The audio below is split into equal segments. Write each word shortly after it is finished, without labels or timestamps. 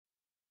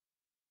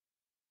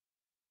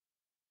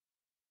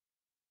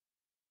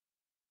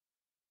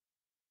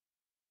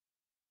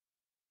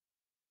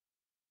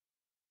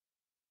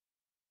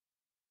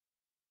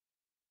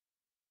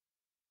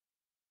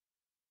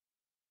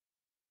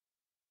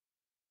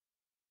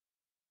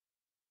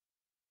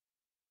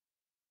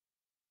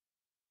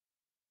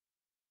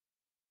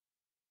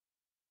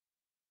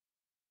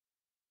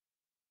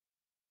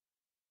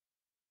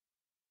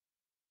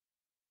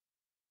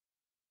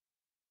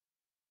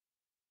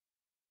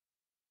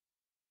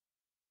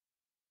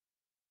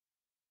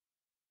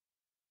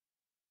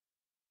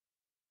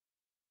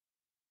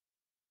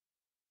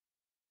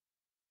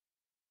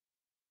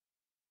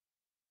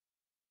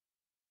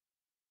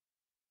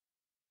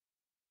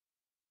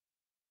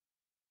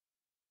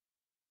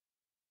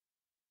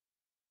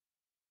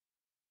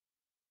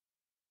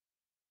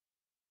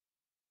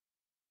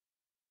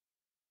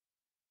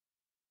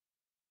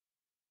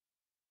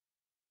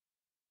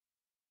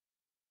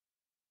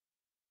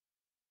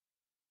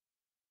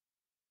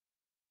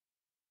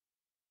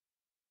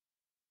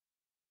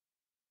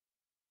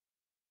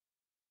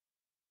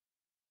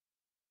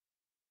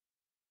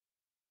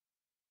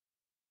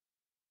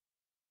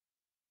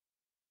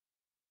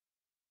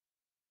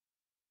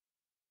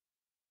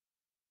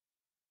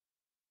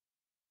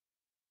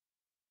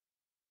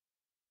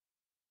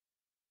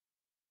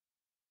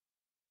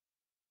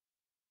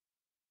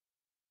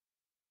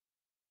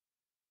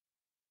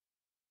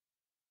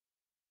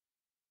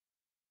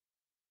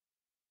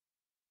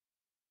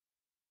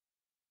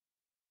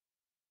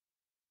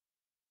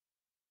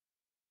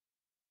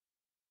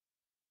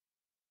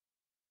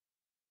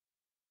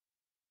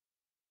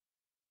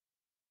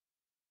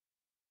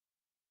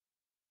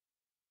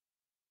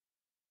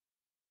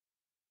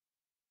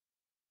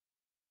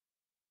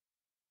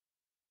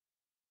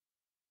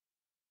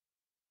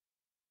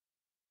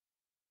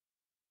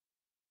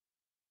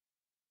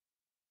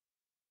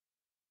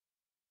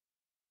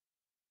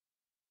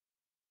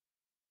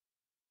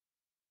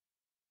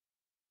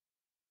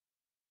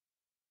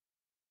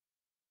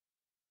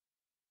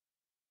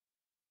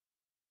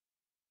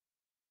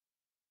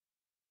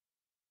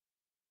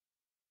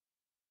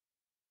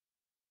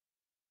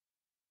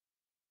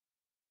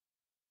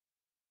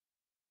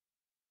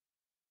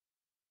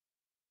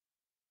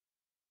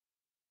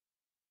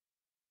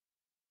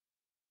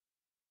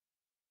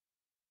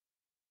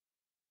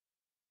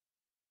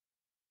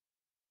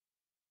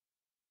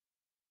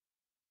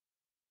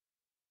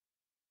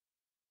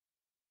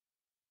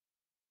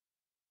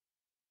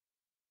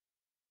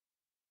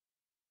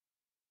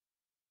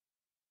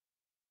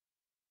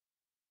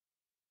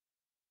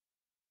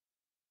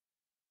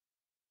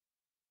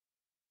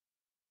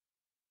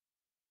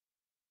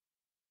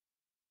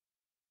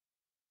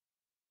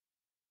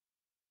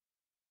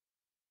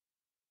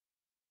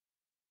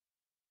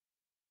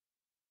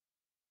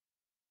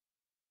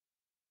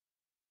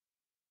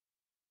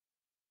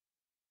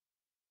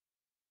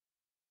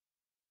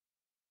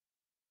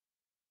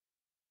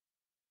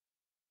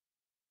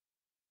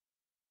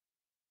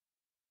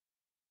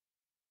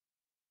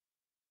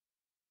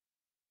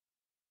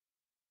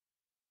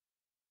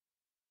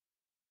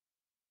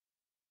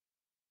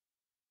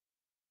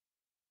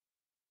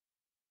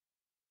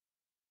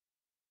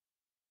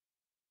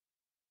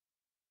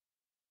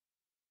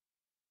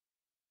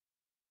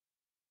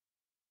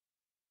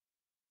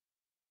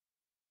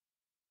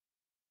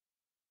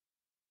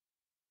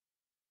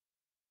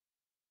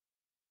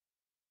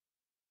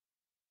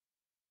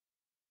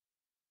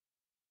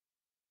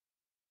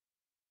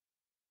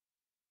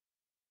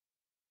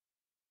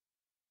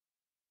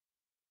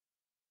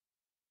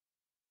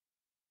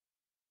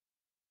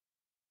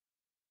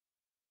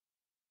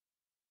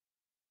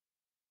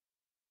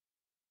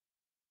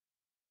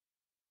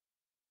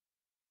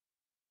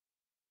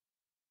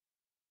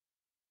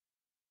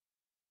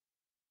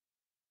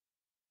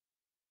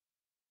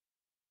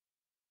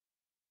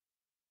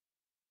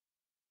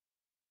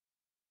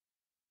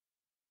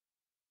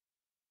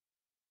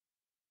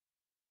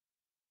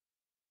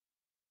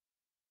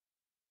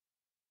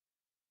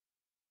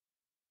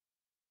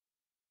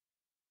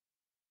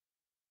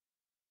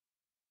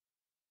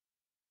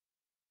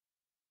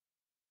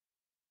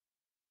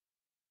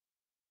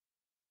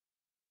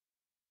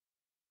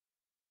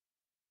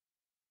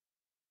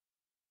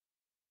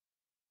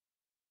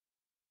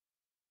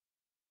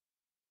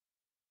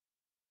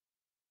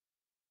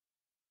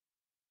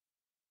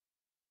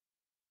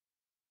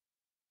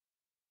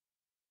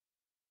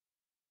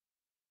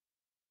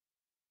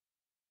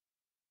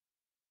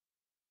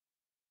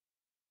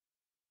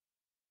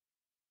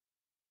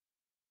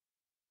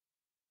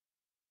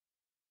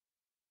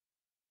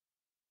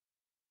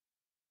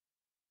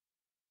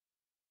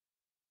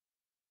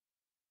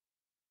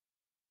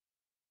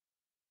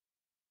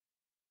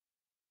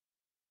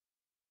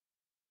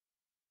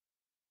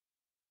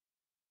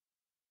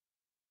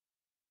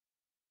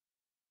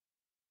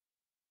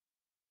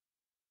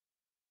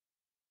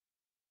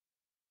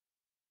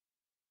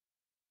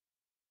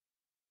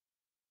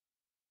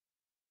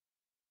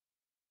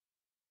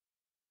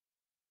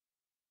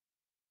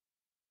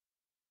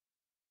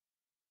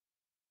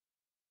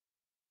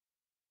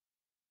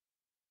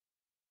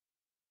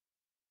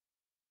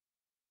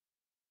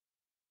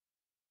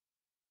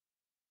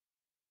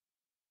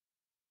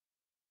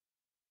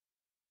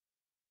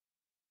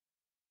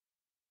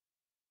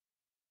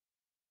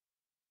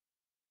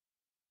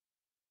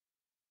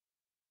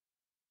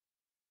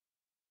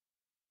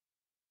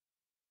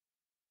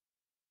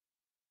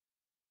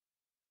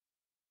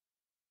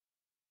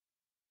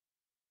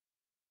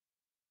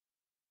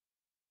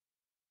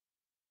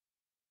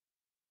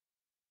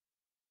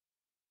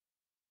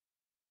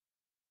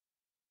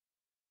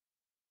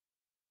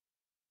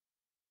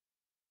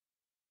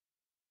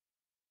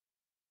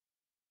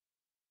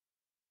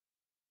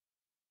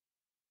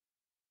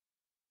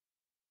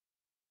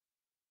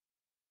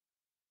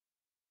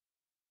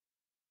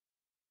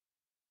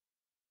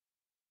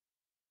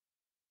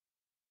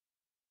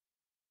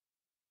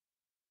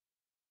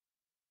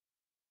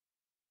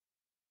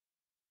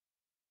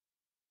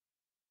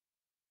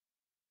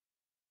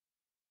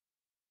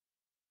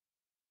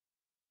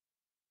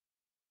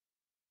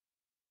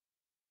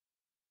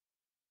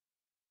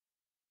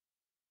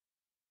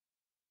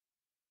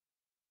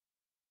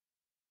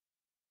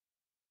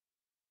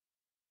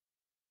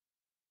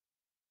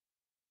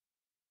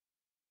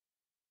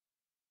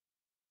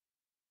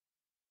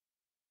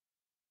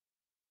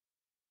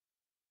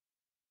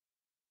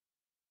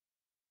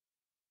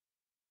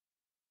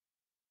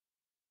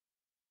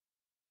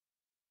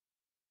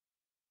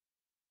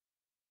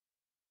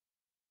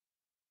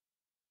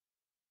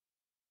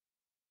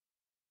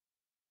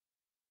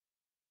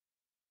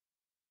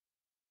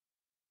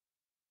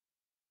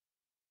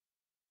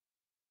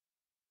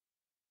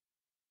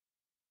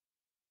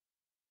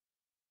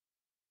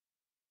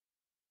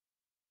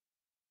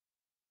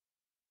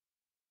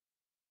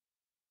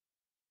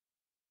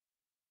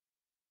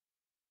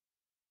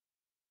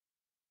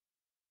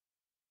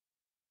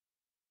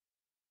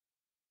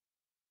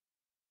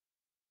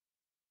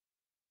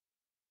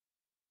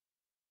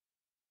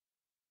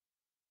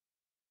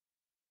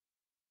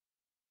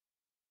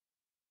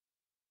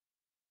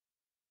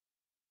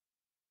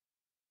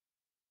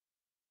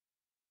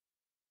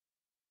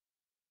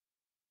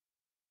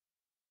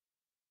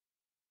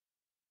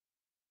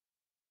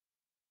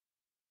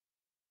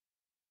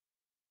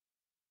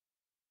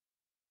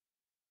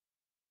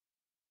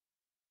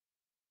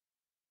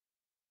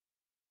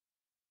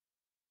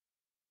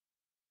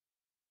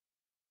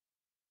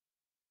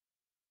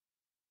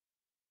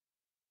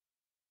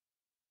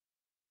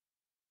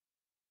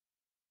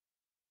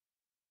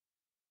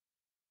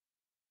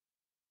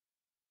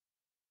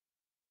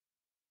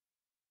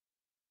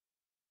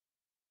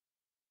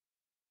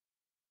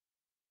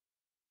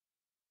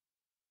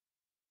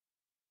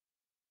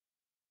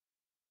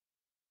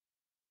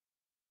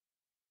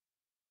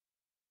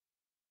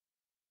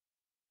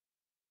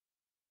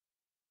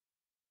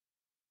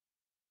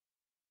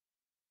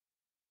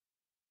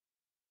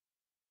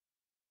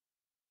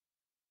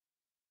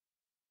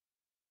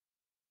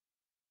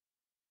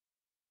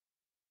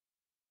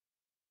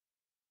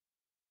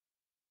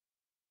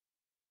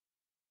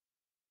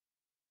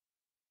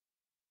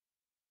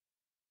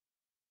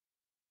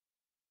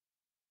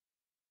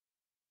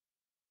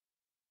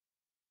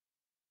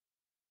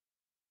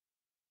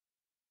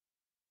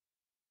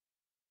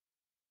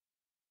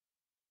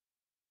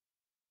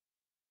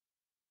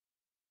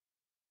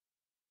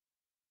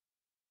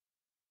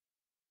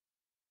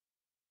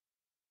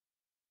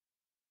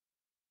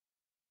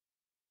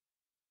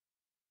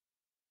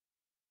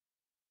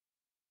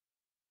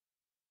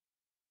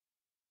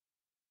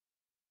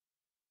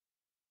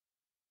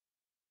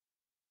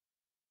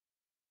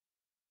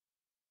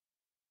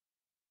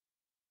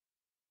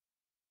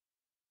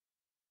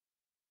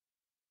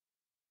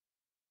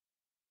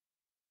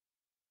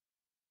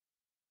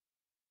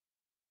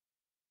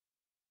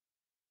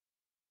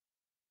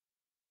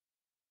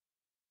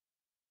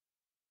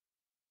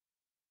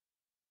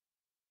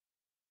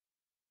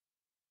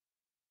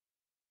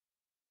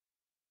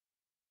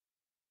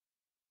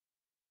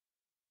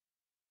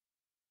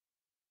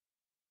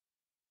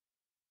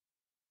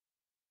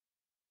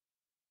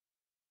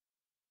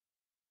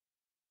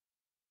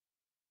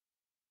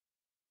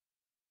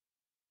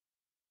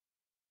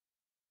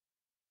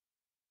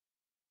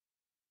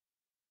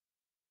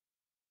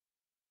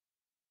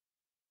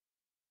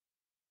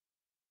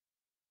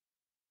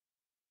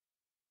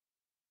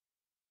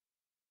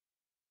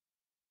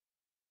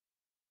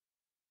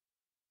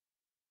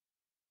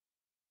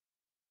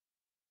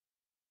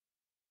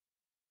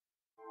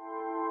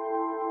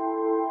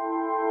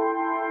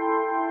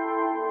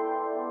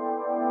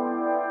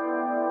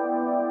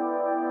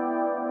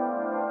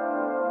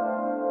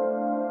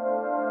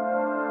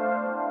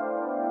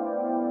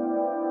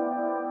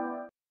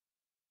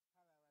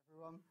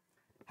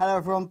Hello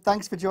everyone,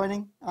 thanks for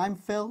joining. I'm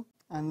Phil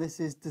and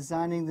this is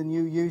Designing the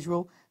New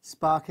Usual,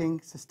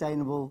 Sparking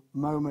Sustainable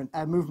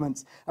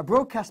Movements, a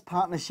broadcast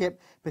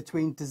partnership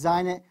between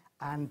Designit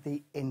and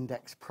the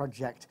Index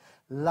Project,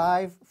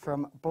 live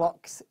from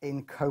Blocks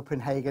in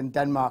Copenhagen,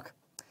 Denmark.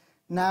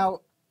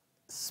 Now,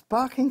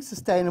 sparking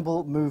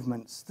sustainable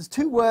movements. There's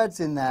two words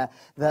in there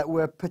that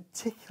we're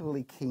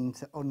particularly keen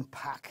to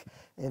unpack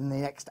in the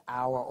next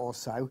hour or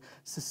so.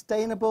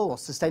 Sustainable or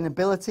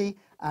sustainability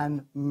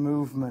and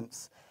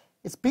movements.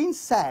 It's been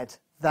said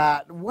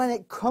that when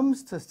it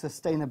comes to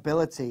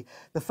sustainability,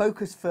 the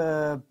focus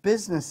for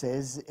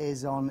businesses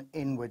is on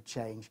inward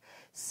change,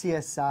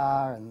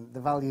 CSR and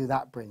the value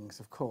that brings,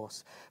 of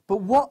course.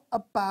 But what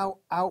about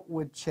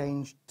outward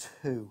change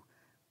too?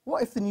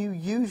 What if the new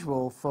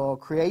usual for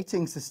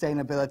creating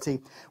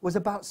sustainability was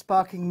about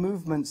sparking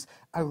movements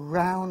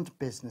around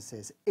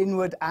businesses,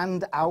 inward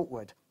and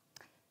outward?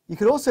 You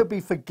could also be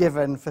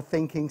forgiven for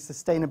thinking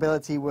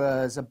sustainability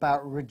was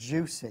about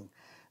reducing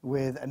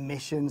with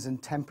emissions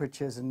and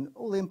temperatures and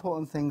all the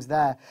important things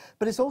there.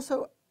 But it's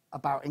also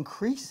about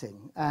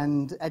increasing,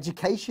 and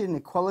education,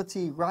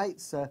 equality,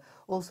 rights are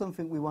all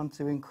something we want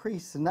to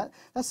increase. And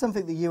that's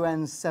something the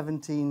UN's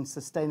 17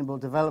 Sustainable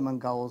Development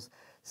Goals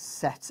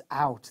set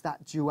out,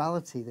 that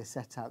duality they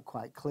set out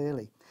quite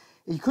clearly.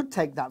 You could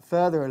take that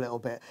further a little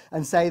bit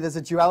and say there's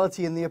a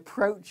duality in the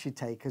approach you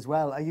take as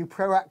well. Are you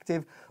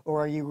proactive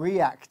or are you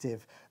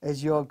reactive?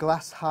 Is your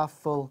glass half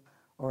full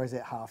or is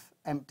it half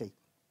empty?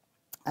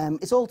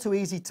 It's all too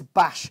easy to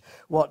bash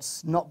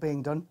what's not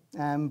being done,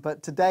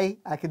 but today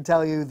I can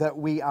tell you that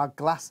we are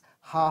glass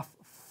half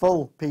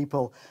full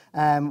people.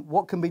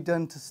 What can be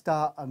done to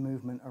start a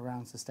movement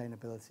around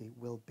sustainability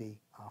will be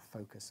our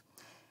focus.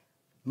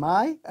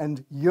 My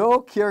and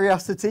your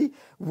curiosity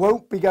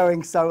won't be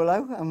going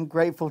solo, I'm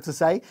grateful to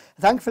say.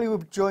 Thankfully, we're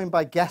joined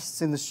by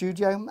guests in the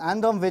studio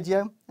and on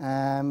video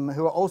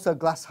who are also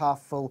glass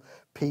half full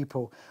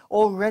people,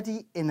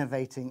 already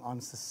innovating on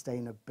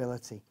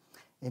sustainability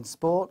in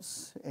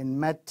sports, in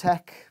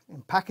medtech,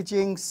 in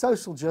packaging,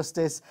 social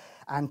justice,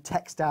 and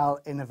textile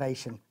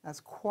innovation.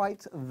 That's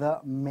quite the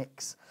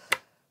mix.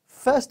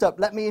 First up,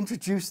 let me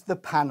introduce the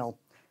panel.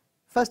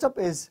 First up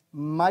is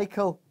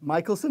Michael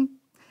Michelson.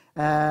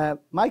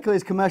 Michael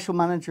is Commercial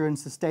Manager and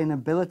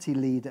Sustainability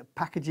Lead at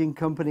packaging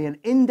company and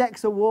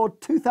Index Award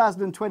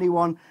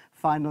 2021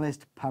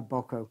 finalist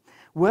Paboco.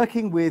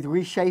 Working with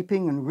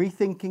reshaping and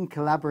rethinking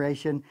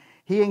collaboration,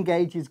 he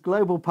engages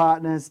global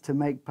partners to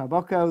make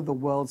Paboco the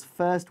world's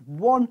first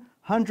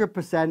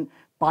 100%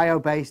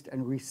 bio-based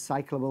and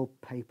recyclable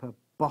paper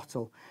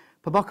bottle.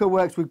 Paboco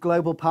works with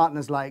global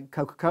partners like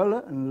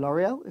Coca-Cola and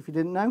L'Oreal, if you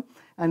didn't know,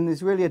 and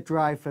there's really a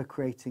drive for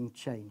creating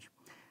change.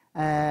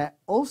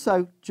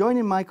 Also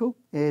joining Michael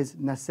is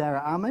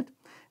Nasera Ahmed,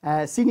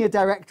 Senior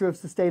Director of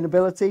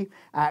Sustainability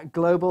at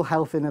global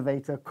health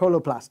innovator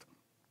Coloplast.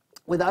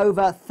 With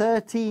over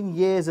 13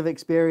 years of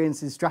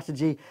experience in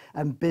strategy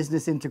and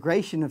business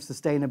integration of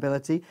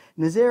sustainability,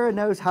 Nasera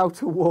knows how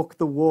to walk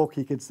the walk,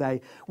 you could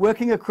say.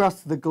 Working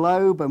across the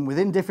globe and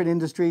within different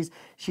industries,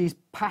 she's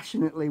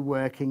passionately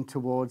working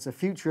towards a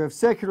future of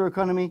circular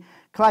economy,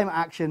 climate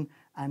action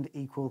and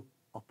equal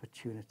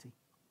opportunity.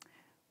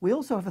 We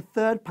also have a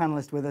third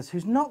panellist with us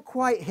who's not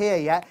quite here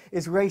yet,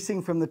 is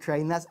racing from the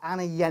train. That's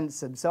Anna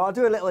Jensen. So I'll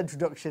do a little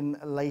introduction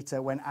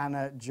later when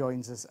Anna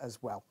joins us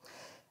as well.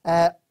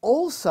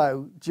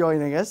 Also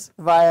joining us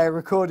via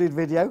recorded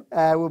video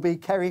will be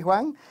Kerry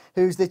Huang,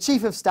 who's the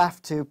Chief of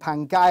Staff to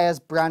Pangaya's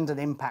Brand and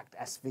Impact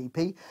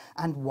SVP,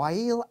 and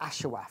Wael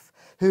Ashawaf,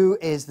 who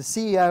is the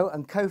CEO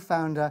and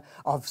co-founder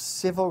of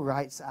civil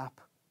rights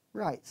app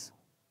Rights.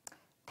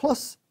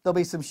 Plus, there'll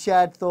be some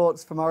shared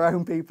thoughts from our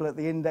own people at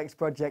the Index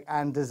Project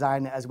and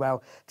Designit as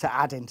well to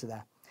add into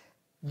there.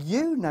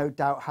 You no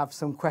doubt have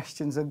some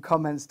questions and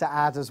comments to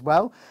add as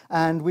well,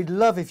 and we'd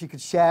love if you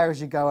could share as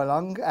you go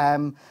along.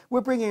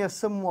 We're bringing a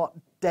somewhat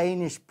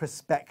Danish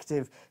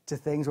perspective to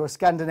things, or a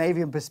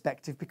Scandinavian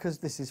perspective, because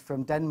this is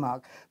from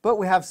Denmark, but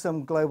we have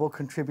some global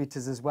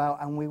contributors as well,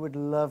 and we would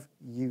love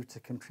you to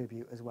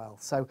contribute as well.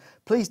 So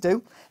please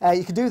do.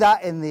 You can do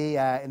that in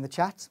the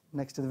chat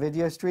next to the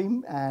video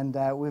stream, and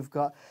we've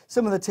got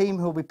some of the team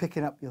who will be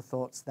picking up your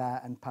thoughts there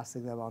and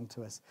passing them on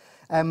to us.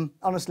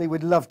 Honestly,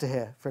 we'd love to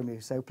hear from you,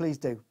 so please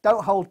do.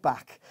 Don't hold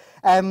back.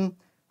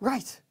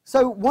 Right,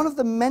 so one of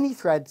the many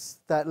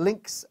threads that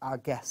links our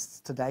guests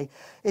today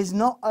is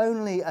not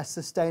only a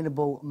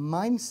sustainable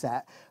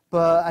mindset,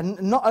 and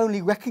not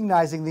only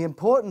recognising the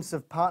importance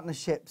of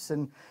partnerships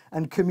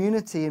and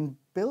community in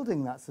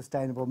building that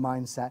sustainable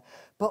mindset,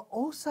 but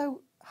also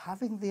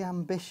having the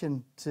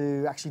ambition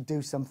to actually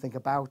do something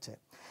about it.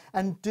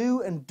 And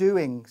do and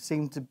doing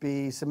seem to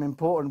be some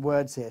important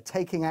words here,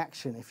 taking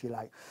action, if you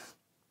like.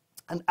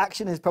 And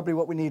action is probably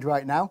what we need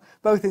right now,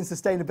 both in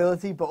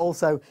sustainability but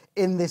also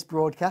in this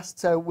broadcast.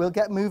 So we'll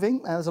get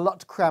moving. There's a lot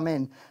to cram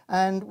in.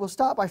 And we'll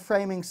start by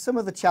framing some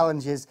of the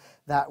challenges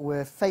that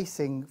we're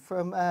facing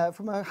from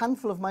a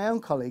handful of my own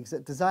colleagues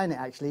at Designit,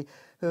 actually,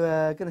 who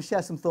are going to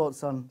share some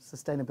thoughts on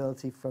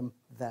sustainability from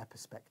their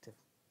perspective.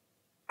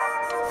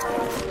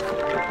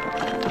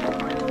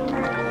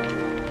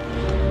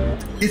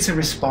 It's a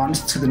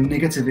response to the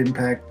negative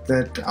impact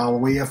that our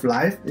way of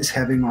life is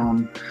having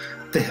on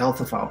the health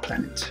of our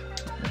planet.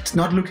 It's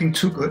not looking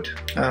too good,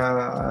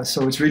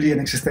 so it's really an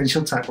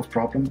existential type of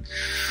problem.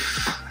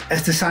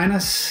 As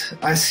designers,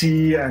 I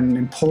see an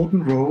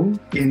important role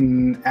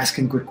in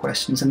asking good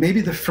questions. And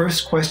maybe the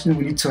first question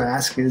we need to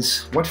ask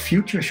is, what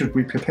future should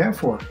we prepare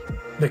for?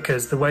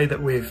 Because the way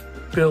that we've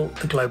built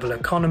the global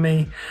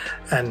economy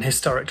and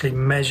historically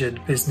measured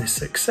business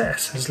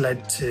success has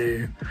led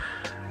to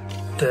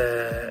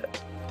the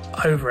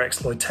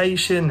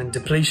overexploitation and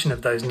depletion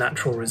of those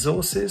natural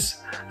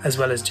resources, as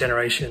well as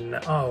generation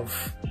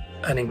of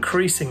an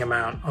increasing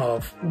amount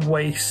of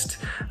waste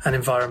and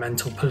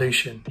environmental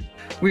pollution.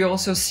 We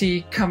also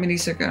see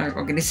companies and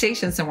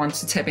organizations that want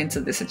to tap into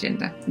this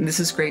agenda. And this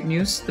is great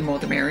news. The more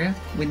the merrier.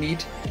 We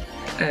need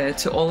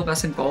to all of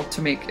us involved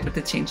to make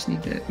the change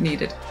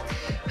needed.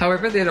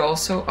 However, it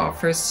also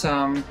offers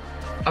some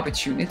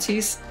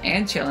opportunities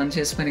and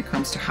challenges when it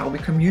comes to how we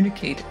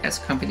communicate as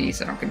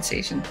companies and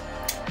organizations.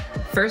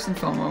 First and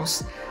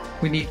foremost,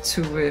 we need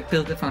to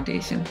build the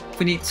foundation.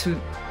 We need to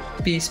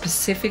be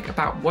specific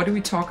about what do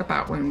we talk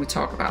about when we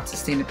talk about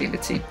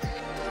sustainability.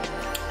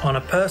 On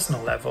a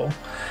personal level,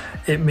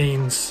 it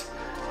means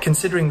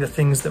considering the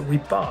things that we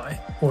buy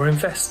or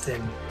invest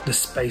in, the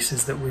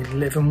spaces that we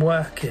live and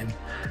work in,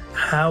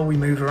 how we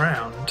move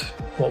around,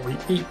 what we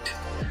eat,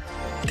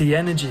 the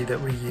energy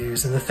that we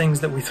use and the things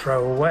that we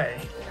throw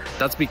away.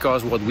 That's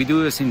because what we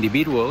do as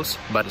individuals,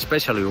 but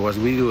especially what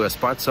we do as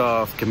parts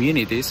of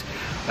communities,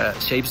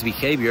 shapes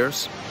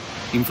behaviors,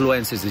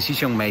 influences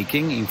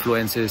decision-making,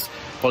 influences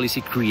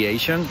policy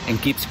creation, and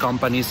keeps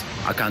companies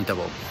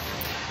accountable.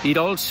 It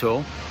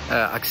also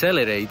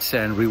accelerates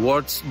and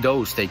rewards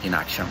those taking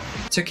action.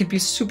 So it can be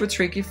super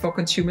tricky for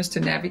consumers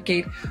to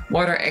navigate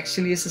what are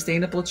actually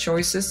sustainable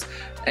choices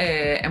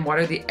and what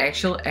are the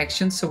actual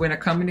actions. So when a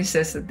company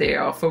says that they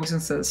are focusing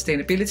on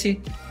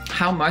sustainability,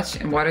 how much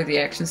and what are the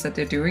actions that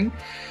they're doing?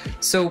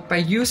 So by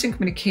using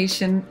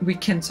communication, we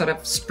can sort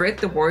of spread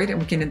the word and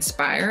we can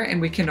inspire, and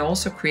we can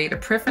also create a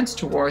preference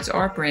towards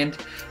our brand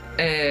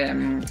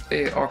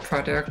or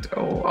product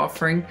or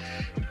offering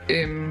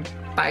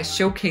by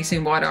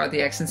showcasing what are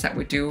the actions that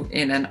we do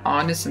in an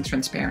honest and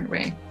transparent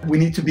way. We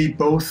need to be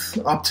both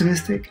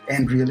optimistic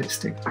and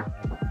realistic,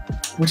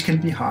 which can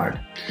be hard.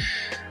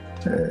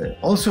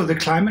 Also, the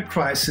climate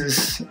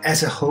crisis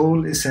as a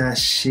whole is a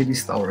shitty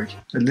story,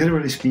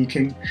 literally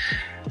speaking.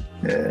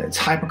 It's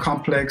hyper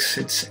complex,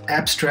 it's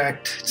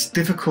abstract, it's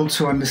difficult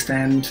to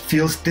understand,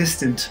 feels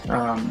distant.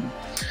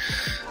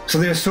 So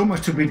there's so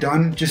much to be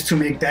done just to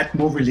make that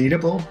more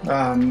relatable.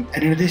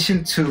 And in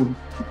addition to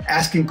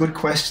asking good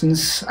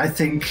questions, I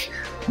think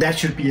that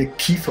should be a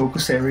key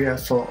focus area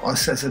for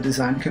us as a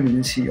design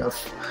community of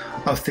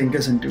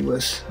thinkers and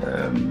doers.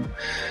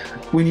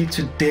 We need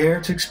to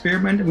dare to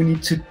experiment, and we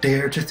need to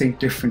dare to think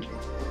differently.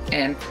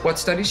 And what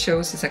study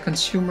shows is that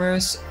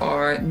consumers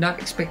are not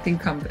expecting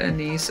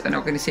companies and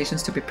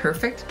organizations to be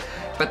perfect,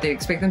 but they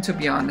expect them to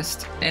be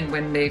honest. And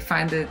when they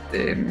find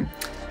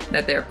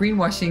that they're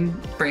greenwashing,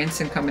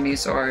 brands and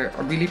companies are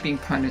really being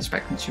punished by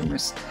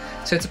consumers.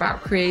 So it's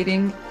about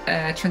creating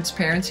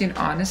transparency and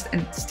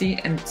honesty,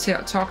 and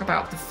talk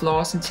about the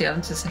flaws and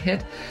challenges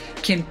ahead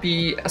can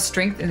be a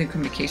strength in the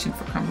communication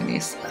for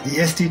companies.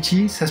 The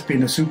SDGs has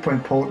been a super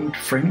important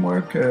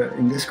framework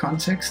in this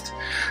context,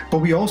 but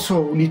we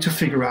also need to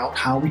figure out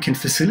how we can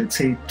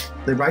facilitate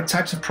the right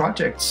types of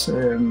projects,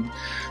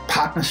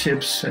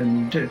 partnerships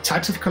and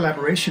types of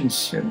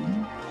collaborations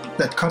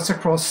that cuts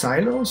across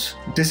silos,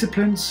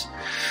 disciplines,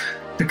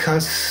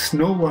 because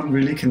no one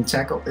really can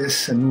tackle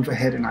this and move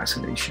ahead in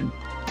isolation.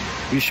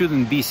 We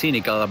shouldn't be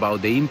cynical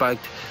about the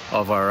impact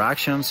of our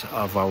actions,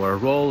 of our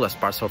role as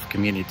parts of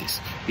communities.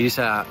 It is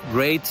a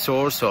great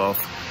source of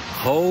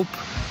hope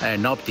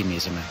and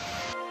optimism.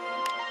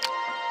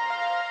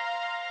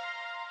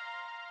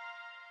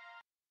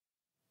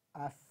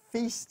 A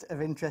feast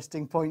of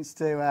interesting points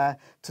to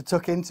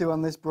tuck into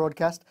on this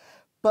broadcast.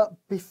 But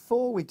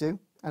before we do,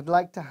 I'd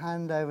like to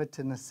hand over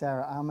to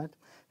Nasera Ahmed,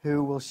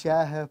 who will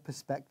share her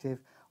perspective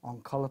on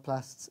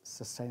Coloplast's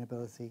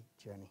sustainability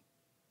journey.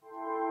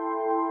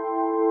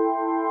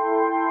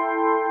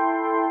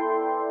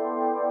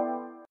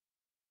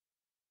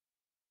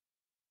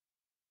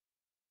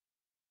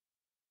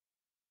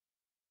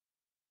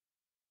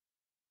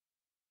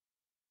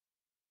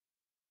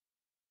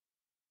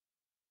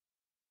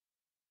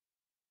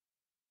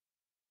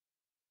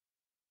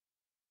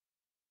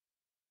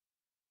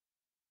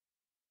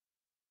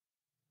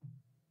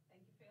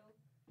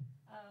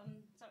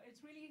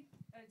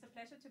 It's a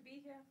pleasure to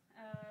be here.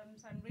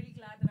 So I'm really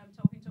glad that I'm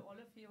talking to all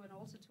of you and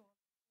also to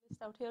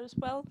all out here as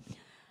well.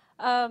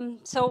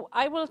 So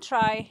I will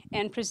try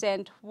and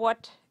present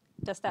what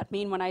does that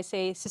mean when I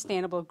say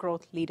sustainable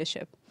growth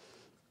leadership.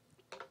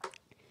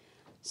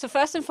 So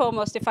first and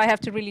foremost, if I have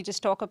to really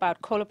just talk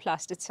about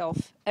Coloplast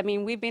itself, I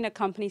mean, we've been a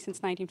company since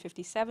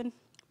 1957.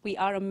 We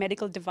are a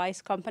medical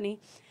device company,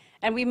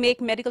 and we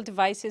make medical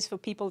devices for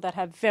people that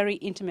have very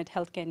intimate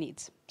healthcare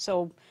needs.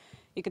 So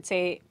you could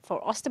say,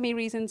 for ostomy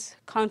reasons,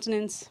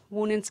 continence,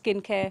 wound and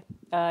skin care,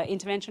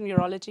 interventional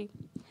urology.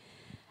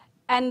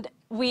 And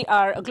we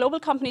are a global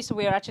company, so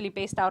we are actually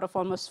based out of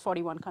almost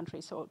 41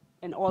 countries, so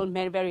in all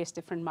various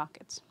different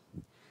markets.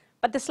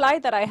 But the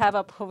slide that I have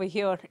up over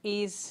here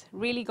is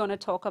really going to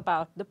talk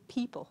about the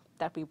people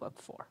that we work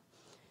for.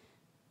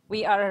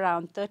 We are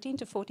around 13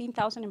 to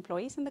 14,000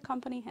 employees in the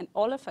company, and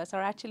all of us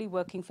are actually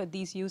working for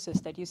these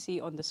users that you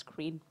see on the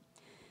screen.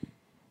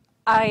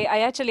 I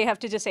actually have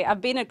to just say,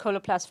 I've been at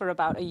Coloplast for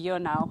about a year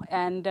now,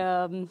 and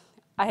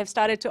I have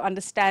started to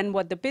understand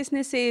what the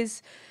business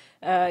is,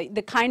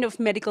 the kind of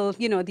medical,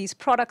 these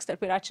products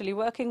that we're actually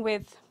working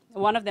with.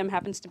 One of them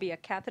happens to be a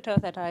catheter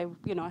that I,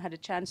 had a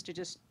chance to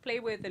just play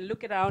with and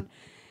look around.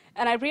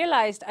 And I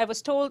realized, I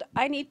was told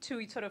I need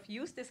to sort of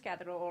use this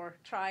catheter or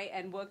try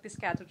and work this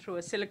catheter through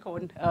a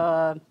silicone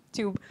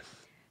tube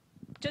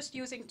just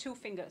using 2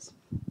 fingers.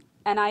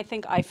 And I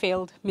think I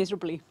failed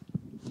miserably.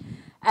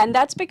 And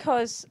that's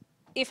because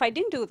if I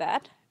didn't do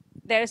that,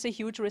 there's a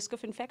huge risk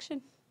of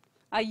infection.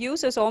 Our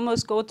users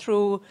almost go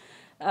through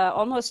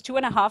almost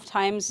 2.5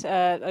 times,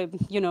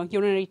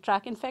 urinary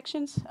tract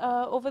infections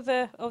over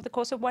the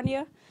course of 1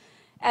 year.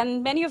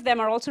 And many of them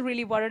are also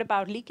really worried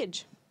about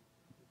leakage.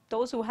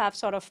 Those who have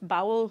sort of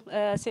bowel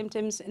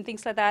symptoms and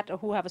things like that, or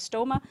who have a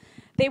stoma,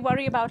 they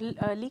worry about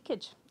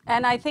leakage.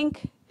 And I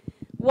think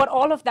what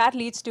all of that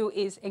leads to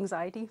is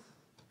anxiety.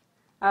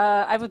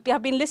 I've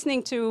been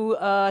listening to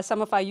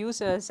some of our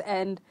users,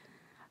 and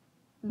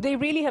they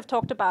really have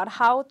talked about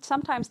how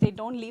sometimes they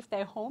don't leave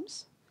their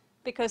homes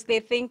because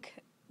they think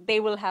they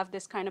will have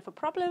this kind of a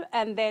problem,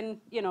 and then,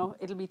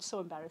 it'll be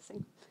so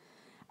embarrassing.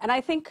 And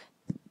I think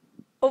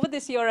over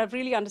this year, I've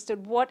really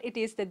understood what it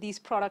is that these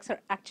products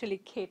are actually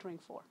catering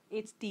for.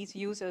 It's these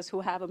users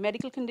who have a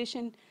medical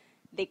condition.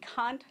 They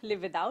can't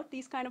live without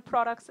these kind of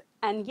products,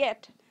 and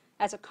yet,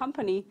 as a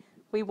company,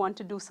 we want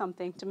to do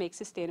something to make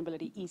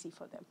sustainability easy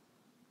for them.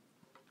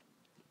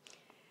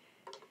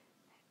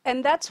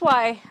 And that's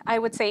why I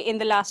would say in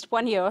the last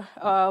 1 year,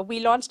 we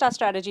launched our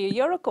strategy a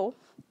year ago.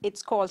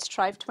 It's called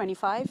Strive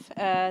 25,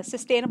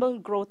 Sustainable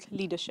Growth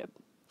Leadership.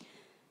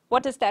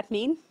 What does that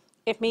mean?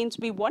 It means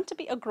we want to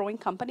be a growing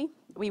company.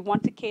 We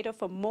want to cater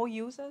for more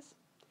users.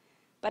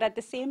 But at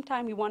the same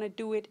time, we want to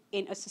do it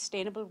in a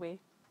sustainable way.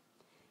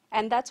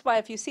 And that's why,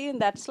 if you see in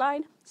that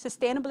slide,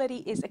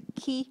 sustainability is a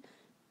key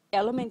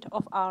element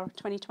of our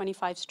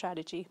 2025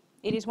 strategy.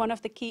 It is one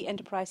of the key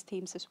enterprise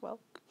themes as well.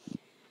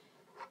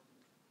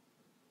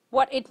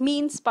 What it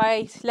means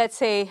by, let's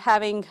say,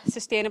 having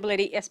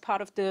sustainability as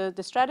part of the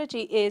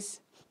strategy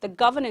is the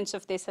governance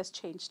of this has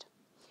changed.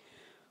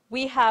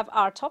 We have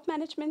our top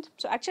management.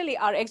 So actually,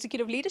 our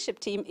executive leadership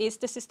team is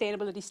the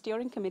Sustainability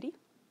Steering Committee.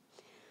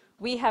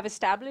 We have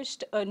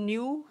established a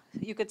new,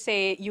 you could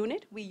say,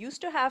 unit. We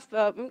used to have,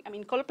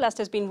 Coloplast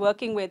has been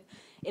working with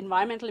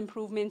environmental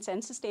improvements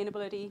and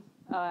sustainability.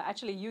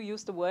 Actually, you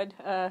used the word,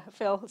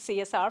 Phil,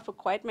 CSR, for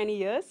quite many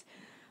years.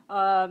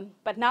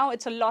 But now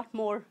it's a lot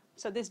more.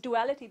 So this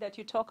duality that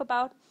you talk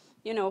about,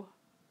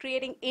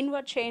 creating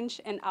inward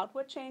change and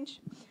outward change.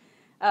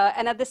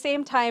 And at the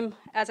same time,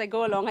 as I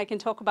go along, I can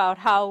talk about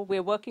how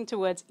we're working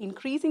towards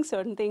increasing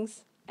certain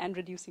things and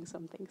reducing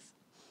some things.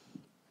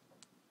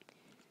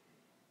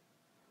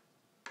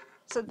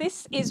 So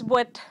this is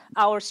what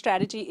our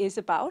strategy is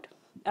about.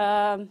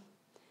 The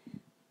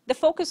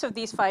focus of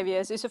these 5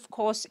 years is, of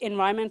course,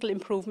 environmental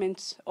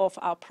improvements of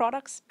our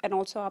products and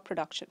also our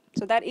production.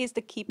 So that is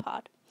the key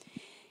part.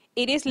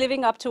 It is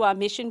living up to our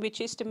mission,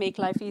 which is to make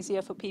life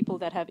easier for people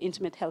that have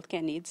intimate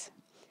healthcare needs.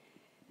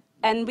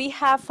 And we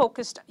have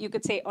focused, you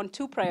could say, on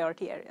 2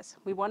 priority areas.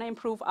 We want to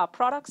improve our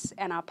products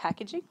and our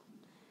packaging,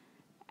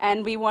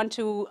 and we want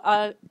to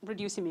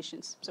reduce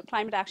emissions. So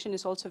climate action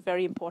is also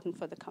very important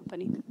for the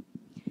company.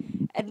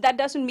 And that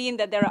doesn't mean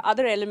that there are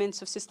other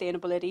elements of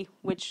sustainability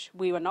which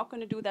we were not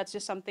going to do. That's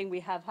just something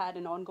we have had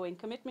an ongoing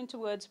commitment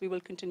towards. We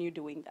will continue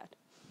doing that.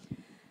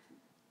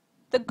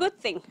 The good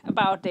thing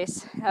about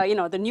this,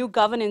 the new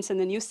governance and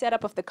the new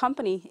setup of the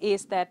company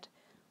is that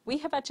we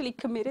have actually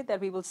committed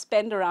that we will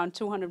spend around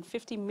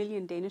 250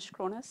 million Danish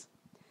kroner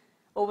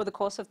over the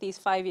course of these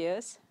 5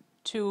 years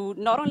to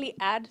not only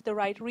add the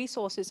right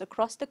resources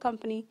across the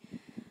company,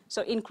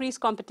 so increase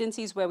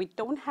competencies where we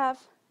don't have,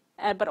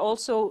 but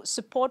also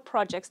support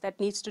projects that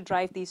needs to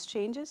drive these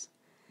changes.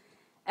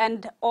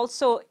 And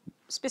also,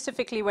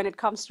 specifically when it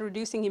comes to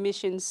reducing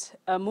emissions,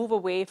 move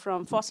away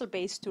from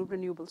fossil-based to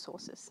renewable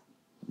sources.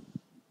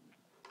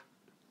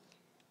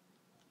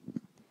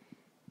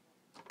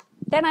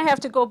 Then I have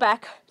to go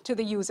back to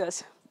the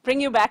users,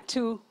 bring you back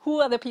to who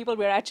are the people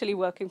we're actually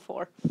working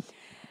for.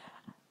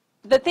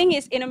 The thing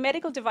is, in a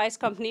medical device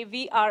company,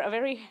 we are a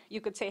very,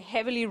 you could say,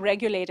 heavily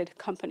regulated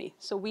company.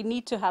 So we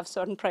need to have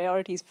certain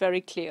priorities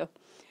very clear.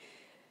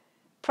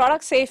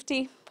 Product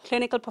safety,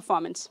 clinical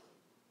performance.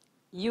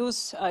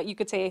 Use, you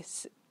could say,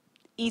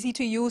 easy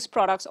to use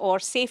products or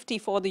safety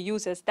for the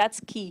users, that's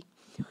key.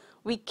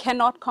 We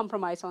cannot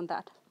compromise on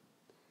that.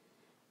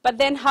 But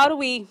then how do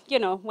we,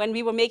 when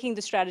we were making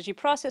the strategy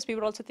process, we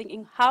were also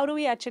thinking, how do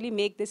we actually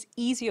make this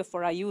easier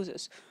for our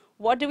users?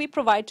 what do we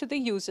provide to the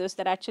users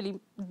that actually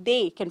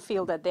they can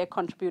feel that they're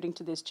contributing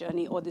to this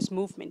journey or this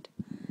movement.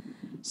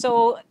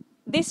 So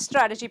this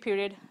strategy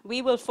period,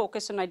 we will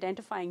focus on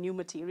identifying new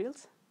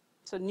materials,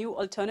 so new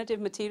alternative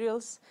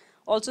materials,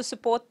 also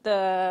support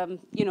the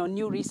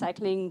new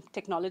recycling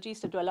technologies,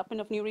 the development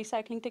of new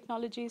recycling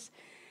technologies,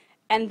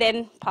 and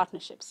then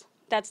partnerships.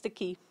 That's the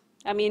key.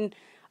 I mean,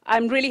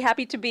 I'm really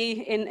happy to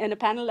be in a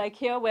panel like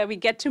here where we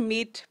get to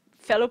meet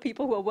fellow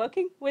people who are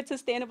working with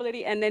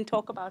sustainability and then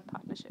talk about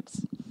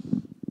partnerships.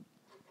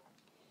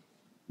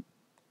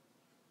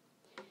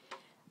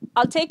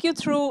 I'll take you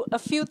through a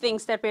few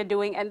things that we're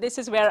doing, and this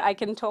is where I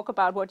can talk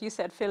about what you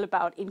said, Phil,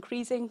 about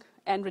increasing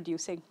and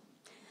reducing.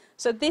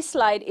 So this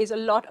slide is a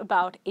lot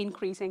about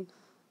increasing.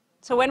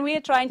 So when we are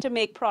trying to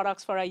make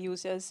products for our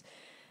users,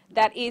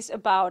 that is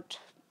about,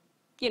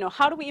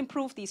 how do we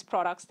improve these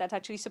products that's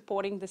actually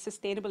supporting the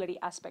sustainability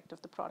aspect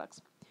of the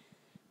products.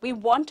 We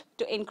want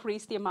to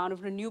increase the amount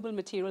of renewable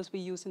materials we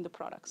use in the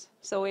products.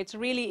 So it's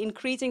really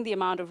increasing the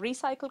amount of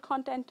recycled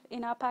content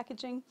in our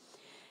packaging,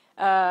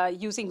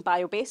 using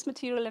bio-based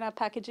material in our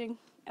packaging.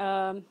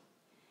 And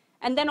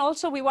then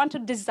also we want to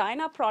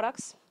design our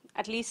products,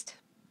 at least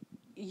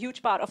a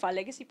huge part of our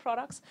legacy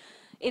products,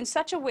 in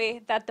such a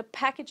way that the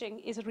packaging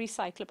is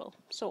recyclable.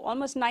 So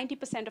almost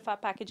 90% of our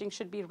packaging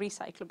should be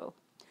recyclable,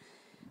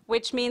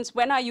 which means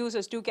when our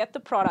users do get the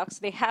products,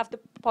 they have the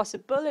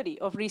possibility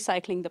of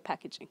recycling the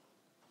packaging.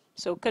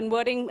 So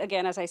converting,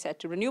 again, as I said,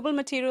 to renewable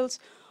materials,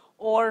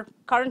 or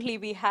currently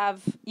we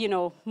have,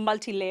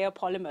 multi-layer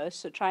polymers,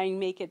 so try and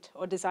make it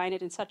or design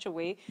it in such a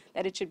way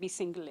that it should be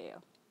single layer.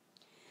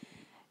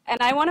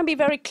 And I want to be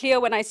very clear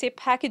when I say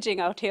packaging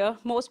out here,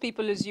 most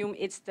people assume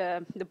it's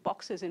the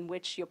boxes in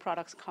which your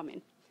products come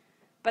in.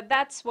 But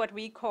that's what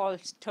we call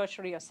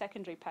tertiary or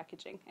secondary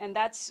packaging, and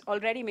that's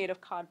already made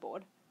of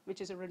cardboard, which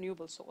is a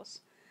renewable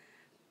source.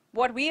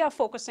 What we are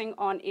focusing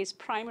on is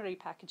primary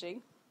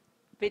packaging,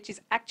 which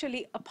is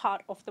actually a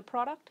part of the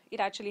product. It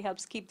actually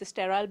helps keep the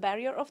sterile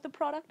barrier of the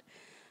product.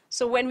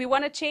 So when we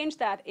want to change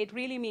that, it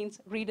really means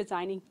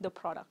redesigning the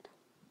product.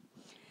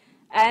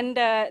 And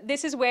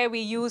this is where we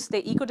use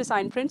the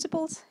eco-design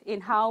principles in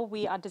how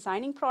we are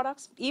designing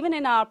products. Even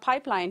in our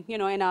pipeline,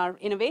 in our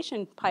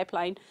innovation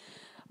pipeline,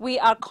 we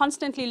are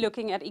constantly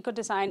looking at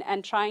eco-design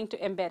and trying to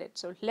embed it.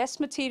 So less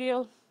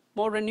material,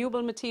 more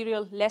renewable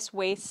material, less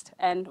waste,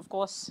 and of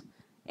course,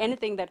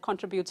 anything that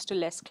contributes to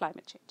less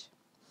climate change.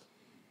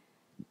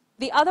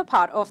 The other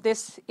part of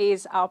this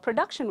is our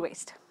production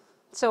waste.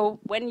 So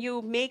when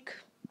you make,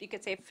 you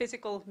could say,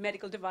 physical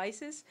medical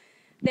devices,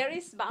 there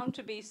is bound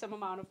to be some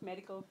amount of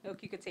medical,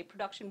 you could say,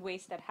 production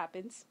waste that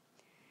happens.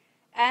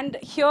 And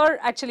here,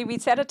 actually, we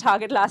set a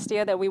target last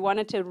year that we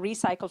wanted to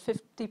recycle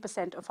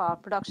 50% of our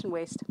production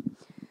waste.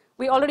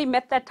 We already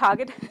met that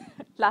target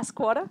last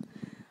quarter,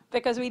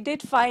 because we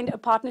did find a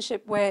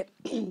partnership where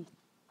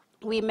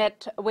we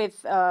met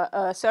with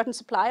a certain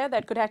supplier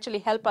that could actually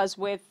help us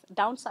with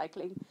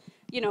downcycling,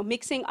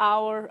 mixing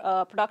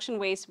our production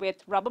waste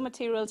with rubber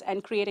materials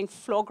and creating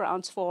floor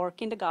grounds for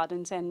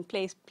kindergartens and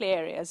play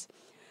areas.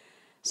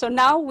 So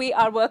now we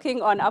are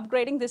working on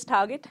upgrading this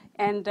target,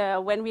 and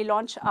when we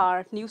launch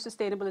our new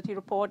sustainability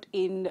report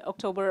in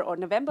October or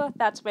November,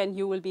 that's when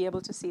you will be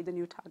able to see the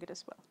new target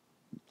as well.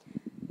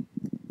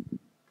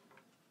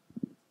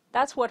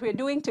 That's what we're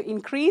doing to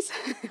increase,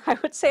 I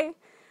would say.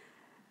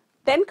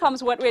 Then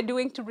comes what we're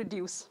doing to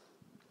reduce.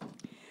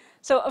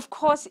 So of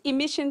course,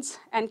 emissions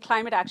and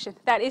climate action,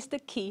 that is the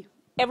key.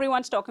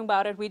 Everyone's talking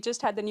about it. We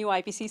just had the new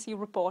IPCC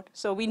report,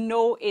 so we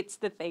know it's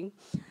the thing.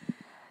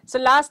 So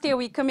last year,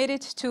 we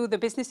committed to the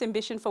business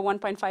ambition for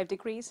 1.5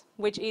 degrees,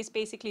 which is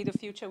basically the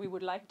future we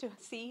would like to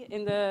see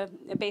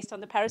based on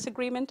the Paris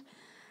Agreement.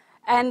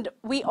 And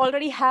we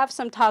already have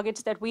some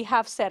targets that we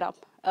have set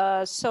up.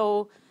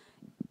 So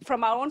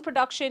from our own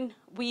production,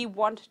 we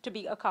want to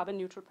be a carbon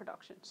neutral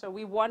production. So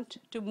we want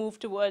to move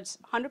towards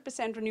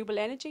 100% renewable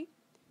energy.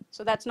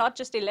 So that's not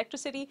just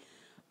electricity,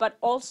 but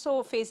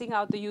also phasing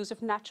out the use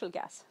of natural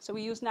gas. So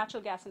we use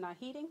natural gas in our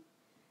heating.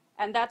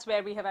 And that's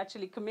where we have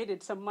actually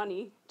committed some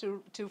money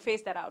to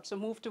phase that out. So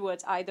move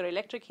towards either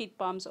electric heat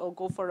pumps or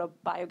go for a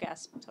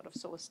biogas sort of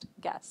sourced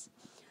gas.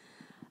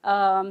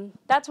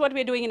 That's what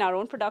we're doing in our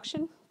own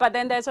production. But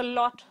then there's a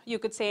lot, you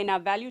could say, in our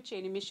value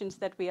chain emissions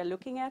that we are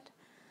looking at.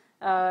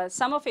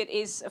 Some of it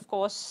is, of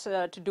course,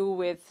 to do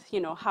with,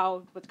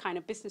 what kind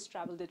of business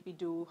travel did we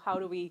do? How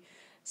do we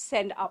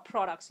send our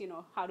products?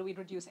 How do we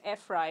reduce air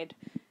freight?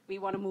 We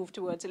want to move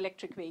towards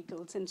electric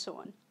vehicles and so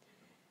on.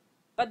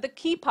 But the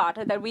key part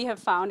that we have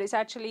found is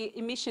actually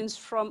emissions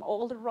from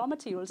all the raw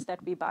materials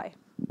that we buy.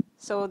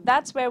 So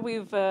that's where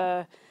we've,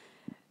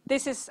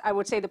 this is, I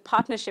would say, the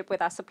partnership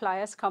with our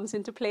suppliers comes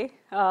into play.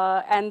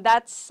 And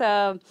that's,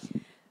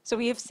 so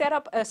we have set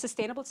up a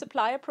sustainable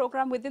supplier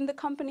program within the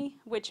company,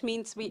 which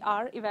means we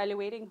are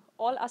evaluating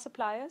all our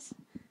suppliers.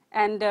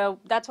 And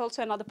that's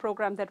also another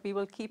program that we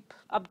will keep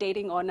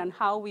updating on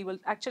how we will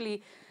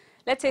actually,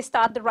 let's say,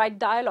 start the right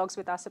dialogues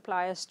with our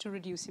suppliers to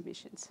reduce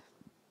emissions.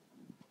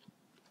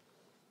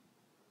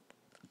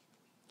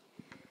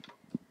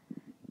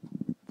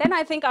 Then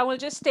I think I will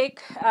just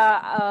take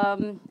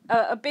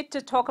a bit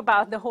to talk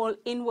about the whole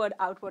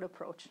inward-outward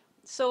approach.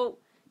 So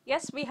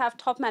yes, we have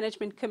top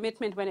management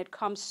commitment when it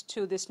comes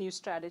to this new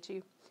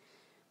strategy.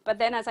 But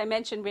then, as I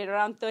mentioned, we're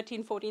around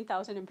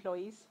 14,000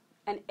 employees,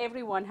 and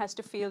everyone has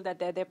to feel that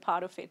they're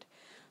part of it.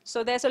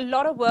 So there's a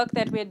lot of work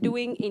that we're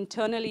doing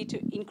internally to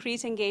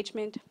increase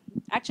engagement.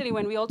 Actually,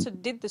 when we also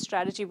did the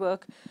strategy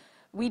work,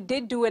 we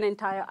did do an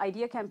entire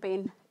idea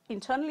campaign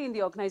internally in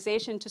the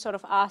organization to sort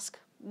of ask,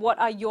 what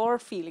are your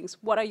feelings?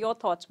 What are your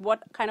thoughts?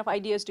 What kind of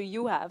ideas do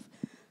you have,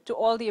 to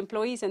all the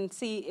employees, and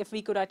see if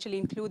we could actually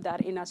include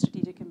that in our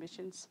strategic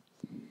ambitions.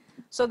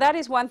 So that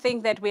is one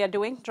thing that we are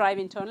doing, drive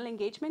internal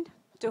engagement,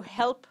 to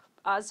help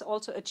us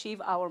also achieve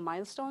our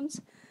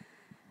milestones.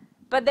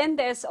 But then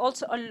there's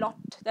also a lot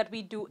that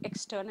we do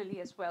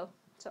externally as well,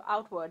 so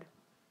outward.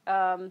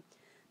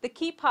 The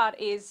key part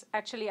is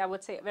actually, I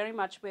would say, very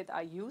much with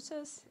our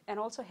users and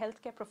also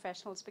healthcare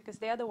professionals, because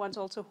they are the ones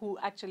also who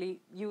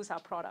actually use our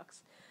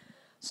products.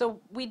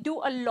 So we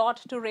do a lot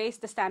to raise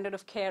the standard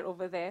of care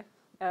over there.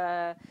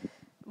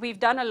 We've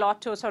done a lot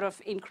to sort of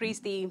increase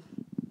the,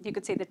 you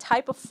could say, the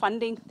type of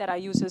funding that our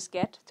users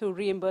get through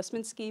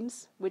reimbursement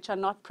schemes, which are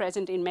not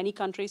present in many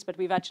countries, but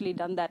we've actually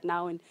done that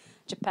now in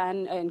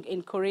Japan and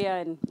in Korea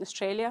and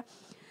Australia.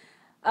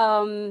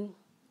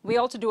 We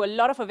also do a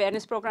lot of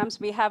awareness programs.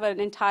 We have an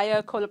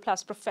entire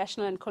Coloplast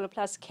Professional and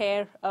Coloplast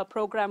Care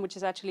program, which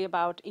is actually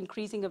about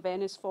increasing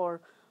awareness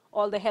for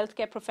all the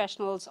healthcare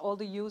professionals, all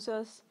the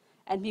users,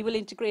 and we will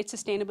integrate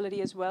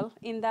sustainability as well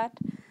in that.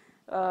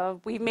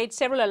 We've made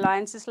several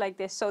alliances like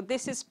this. So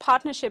this is,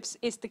 partnerships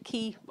is the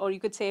key, or you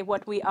could say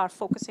what we are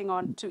focusing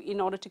on in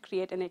order to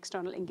create an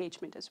external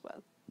engagement as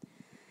well.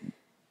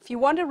 If you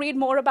want to read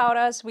more about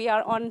us, we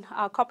are on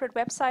our corporate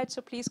website,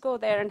 so please go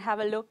there and have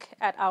a look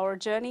at our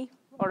journey.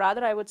 Or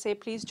rather, I would say,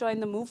 please join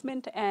the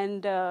movement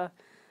and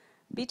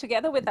be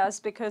together with us,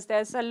 because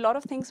there's a lot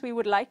of things we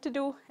would like to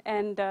do,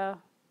 and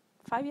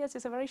 5 years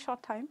is a very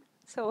short time.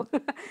 So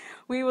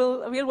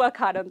we'll work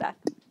hard on that.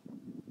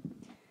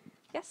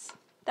 Yes,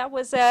 that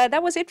was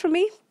it from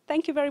me.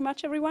 Thank you very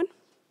much, everyone.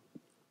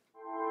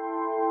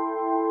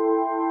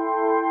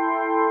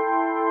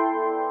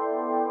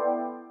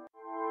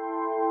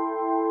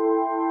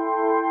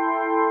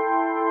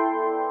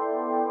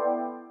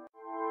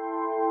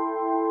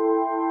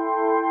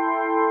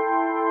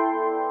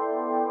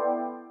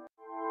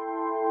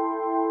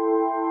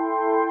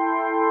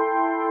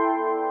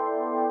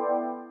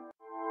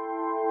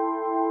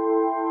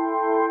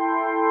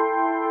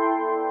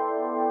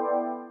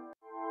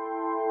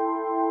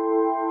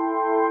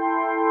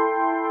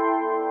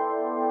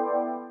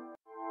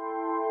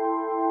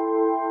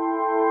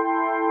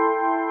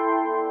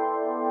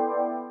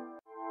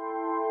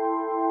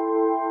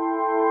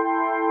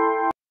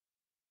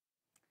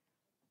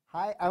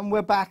 Hi, and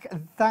we're back.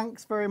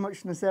 Thanks very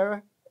much,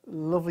 Nasera.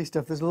 Lovely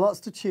stuff. There's lots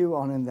to chew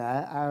on in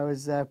there. I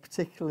was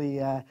particularly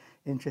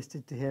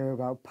interested to hear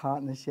about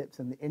partnerships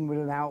and the inward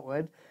and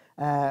outward,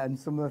 and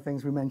some of the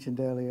things we mentioned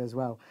earlier as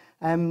well.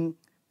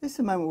 This is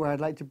a moment where I'd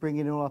like to bring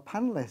in all our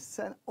panelists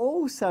and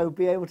also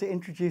be able to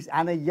introduce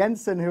Anna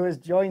Jensen, who has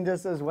joined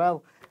us as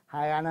well.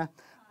 Hi, Anna.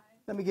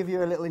 Let me give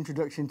you a little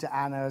introduction to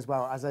Anna as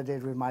well, as I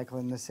did with Michael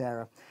and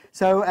Nasera.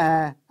 So,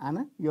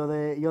 Anna, you're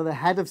the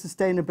head of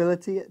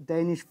sustainability at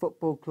Danish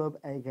football club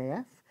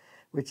AGF,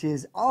 which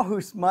is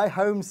Aarhus, my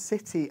home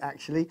city,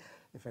 actually,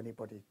 if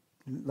anybody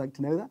would like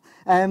to know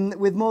that.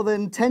 With more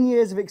than 10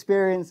 years of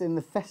experience in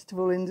the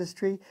festival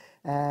industry,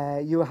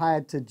 you were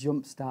hired to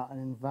jumpstart an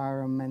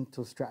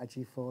environmental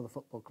strategy for the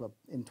football club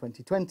in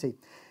 2020.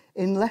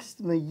 In less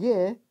than a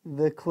year,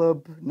 the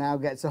club now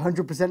gets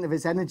 100% of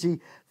its energy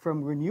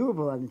from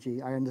renewable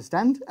energy, I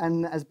understand,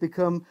 and has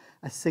become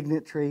a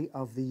signatory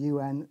of the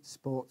UN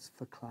Sports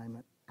for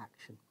Climate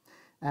Action,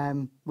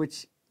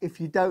 which,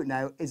 if you don't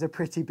know, is a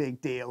pretty big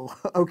deal.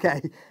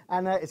 Okay,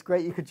 Anna, it's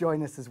great you could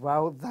join us as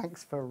well.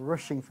 Thanks for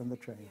rushing from the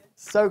train.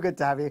 So good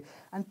to have you.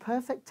 And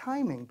perfect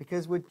timing,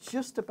 because we're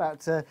just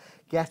about to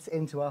get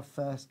into our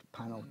first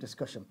panel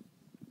discussion.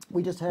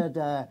 We just heard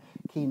a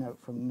keynote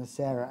from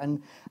Nasera,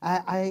 and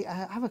I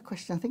have a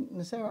question. I think,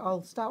 Nasera,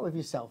 I'll start with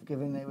yourself,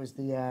 given it was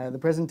the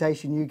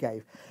presentation you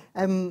gave.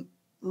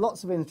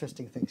 Lots of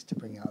interesting things to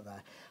bring out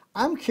there.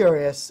 I'm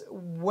curious,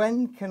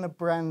 when can a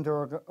brand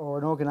or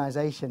an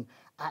organization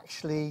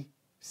actually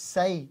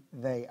say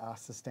they are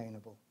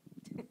sustainable?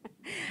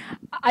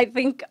 I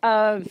think,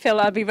 Phil,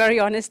 I'll be very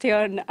honest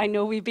here, and I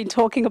know we've been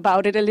talking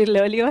about it a little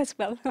earlier as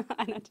well.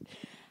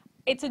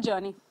 It's a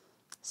journey.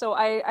 So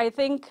I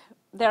think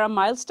there are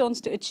milestones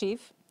to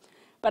achieve,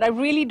 but I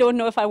really don't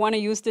know if I want to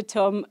use the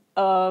term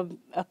a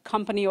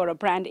company or a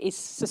brand is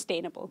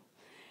sustainable.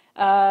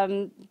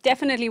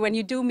 Definitely when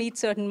you do meet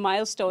certain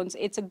milestones,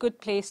 it's a good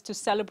place to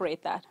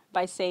celebrate that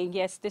by saying,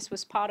 yes, this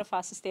was part of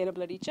our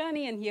sustainability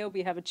journey, and here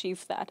we have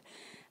achieved that.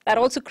 That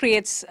also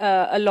creates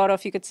a lot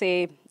of, you could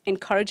say,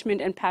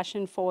 encouragement and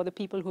passion for the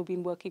people who've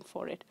been working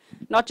for it.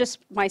 Not just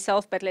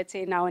myself, but let's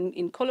say now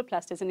in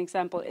Coloplast as an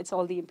example, it's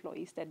all the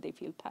employees that they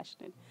feel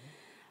passionate.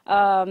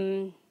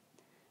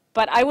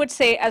 But I would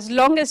say as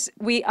long as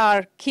we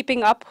are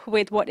keeping up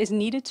with what is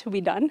needed to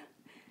be done,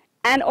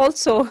 and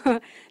also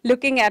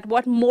looking at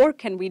what more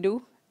can we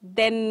do,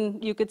 then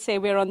you could say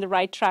we're on the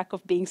right track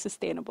of being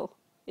sustainable,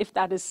 if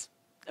that is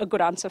a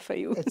good answer for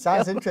you. It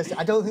sounds interesting.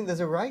 I don't think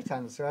there's a right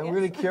answer. I'm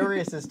really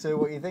curious as to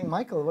what you think.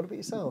 Michael, what about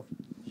yourself?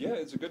 Yeah,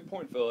 it's a good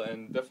point, Phil,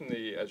 and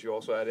definitely, as you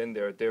also add in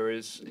there, there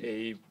is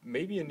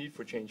maybe a need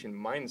for change in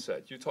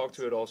mindset. You talk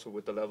to it also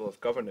with the level of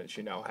governance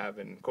you now have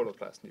in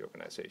class in the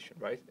organization,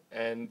 right?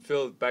 And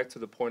Phil, back to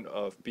the point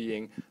of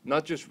being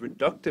not just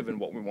reductive in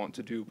what we want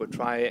to do, but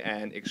try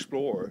and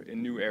explore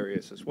in new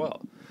areas as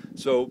well.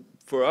 So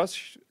for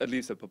us, at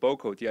least at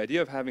Paboco, the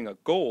idea of having a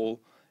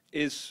goal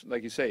is,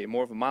 like you say,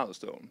 more of a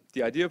milestone.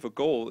 The idea of a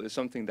goal is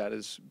something that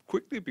is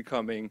quickly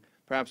becoming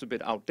perhaps a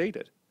bit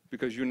outdated,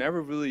 because you're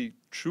never really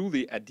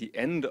truly at the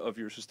end of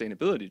your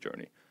sustainability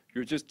journey.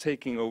 You're just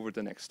taking over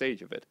the next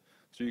stage of it.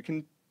 So you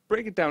can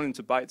break it down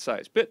into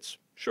bite-sized bits,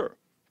 sure,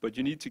 but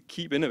you need to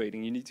keep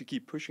innovating, you need to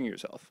keep pushing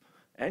yourself,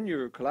 and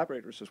your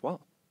collaborators as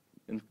well,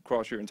 and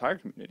across your entire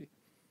community.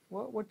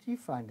 What do you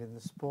find in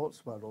the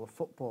sports world or the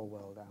football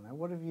world, Anna?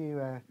 What have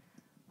you,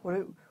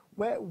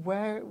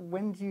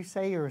 when do you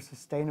say you're a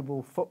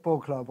sustainable football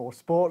club or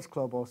sports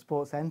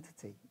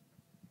entity?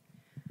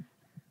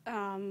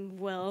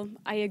 Well,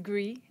 I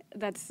agree.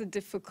 That's a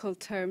difficult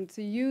term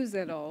to use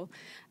at all.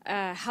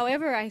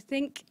 However, I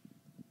think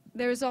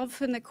there's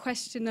often a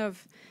question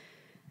of,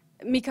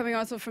 me coming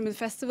also from the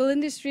festival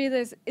industry,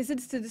 is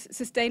it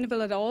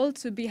sustainable at all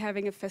to be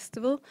having a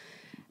festival?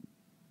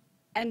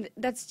 And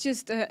that's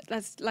just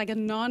that's like a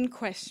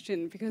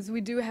non-question, because we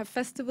do have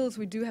festivals,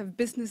 we do have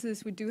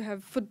businesses, we do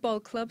have football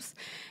clubs,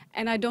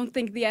 and I don't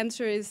think the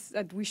answer is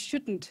that we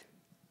shouldn't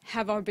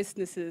have our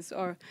businesses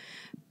or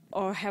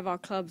have our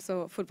clubs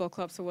or football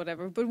clubs or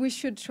whatever, but we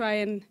should try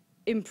and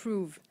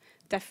improve,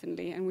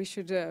 definitely, and we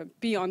should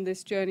be on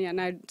this journey. And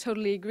I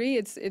totally agree.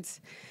 It's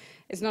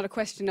not a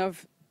question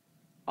of,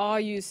 are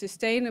you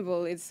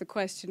sustainable? It's a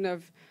question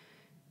of,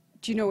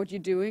 do you know what you're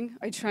doing?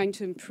 Are you trying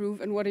to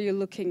improve? And what are you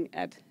looking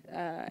at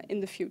in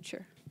the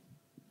future?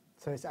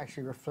 So it's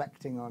actually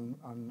reflecting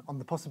on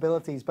the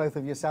possibilities, both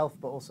of yourself,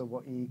 but also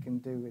what you can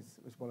do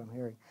is what I'm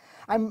hearing.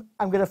 I'm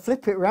going to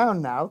flip it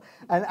round now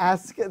and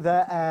ask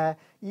that,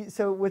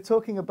 so we're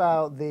talking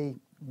about the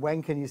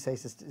when can you say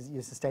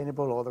you're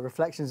sustainable, or the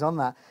reflections on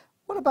that.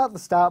 What about the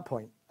start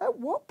point? At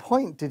what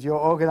point did your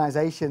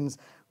organizations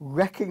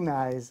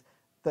recognize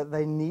that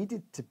they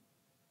needed to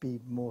be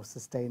more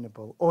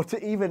sustainable, or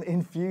to even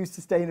infuse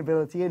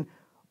sustainability in?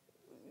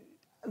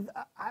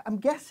 I'm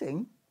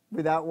guessing,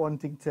 without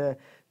wanting to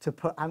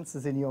put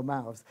answers in your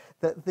mouths,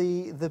 that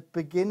the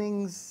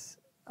beginnings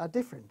are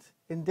different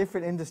in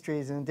different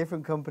industries and in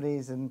different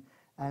companies, and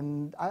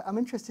I'm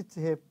interested to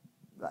hear,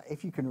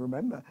 if you can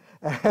remember,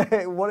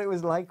 what it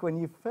was like when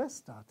you first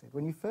started,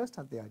 when you first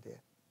had the idea.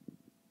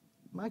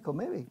 Michael,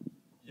 maybe.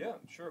 Yeah,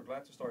 sure.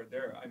 Glad to start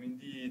there. I mean,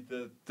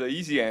 the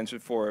easy answer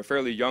for a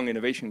fairly young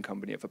innovation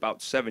company of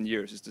about 7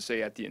 years is to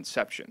say at the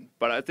inception.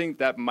 But I think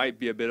that might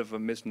be a bit of a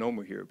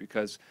misnomer here,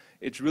 because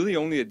it's really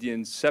only at the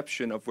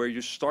inception of where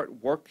you start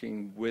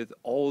working with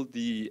all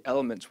the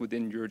elements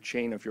within your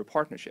chain of your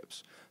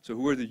partnerships. So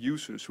who are the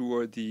users? Who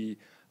are the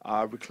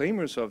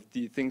reclaimers of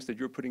the things that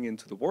you're putting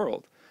into the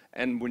world?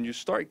 And when you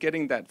start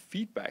getting that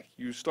feedback,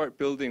 you start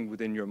building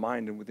within your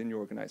mind and within your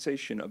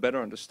organization a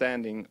better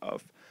understanding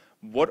of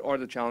what are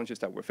the challenges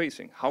that we're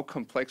facing? How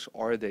complex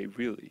are they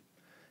really?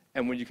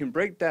 And when you can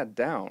break that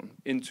down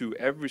into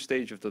every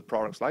stage of the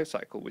product's life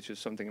cycle, which is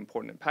something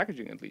important in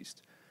packaging at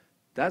least,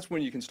 that's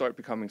when you can start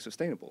becoming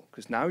sustainable.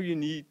 Because now you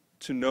need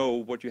to know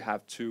what you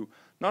have to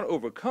not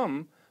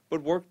overcome,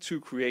 but work to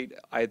create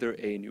either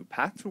a new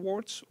path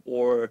towards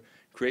or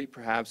create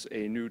perhaps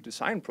a new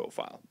design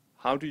profile.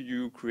 How do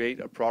you create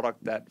a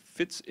product that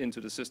fits into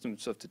the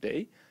systems of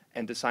today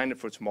and design it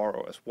for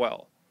tomorrow as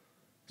well?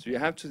 So you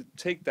have to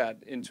take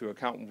that into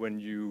account when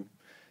you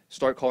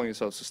start calling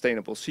yourself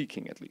sustainable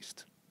seeking, at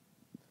least.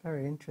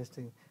 Very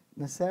interesting.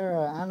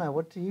 Nasera, Anna,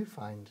 what do you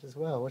find as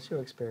well? What's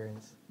your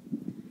experience?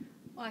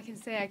 Well, I can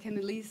say I can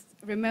at least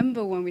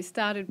remember when we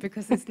started,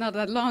 because it's not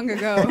that long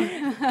ago.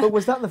 But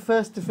was that the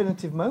first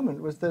definitive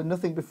moment? Was there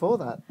nothing before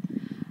that?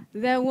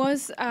 There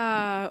was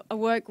a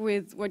work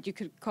with what you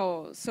could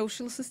call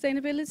social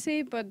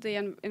sustainability, but the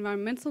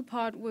environmental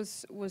part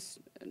was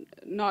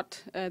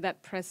not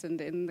that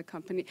present in the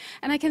company.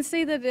 And I can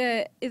say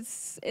that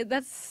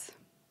that's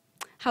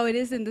how it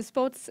is in the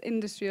sports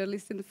industry, or at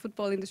least in the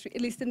football industry,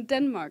 at least in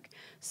Denmark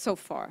so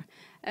far.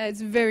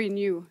 It's very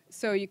new.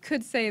 So you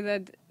could say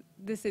that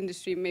this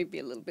industry may be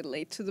a little bit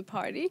late to the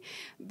party,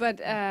 but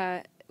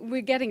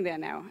we're getting there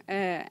now.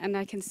 And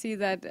I can see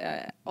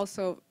that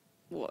also,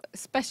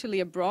 especially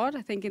abroad.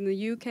 I think in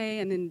the UK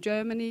and in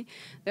Germany,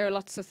 there are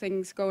lots of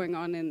things going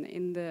on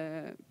in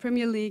the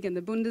Premier League and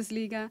the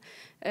Bundesliga,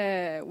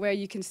 where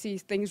you can see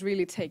things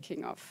really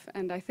taking off.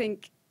 And I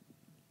think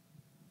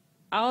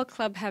our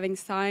club, having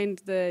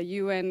signed the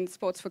UN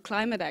Sports for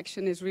Climate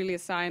Action, is really a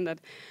sign that,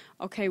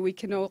 okay, we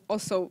can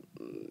also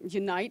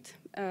unite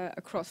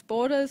across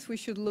borders. We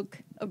should look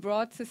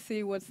abroad to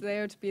see what's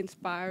there to be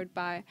inspired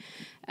by.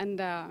 And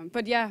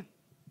but yeah,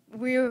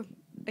 we're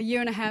a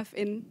year and a half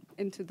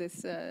into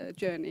this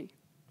journey.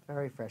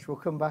 Very fresh. We'll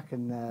come back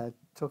and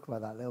talk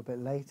about that a little bit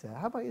later.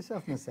 How about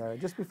yourself, Sarah?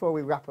 Just before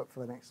we wrap up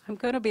for the next. I'm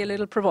going to be a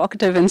little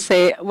provocative and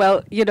say,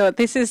 well, you know,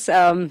 this is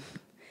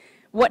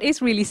what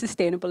is really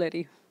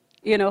sustainability.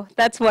 You know,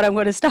 that's what I'm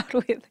going to start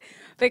with,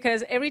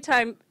 because every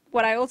time,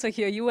 what I also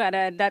hear you,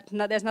 Anna,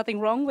 there's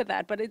nothing wrong with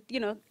that, but you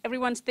know,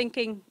 everyone's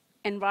thinking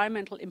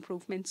environmental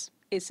improvements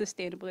is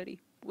sustainability,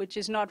 which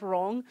is not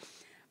wrong.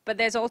 But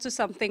there's also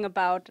something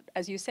about,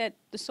 as you said,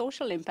 the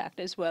social impact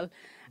as well.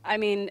 I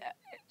mean,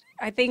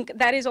 I think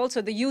that is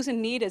also the use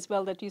and need as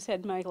well that you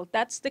said, Michael.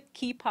 That's the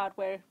key part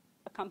where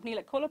a company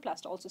like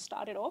Coloplast also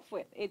started off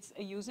with. It's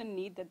a use and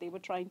need that they were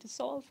trying to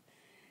solve.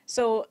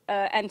 So,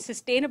 and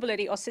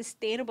sustainability or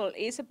sustainable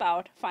is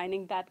about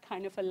finding that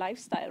kind of a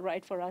lifestyle,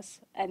 right, for us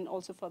and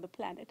also for the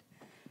planet.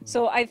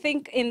 So I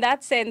think in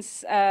that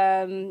sense,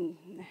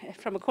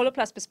 from a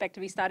Coloplast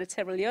perspective, we started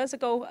several years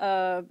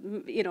ago,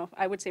 you know,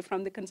 I would say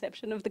from the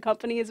conception of the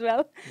company as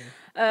well.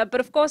 Yeah. But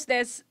of course,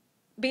 there's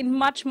been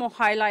much more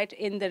highlight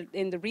in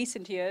the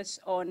recent years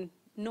on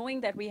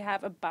knowing that we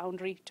have a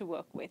boundary to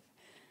work with.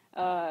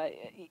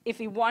 If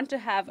we want to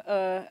have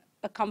a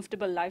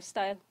comfortable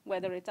lifestyle,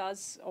 whether it's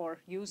us or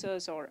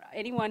users or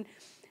anyone,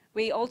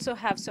 we also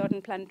have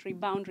certain planetary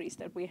boundaries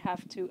that we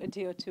have to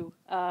adhere to.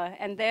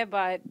 And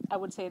thereby, I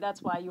would say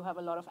that's why you have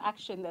a lot of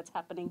action that's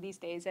happening these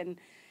days, and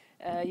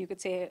you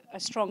could say a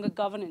stronger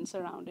governance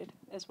around it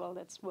as well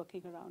that's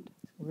working around.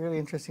 Really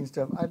interesting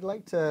stuff. I'd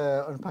like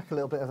to unpack a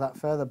little bit of that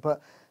further,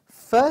 but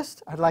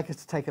first, I'd like us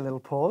to take a little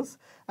pause,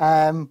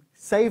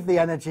 save the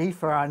energy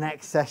for our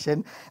next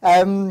session.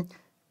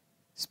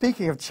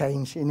 Speaking of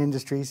change in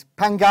industries,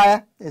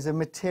 Pangaea is a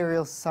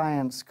material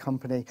science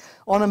company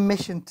on a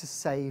mission to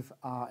save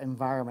our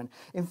environment.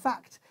 In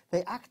fact,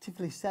 they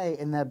actively say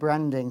in their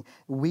branding,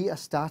 we are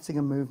starting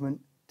a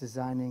movement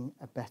designing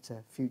a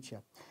better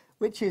future,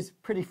 which is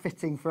pretty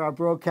fitting for our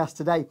broadcast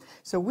today.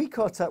 So we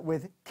caught up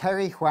with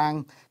Kerry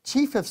Huang,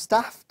 Chief of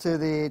Staff to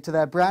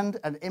their Brand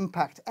and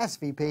Impact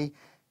SVP,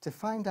 to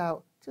find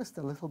out just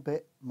a little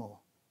bit more.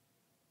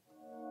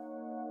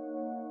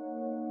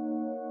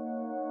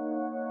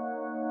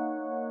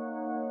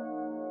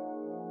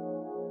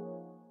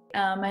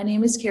 My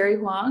name is Kerry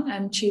Huang.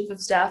 I'm Chief of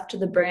Staff to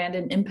the Brand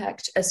and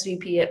Impact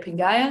SVP at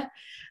Pangaea,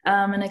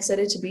 and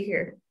excited to be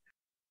here.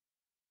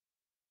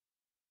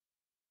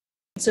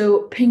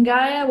 So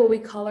Pangaea, what we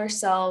call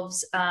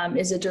ourselves,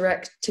 is a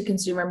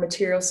direct-to-consumer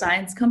material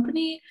science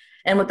company.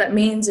 And what that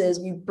means is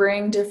we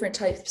bring different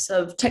types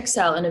of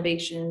textile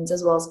innovations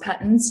as well as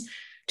patents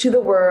to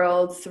the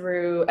world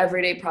through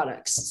everyday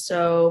products.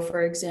 So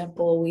for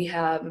example, we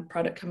have a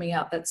product coming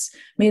out that's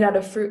made out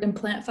of fruit and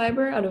plant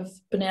fiber, out of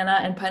banana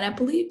and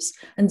pineapple leaves,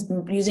 and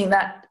using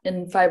that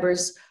in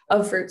fibers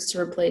of fruits to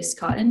replace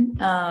cotton.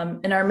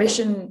 And our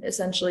mission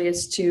essentially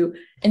is to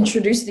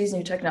introduce these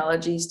new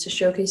technologies to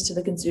showcase to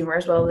the consumer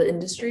as well as the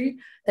industry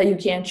that you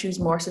can choose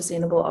more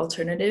sustainable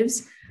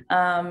alternatives.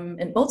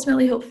 And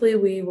ultimately, hopefully,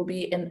 we will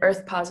be an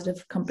earth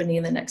positive company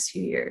in the next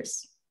few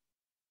years.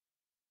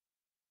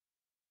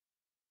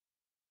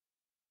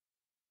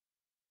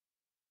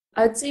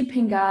 I'd say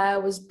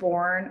Pangaea was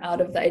born out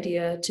of the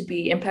idea to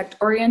be impact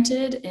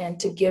oriented and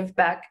to give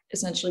back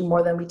essentially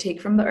more than we take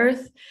from the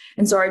earth.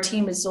 And so our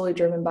team is solely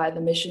driven by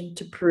the mission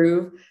to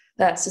prove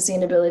that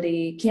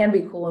sustainability can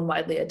be cool and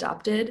widely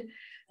adopted.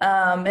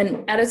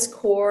 And at its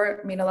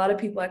core, I mean, a lot of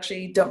people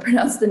actually don't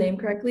pronounce the name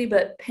correctly,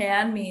 but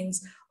Pan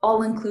means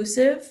all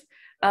inclusive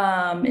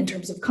in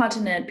terms of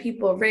continent,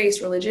 people,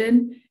 race,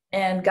 religion.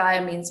 And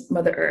Gaia means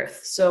Mother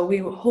Earth. So we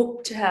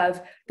hope to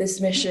have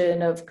this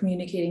mission of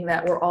communicating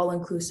that we're all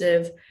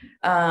inclusive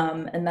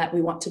and that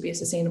we want to be a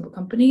sustainable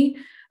company.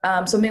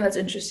 Something that's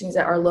interesting is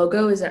that our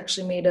logo is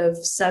actually made of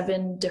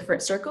 7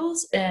 different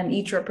circles, and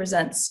each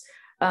represents,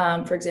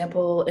 for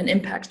example, an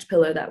impact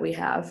pillar that we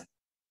have.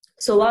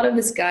 So a lot of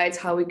this guides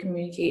how we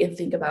communicate and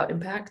think about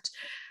impact.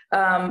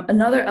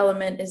 Another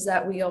element is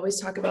that we always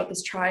talk about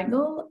this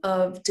triangle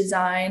of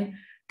design,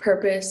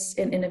 purpose,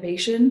 and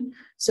innovation.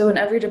 So in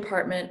every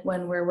department,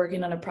 when we're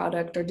working on a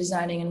product or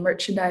designing and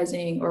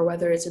merchandising, or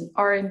whether it's an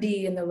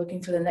R&D and they're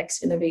looking for the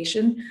next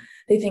innovation,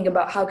 they think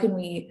about how can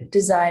we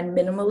design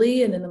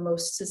minimally and in the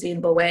most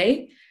sustainable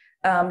way.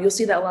 You'll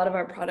see that a lot of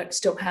our products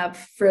don't have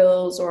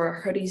frills, or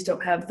our hoodies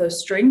don't have those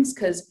strings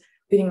because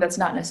we think that's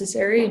not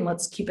necessary, and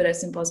let's keep it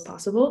as simple as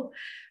possible.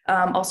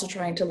 Also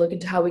trying to look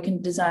into how we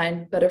can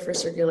design better for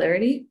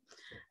circularity.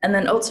 And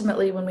then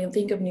ultimately, when we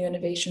think of new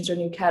innovations or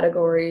new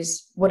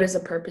categories, what is the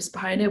purpose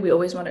behind it? We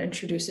always want to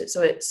introduce it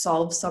so it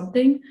solves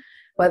something,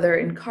 whether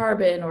in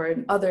carbon or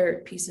in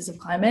other pieces of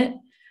climate.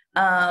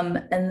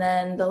 And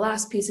then the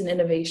last piece in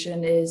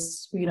innovation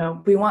is,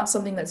 we want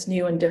something that's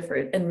new and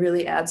different and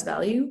really adds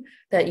value,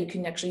 that you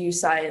can actually use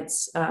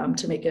science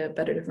to make a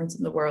better difference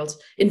in the world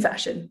in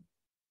fashion.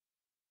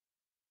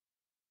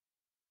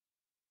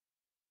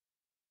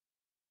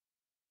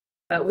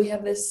 We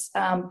have this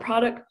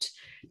product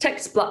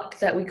text block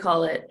that we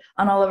call it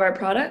on all of our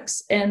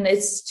products, and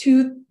it's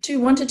 1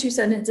 to 2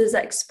 sentences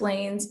that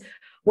explains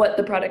what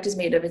the product is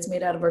made of. It's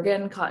made out of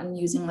organic cotton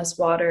using less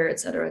water, et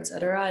cetera, et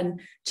cetera.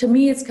 And to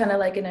me, it's kind of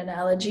like an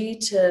analogy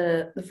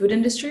to the food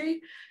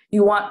industry.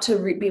 You want to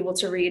be able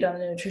to read on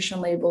the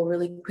nutrition label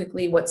really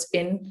quickly what's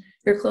in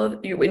your clothes,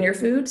 in your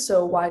food.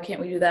 So why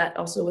can't we do that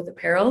also with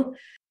apparel?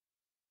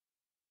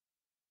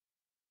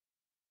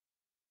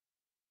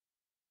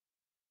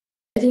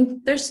 I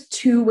think there's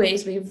 2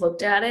 ways we've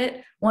looked at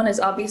it. One is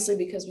obviously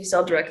because we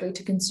sell directly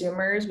to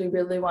consumers. We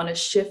really want to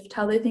shift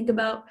how they think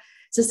about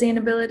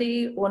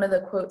sustainability. One of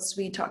the quotes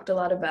we talked a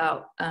lot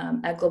about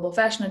at Global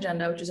Fashion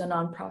Agenda, which is a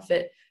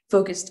nonprofit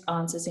focused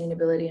on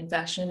sustainability and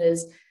fashion,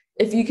 is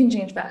if you can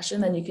change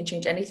fashion, then you can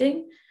change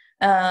anything.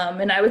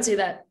 And I would say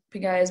that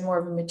Pingaya is more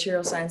of a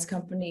material science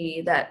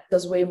company that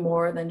does way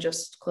more than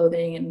just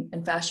clothing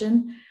and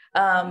fashion.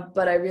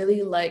 But I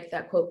really like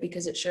that quote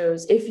because it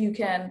shows if you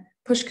can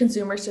push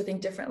consumers to think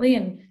differently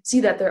and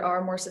see that there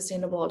are more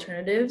sustainable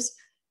alternatives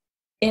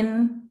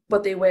in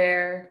what they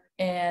wear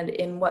and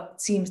in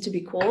what seems to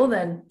be cool,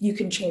 then you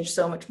can change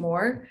so much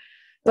more.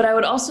 But I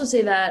would also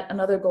say that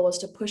another goal is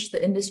to push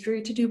the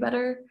industry to do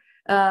better,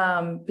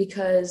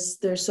 because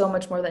there's so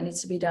much more that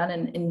needs to be done,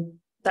 and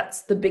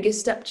that's the biggest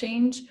step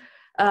change.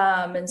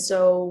 And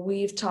so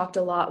we've talked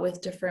a lot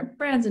with different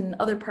brands and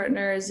other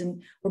partners,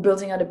 and we're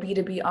building out a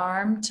B2B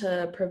arm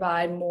to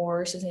provide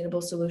more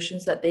sustainable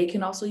solutions that they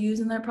can also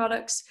use in their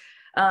products.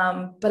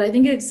 But I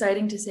think it's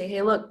exciting to say,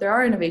 hey, look, there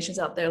are innovations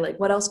out there. Like,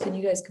 what else can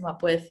you guys come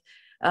up with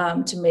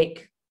to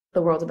make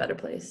the world a better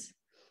place?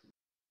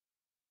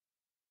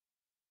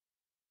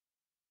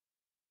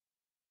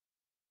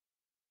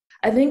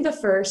 I think the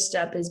first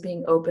step is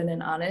being open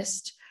and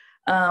honest.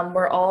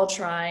 We're all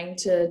trying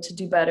to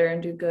do better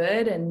and do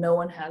good, and no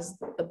one has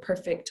the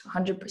perfect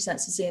 100%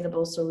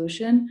 sustainable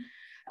solution.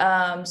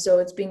 So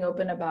it's being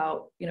open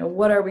about,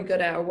 what are we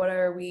good at, or what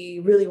are we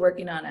really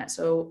working on at?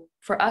 So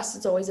for us,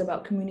 it's always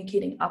about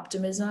communicating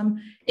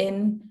optimism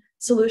in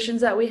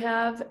solutions that we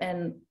have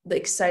and the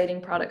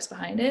exciting products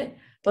behind it.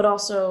 But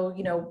also,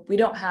 we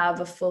don't have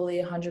a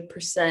fully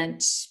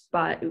 100%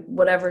 by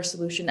whatever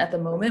solution at the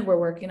moment. We're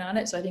working on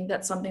it. So I think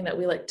that's something that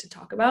we like to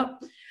talk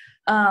about.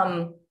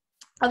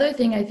 Other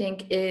thing I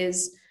think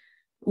is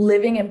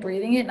living and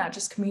breathing it, not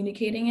just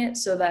communicating it,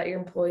 so that your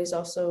employees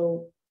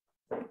also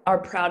are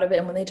proud of it.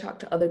 And when they talk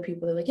to other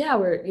people, they're like, yeah,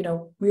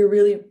 we're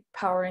really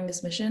powering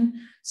this mission.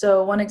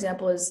 So one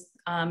example is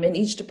in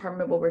each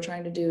department, what we're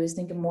trying to do is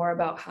think more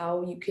about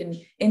how you can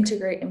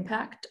integrate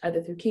impact,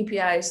 either through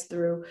KPIs,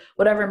 through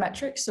whatever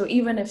metrics. So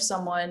even if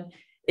someone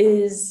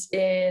is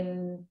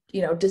in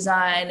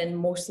design, and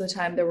most of the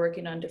time they're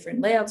working on different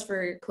layouts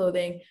for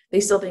clothing, they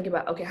still think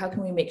about, okay, how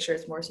can we make sure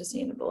it's more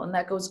sustainable? And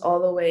that goes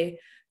all the way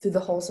through the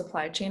whole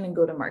supply chain and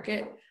go to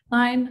market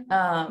line.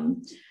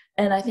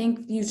 And I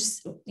think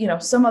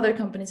some other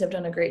companies have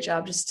done a great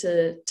job. Just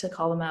to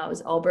call them out,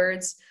 is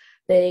Allbirds.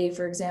 They,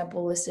 for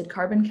example, listed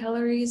carbon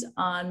calories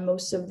on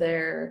most of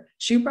their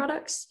shoe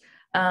products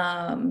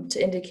to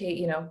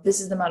indicate, this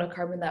is the amount of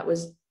carbon that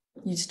was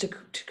used to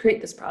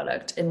create this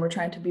product, and we're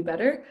trying to be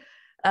better.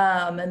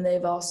 And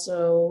they've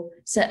also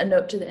sent a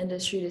note to the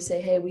industry to say,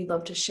 hey, we'd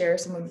love to share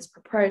some of this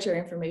proprietary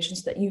information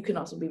so that you can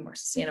also be more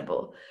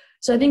sustainable.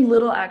 So I think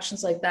little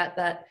actions like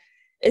that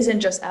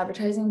isn't just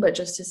advertising, but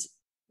just as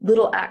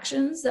little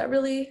actions that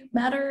really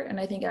matter. And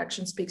I think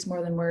action speaks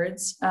more than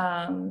words.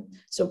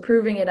 So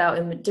proving it out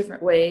in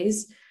different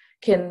ways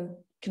can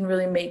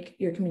really make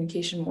your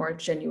communication more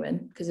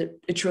genuine, because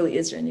it truly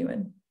is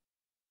genuine.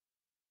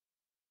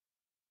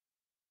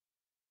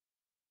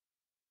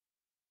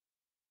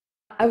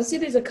 I would say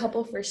there's a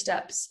couple first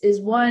steps. Is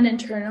one,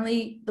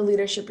 internally, the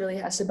leadership really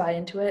has to buy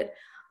into it.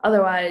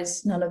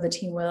 Otherwise, none of the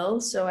team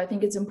will. So I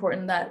think it's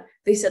important that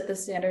they set the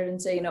standard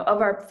and say,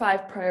 of our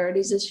 5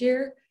 priorities this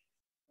year,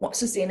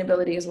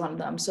 sustainability is one of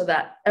them, so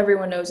that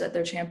everyone knows that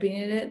they're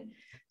championing it.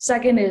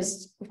 Second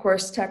is, of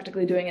course,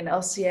 tactically doing an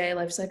LCA,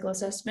 life cycle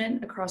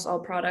assessment, across all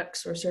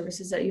products or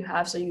services that you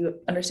have, so you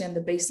understand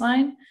the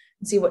baseline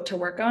and see what to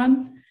work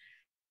on.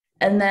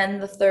 And then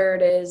the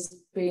third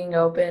is being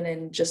open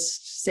and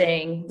just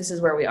saying, this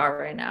is where we are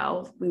right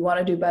now. We want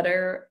to do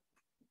better,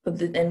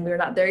 and we're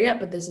not there yet,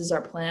 but this is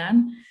our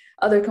plan.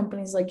 Other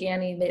companies like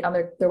Yanni, on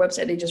their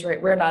website, they just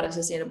write, we're not a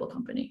sustainable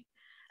company.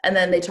 And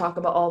then they talk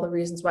about all the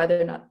reasons why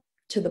they're not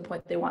to the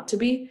point they want to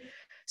be.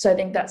 So I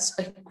think that's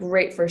a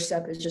great first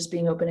step, is just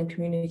being open and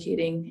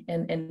communicating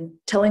and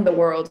telling the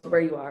world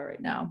where you are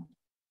right now.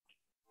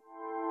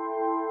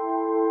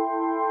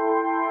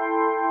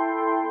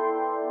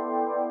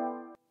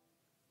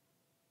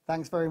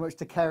 Thanks very much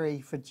to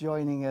Kerry for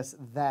joining us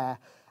there.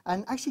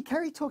 And actually,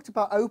 Kerry talked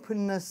about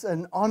openness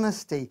and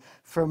honesty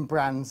from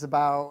brands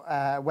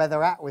about where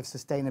they're at with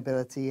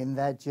sustainability in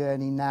their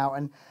journey now.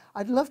 And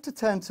I'd love to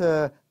turn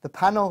to the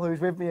panel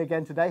who's with me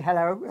again today.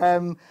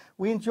 Hello.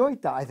 We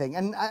enjoyed that, I think.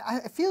 And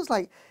it feels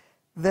like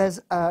there's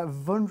a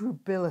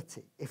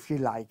vulnerability, if you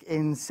like,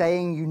 in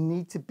saying you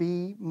need to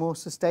be more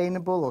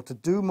sustainable or to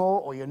do more,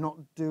 or you're not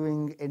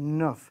doing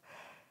enough.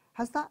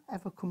 Has that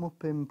ever come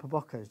up in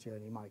Paboko's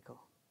journey, Michael?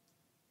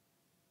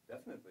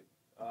 Definitely.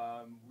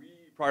 We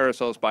pride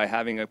ourselves by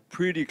having a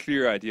pretty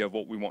clear idea of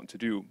what we want to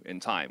do in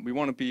time. We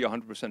want to be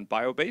 100%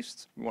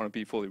 bio-based. We want to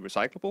be fully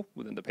recyclable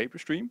within the paper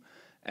stream.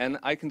 And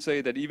I can say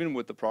that even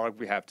with the product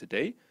we have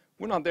today,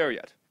 we're not there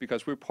yet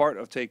because we're part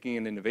of taking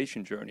an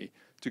innovation journey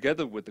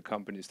together with the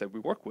companies that we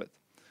work with.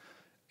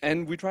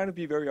 And we try to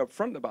be very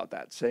upfront about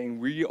that, saying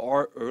we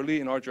are early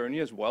in our journey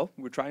as well.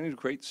 We're trying to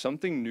create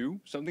something new,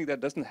 something that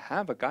doesn't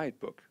have a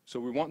guidebook. So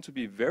we want to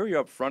be very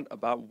upfront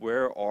about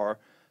where are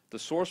the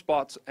sore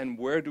spots and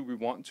where do we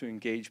want to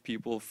engage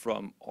people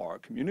from our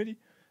community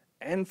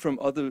and from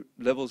other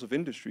levels of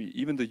industry,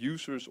 even the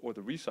users or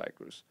the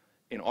recyclers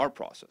in our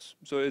process.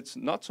 So it's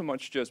not so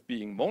much just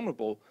being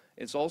vulnerable,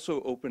 it's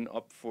also open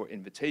up for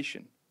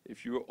invitation.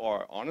 If you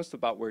are honest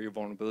about where your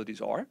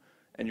vulnerabilities are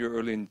and you're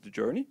early in the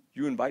journey,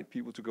 you invite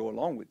people to go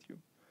along with you.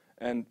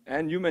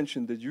 And you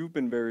mentioned that you've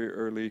been very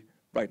early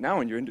right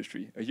now in your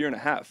industry, a year and a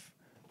half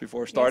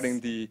before starting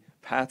Yes. the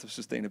path of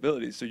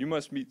sustainability. So you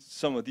must meet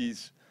some of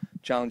these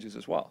challenges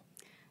as well.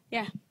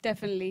 Yeah,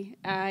 definitely.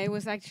 It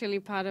was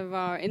actually part of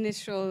our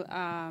initial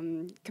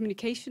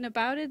communication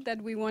about it that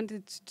we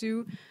wanted to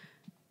do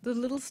the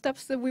little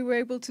steps that we were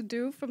able to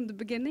do from the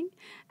beginning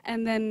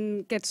and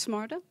then get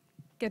smarter,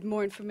 get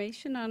more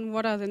information on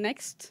what are the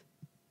next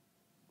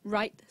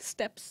right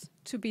steps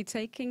to be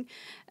taking.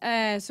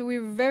 So we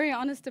were very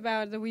honest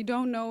about that we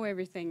don't know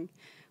everything.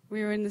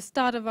 We are in the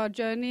start of our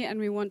journey and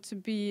we want to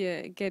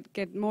be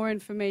get more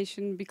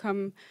information,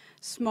 become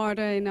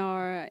smarter in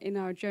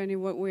our journey,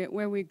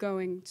 where we're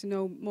going, to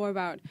know more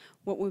about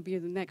what will be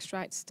the next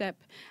right step.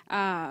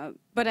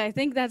 But I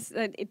think that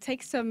it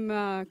takes some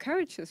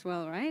courage as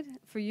well, right?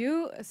 For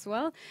you as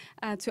well,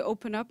 to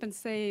open up and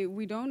say,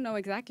 we don't know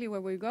exactly where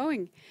we're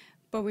going,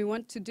 but we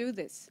want to do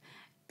this.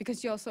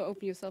 Because you also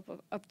open yourself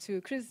up to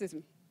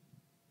criticism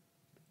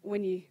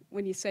when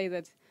you say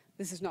that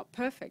this is not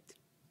perfect,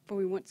 but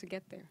we want to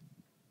get there.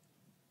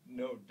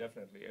 No,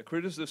 definitely. A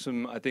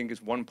criticism, I think,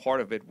 is one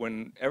part of it.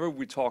 Whenever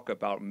we talk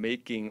about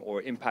making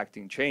or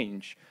impacting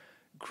change,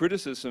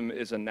 criticism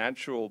is a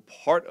natural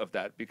part of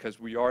that because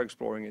we are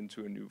exploring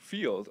into a new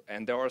field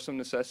and there are some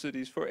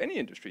necessities for any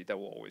industry that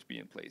will always be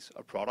in place.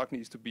 A product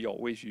needs to be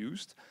always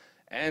used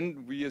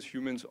and we as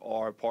humans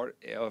are part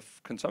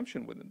of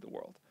consumption within the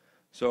world.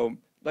 So,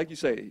 like you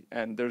say,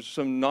 and there's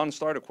some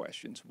non-starter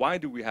questions. Why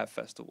do we have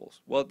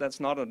festivals? Well,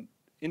 that's not an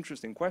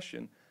interesting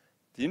question.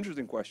 The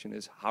interesting question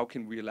is how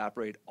can we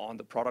elaborate on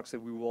the products that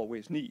we will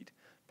always need,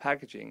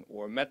 packaging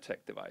or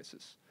medtech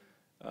devices.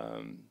 If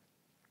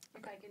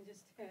I can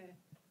just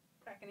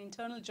crack an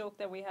internal joke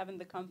that we have in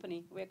the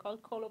company. We're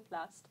called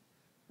Coloplast.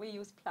 We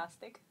use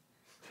plastic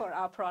for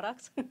our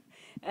products.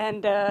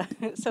 And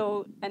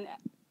and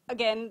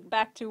again,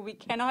 back to we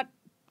cannot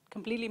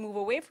completely move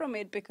away from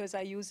it because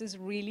our users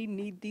really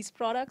need these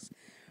products.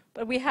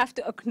 But we have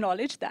to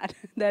acknowledge that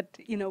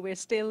we're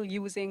still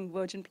using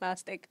virgin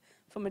plastic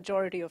for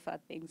majority of our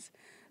things.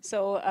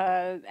 So,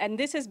 and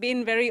this has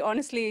been very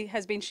honestly,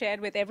 has been shared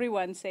with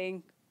everyone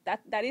saying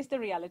that is the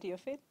reality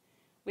of it.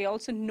 We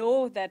also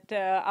know that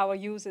our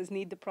users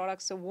need the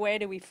products, so where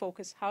do we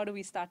focus? How do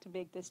we start to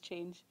make this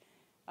change?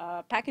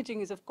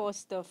 Packaging is, of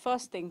course, the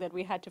first thing that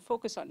we had to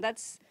focus on.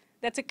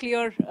 That's a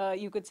clear,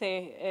 you could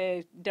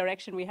say,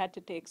 direction we had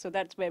to take, so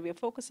that's where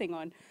we're focusing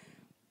on.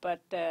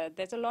 But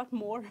there's a lot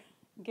more,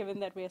 given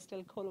that we are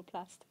still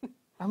Coloplast.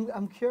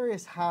 I'm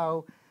curious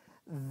how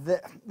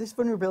this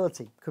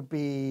vulnerability could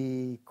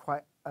be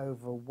quite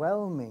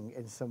overwhelming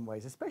in some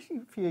ways, especially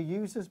for your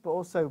users, but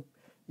also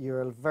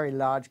you're a very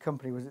large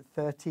company. Was it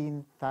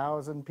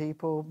 13,000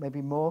 people,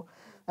 maybe more?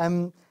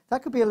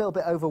 That could be a little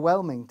bit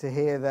overwhelming to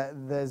hear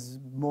that there's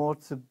more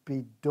to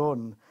be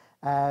done.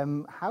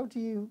 How do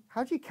you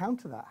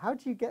counter that? How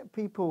do you get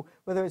people,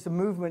 whether it's a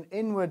movement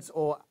inwards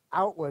or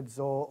outwards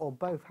or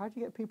both, how do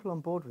you get people on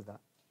board with that?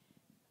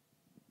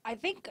 I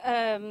think,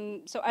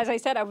 so as I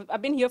said,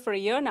 I've been here for a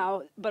year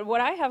now, but what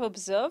I have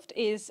observed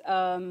is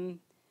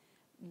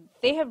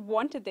they have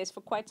wanted this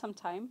for quite some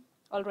time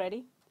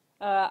already.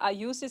 Our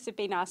users have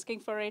been asking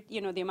for it,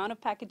 the amount of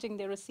packaging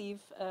they receive,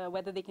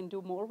 whether they can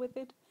do more with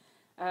it.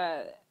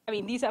 I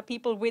mean, these are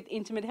people with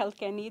intimate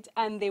healthcare needs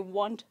and they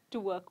want to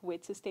work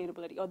with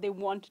sustainability or they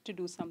want to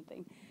do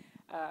something.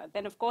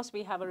 Then, of course,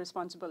 we have a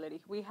responsibility.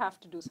 We have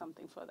to do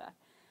something for that.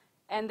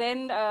 And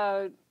then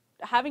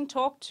having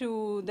talked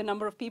to the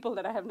number of people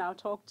that I have now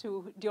talked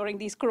to during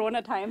these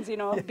corona times,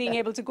 being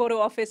able to go to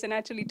office and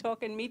actually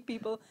talk and meet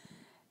people,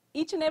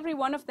 each and every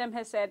one of them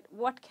has said,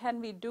 what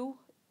can we do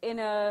in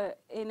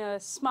a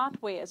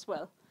smart way as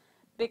well?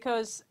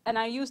 Because, and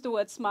I use the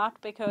word smart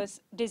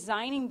because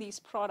designing these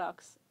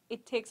products,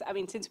 it takes, I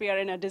mean, since we are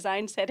in a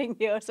design setting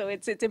here, so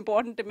it's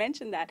important to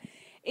mention that.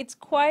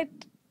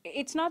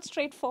 It's not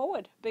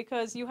straightforward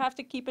because you have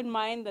to keep in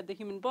mind that the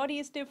human body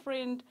is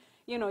different,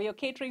 you're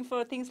catering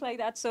for things like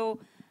that. So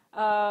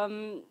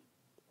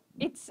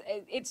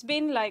it's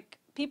been like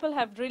people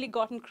have really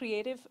gotten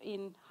creative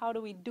in how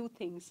do we do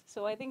things.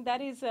 So I think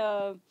that is,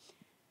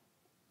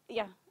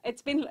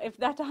 it's been, if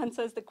that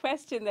answers the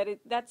question,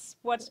 that's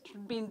what's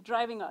been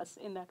driving us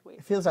in that way.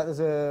 It feels like there's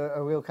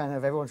a real kind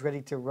of everyone's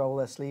ready to roll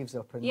their sleeves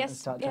up and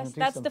start trying to do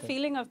that's something. the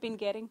feeling I've been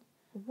getting.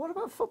 What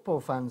about football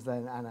fans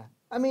then, Anna?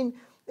 I mean,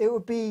 it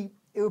would be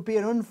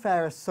an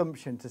unfair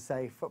assumption to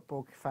say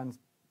football fans,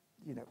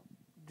 you know,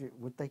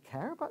 would they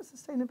care about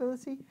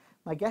sustainability?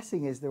 My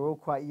guessing is they're all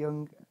quite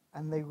young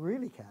and they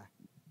really care.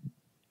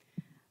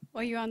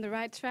 Well, you're on the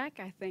right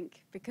track, I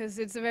think, because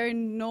it's a very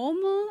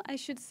normal, I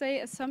should say,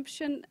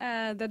 assumption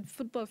that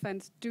football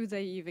fans, do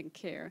they even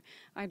care?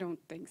 I don't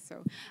think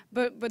so.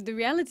 But the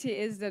reality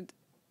is that,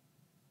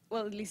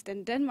 well, at least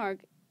in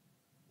Denmark,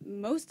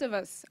 most of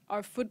us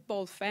are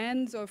football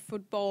fans or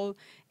football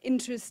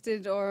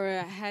interested,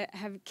 or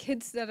have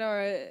kids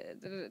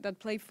that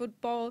play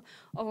football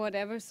or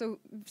whatever.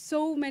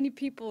 So many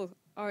people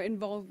are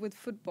involved with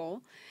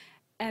football.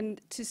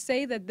 And to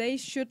say that they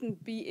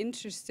shouldn't be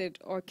interested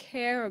or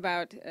care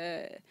about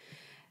the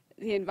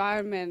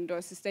environment or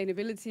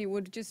sustainability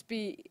would just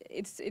be,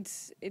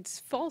 it's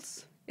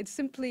false. It's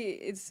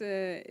simply,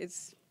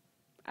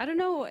 I don't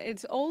know,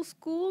 it's old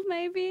school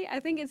maybe. I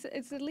think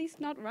it's at least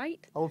not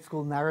right. Old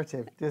school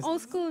narrative.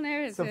 Old school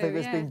narrative, something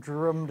that's been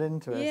drummed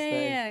into us.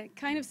 Yeah,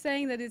 kind of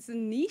saying that it's a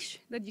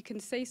niche, that you can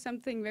say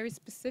something very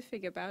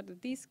specific about,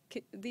 that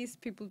these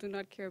people do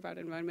not care about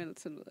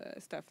environmental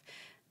stuff.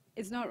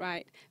 It's not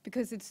right,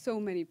 because it's so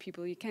many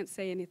people. You can't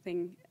say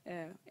anything,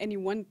 any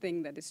one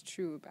thing that is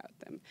true about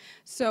them.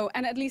 So,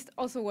 and at least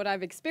also what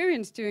I've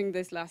experienced during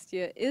this last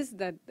year is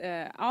that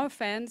our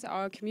fans,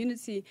 our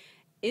community,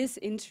 is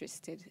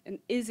interested and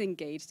is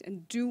engaged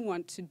and do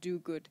want to do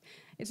good.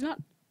 It's not,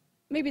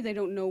 maybe they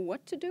don't know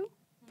what to do,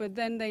 but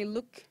then they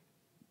look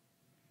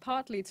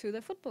partly to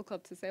the football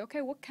club to say,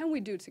 okay, what can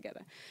we do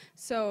together?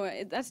 So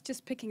that's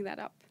just picking that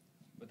up.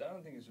 But that,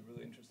 I think, is a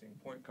really interesting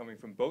point coming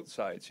from both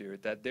sides here,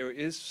 that there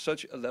is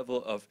such a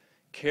level of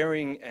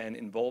caring and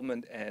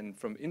involvement, and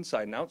from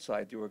inside and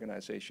outside the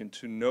organization,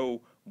 to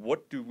know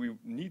what do we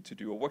need to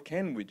do or what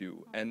can we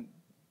do. And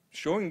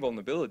showing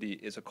vulnerability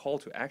is a call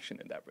to action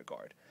in that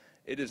regard.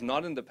 It is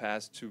not in the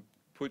past to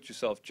put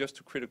yourself just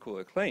to critical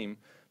acclaim,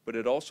 but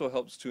it also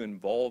helps to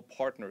involve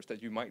partners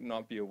that you might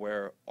not be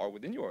aware are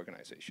within your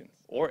organization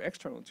or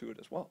external to it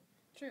as well.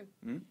 True.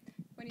 Mm-hmm.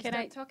 When you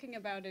start talking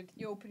about it,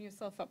 you open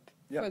yourself up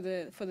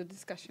for the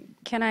discussion.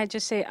 Can I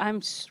just say,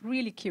 I'm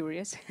really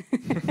curious.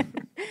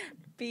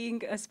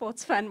 Being a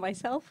sports fan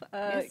myself,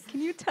 Yes.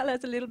 Can you tell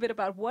us a little bit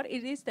about what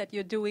it is that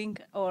you're doing,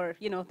 or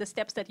the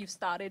steps that you've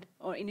started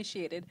or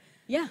initiated?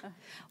 Yeah.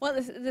 Well,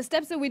 the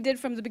steps that we did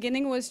from the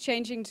beginning was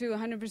changing to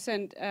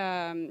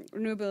 100%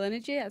 renewable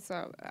energy as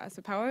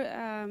a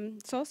power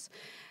source.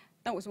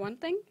 That was one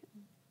thing.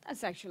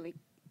 That's actually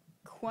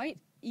quite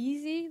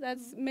easy.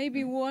 That's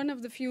maybe one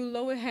of the few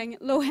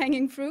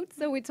low-hanging fruits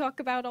that we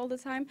talk about all the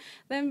time.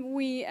 Then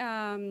we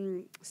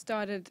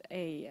started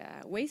a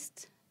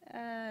waste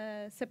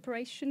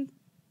separation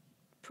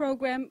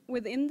program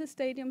within the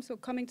stadium. So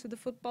coming to the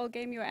football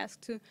game, you're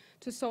asked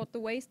to sort the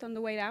waste on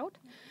the way out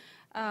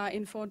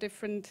in 4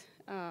 different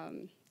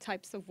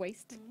types of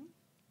waste.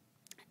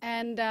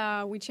 And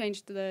we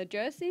changed the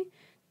jersey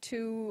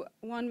to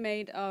one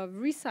made of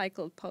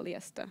recycled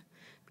polyester.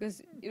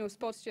 Because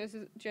sports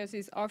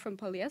jerseys are from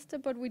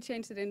polyester, but we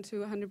changed it into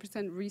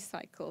 100%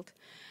 recycled,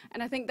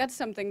 and I think that's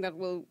something that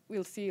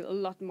we'll see a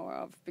lot more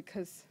of,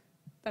 because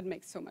that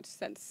makes so much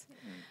sense.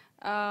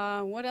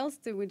 What else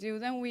did we do?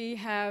 Then we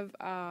have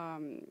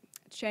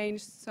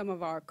changed some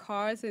of our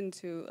cars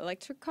into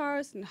electric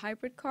cars and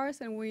hybrid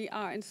cars, and we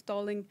are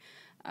installing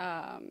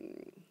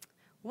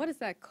what is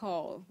that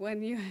called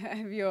when you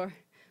have your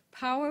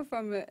power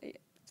from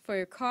for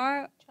your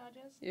car?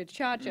 Chargers? Your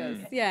chargers,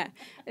 yeah.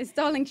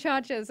 Installing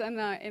chargers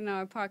in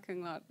our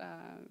parking lot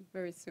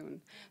very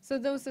soon. So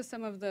those are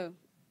some of the,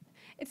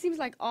 it seems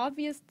like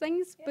obvious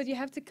things, but you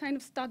have to kind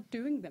of start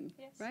doing them,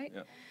 right?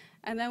 Yeah.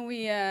 And then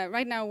we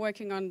right now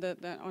working on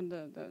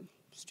the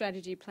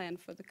strategy plan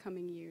for the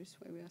coming years,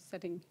 where we are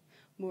setting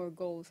more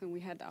goals, and we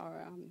had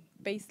our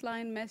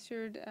baseline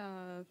measured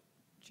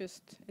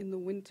just in the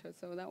winter.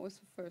 So that was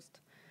the first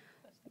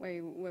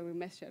where we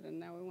measured, and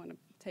now we want to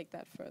take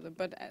that further.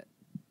 But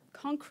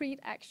concrete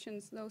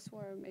actions, those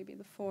were maybe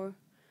the 4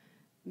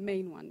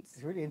 main ones.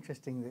 It's really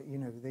interesting that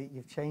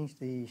you've changed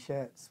the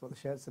shirts, what the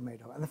shirts are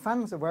made of, and the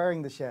fans are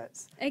wearing the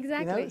shirts.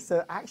 Exactly.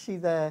 So actually,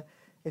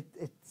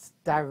 it's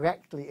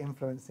directly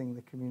influencing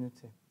the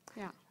community.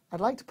 Yeah.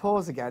 I'd like to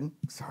pause again.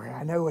 Sorry,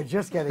 I know we're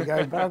just getting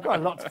going, but I've got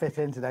a lot to fit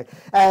in today.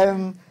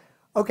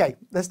 Okay,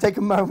 let's take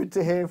a moment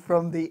to hear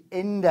from the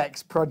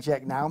Index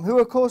project now, who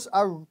of course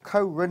are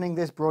co-running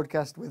this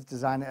broadcast with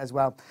Designit as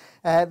well.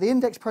 The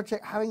Index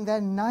project having their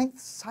 9th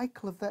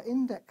cycle of their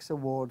Index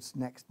Awards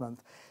next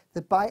month.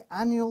 The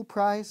biannual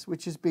prize,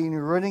 which has been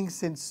running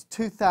since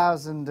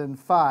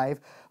 2005,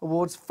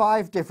 awards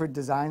 5 different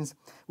designs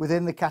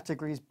within the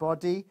categories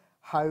body,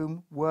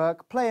 home,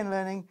 work, play and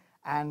learning,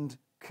 and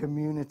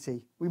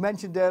community. We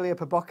mentioned earlier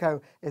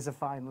Pabocco is a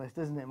finalist,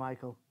 isn't it,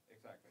 Michael?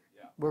 Exactly,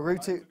 yeah.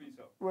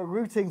 We're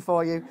rooting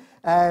for you.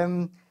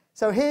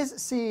 So here's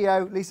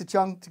CEO Lisa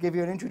Chung to give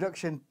you an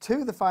introduction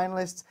to the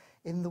finalists,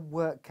 in the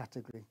work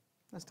category.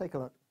 Let's take a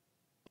look.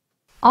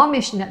 Our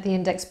mission at the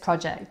Index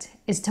Project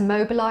is to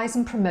mobilise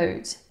and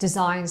promote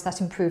designs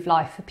that improve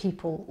life for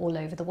people all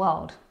over the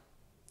world.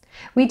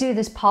 We do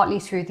this partly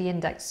through the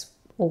Index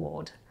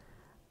Award,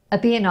 a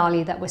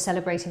biennale that we're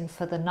celebrating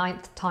for the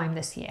 9th time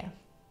this year.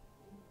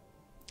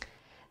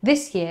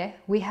 This year,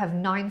 we have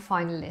 9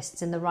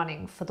 finalists in the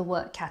running for the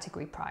Work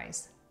Category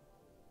Prize.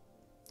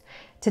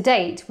 To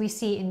date, we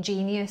see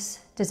ingenious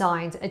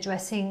designs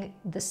addressing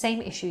the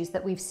same issues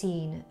that we've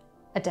seen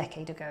a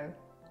decade ago.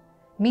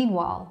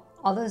 Meanwhile,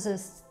 others are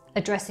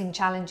addressing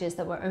challenges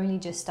that we're only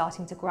just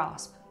starting to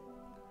grasp.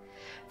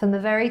 From the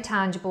very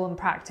tangible and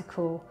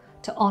practical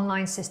to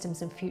online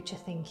systems and future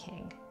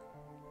thinking,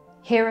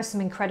 here are some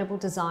incredible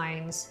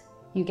designs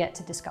you get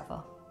to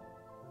discover.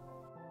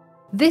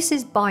 This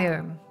is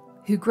Biome,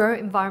 who grow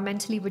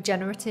environmentally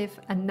regenerative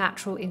and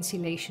natural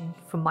insulation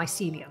from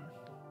mycelium.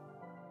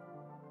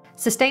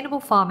 Sustainable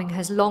farming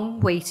has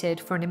long waited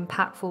for an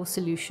impactful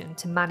solution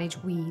to manage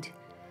weed,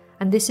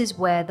 and this is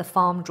where the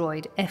farm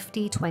droid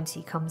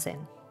FD20 comes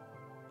in.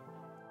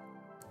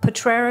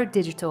 Potrero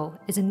Digital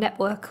is a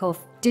network of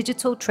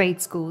digital trade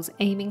schools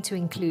aiming to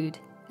include,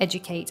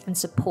 educate and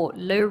support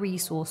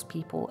low-resource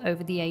people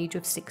over the age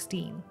of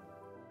 16.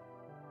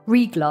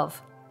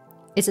 ReGlove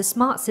is a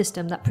smart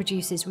system that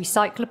produces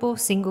recyclable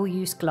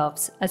single-use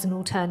gloves as an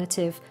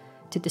alternative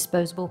to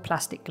disposable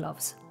plastic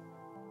gloves.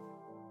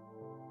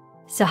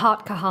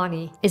 Sehat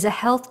Kahani is a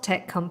health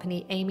tech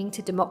company aiming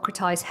to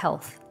democratize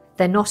health.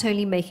 They're not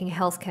only making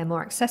healthcare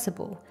more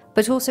accessible,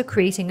 but also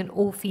creating an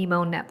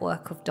all-female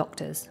network of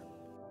doctors.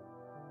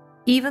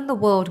 Even the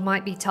world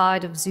might be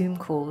tired of Zoom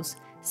calls,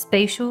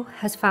 Spatial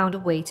has found a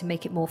way to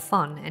make it more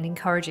fun and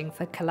encouraging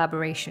for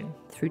collaboration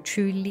through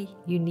truly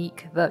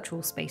unique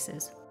virtual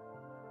spaces.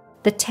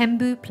 The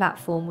Tembu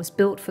platform was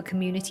built for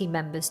community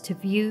members to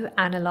view,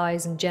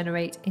 analyze, and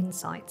generate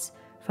insights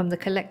from the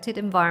collected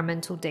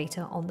environmental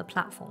data on the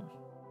platform.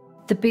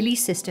 The Billy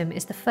system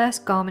is the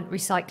first garment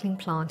recycling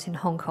plant in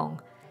Hong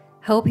Kong,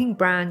 helping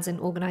brands and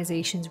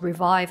organizations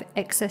revive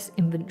excess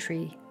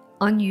inventory,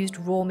 unused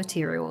raw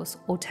materials,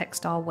 or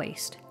textile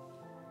waste.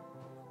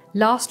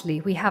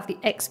 Lastly, we have the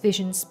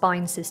X-Vision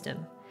Spine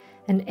System,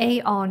 an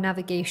AR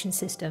navigation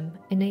system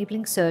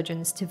enabling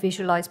surgeons to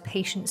visualize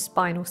patient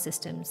spinal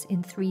systems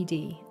in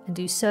 3D and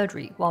do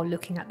surgery while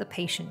looking at the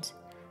patient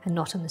and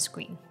not on the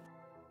screen.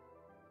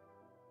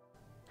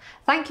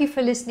 Thank you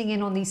for listening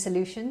in on these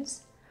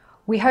solutions.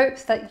 We hope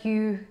that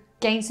you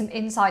gain some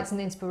insights and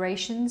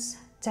inspirations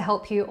to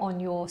help you on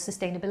your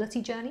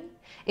sustainability journey.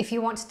 If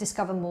you want to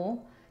discover more,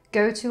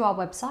 go to our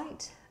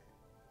website,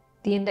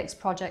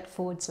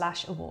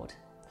 theindexproject.com/award.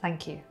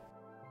 Thank you.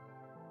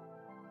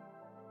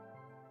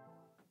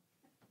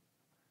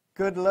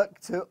 Good luck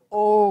to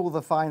all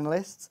the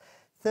finalists.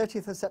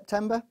 30th of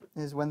September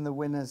is when the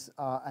winners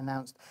are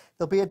announced.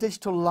 There'll be a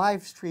digital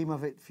live stream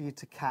of it for you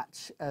to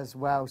catch as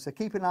well. So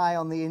keep an eye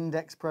on the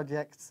Index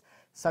Project's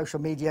social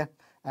media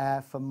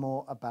for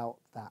more about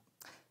that.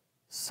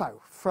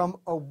 So from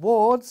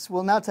awards,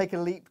 we'll now take a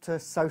leap to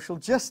social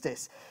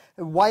justice.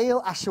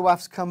 Wael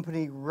Ashawaf's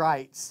company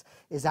Rights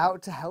is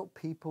out to help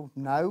people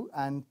know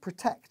and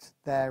protect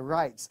their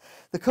rights.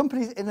 The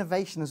company's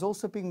innovation has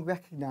also been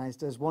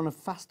recognised as one of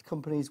Fast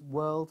Company's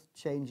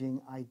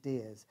world-changing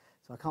ideas.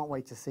 So I can't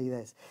wait to see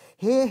this.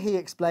 Here he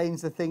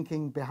explains the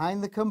thinking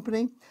behind the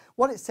company,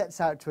 what it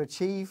sets out to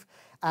achieve,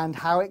 and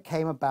how it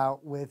came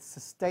about with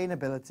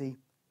sustainability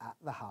at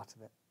the heart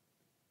of it.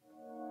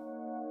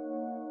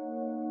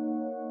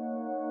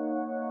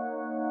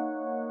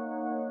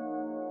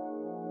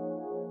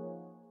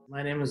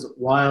 My name is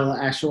Wael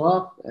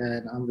Ashawaf,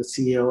 and I'm the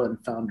CEO and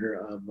founder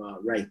of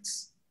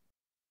Rights.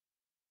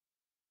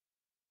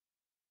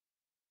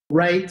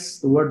 Rights,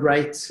 the word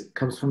rights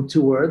comes from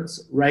 2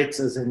 words,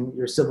 rights as in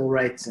your civil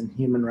rights and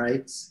human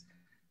rights,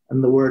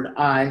 and the word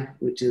I,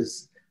 which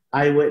is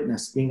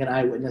eyewitness, being an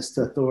eyewitness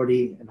to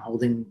authority and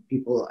holding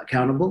people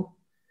accountable.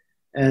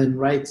 And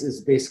Rights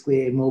is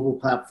basically a mobile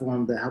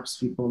platform that helps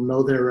people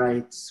know their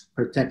rights,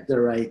 protect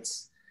their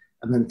rights,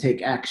 and then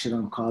take action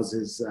on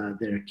causes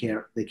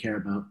they care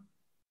about.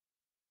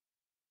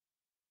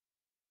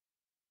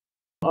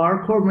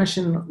 Our core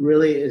mission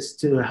really is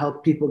to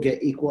help people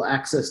get equal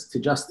access to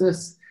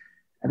justice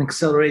and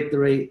accelerate the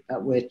rate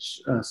at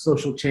which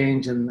social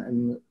change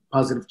and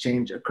positive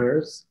change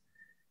occurs.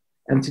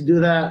 And to do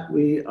that,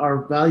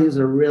 our values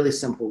are really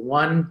simple.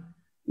 1,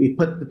 we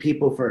put the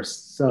people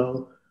first.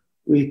 So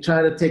we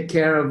try to take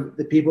care of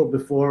the people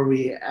before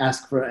we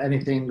ask for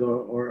anything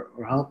or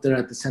help. They're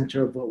at the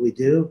center of what we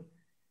do.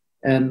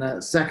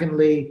 And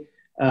secondly,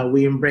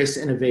 we embrace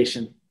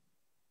innovation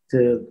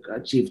to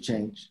achieve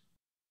change.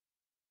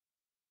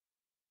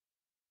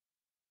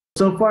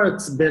 So far,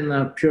 it's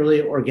been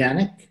purely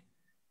organic,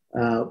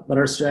 but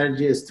our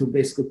strategy is to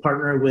basically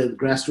partner with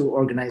grassroots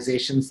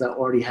organizations that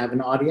already have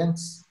an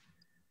audience.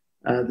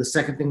 The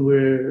second thing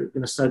we're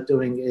going to start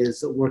doing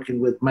is working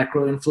with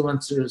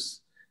micro-influencers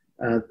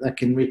that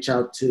can reach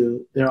out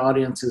to their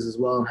audiences as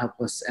well and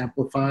help us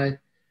amplify.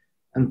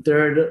 And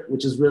third,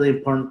 which is really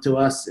important to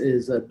us,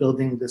 is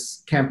building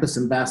this campus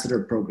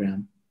ambassador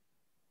program.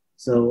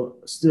 So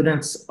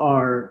students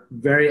are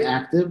very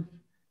active,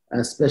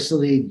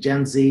 especially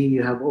Gen Z.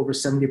 You have over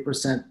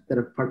 70% that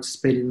have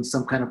participated in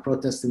some kind of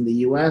protest in the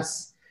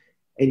US.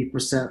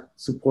 80%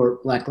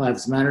 support Black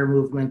Lives Matter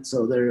movement.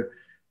 So they're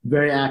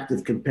very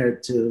active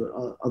compared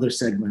to other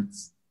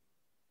segments.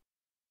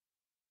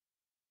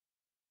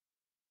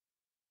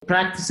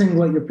 Practicing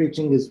what you're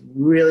preaching is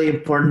really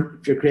important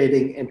if you're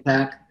creating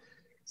impact.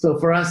 So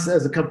for us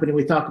as a company,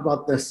 we talk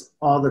about this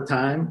all the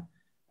time.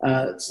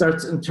 It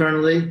starts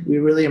internally. We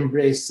really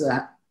embrace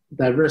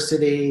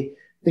diversity,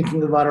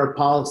 thinking about our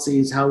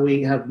policies, how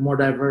we have more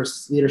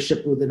diverse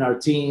leadership within our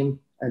team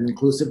and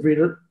inclusive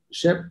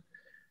leadership.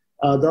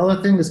 The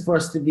other thing is for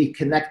us to be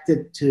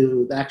connected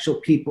to the actual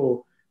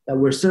people that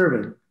we're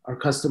serving, our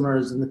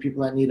customers and the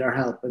people that need our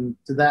help. And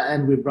to that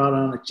end, we brought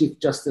on a Chief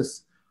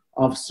Justice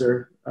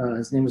Officer.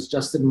 His name is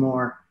Justin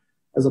Moore,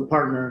 as a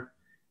partner.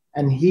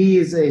 And he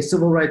is a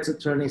civil rights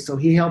attorney, so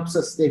he helps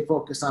us stay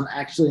focused on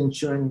actually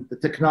ensuring the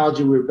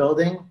technology we're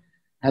building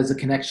has a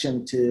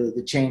connection to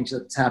the change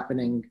that's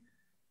happening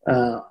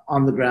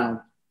on the ground.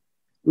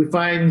 We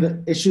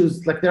find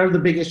issues, like there are the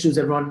big issues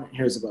everyone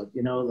hears about,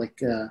 you know, like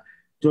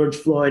George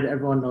Floyd,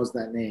 everyone knows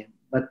that name.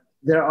 But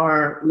there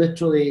are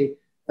literally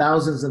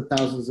thousands and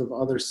thousands of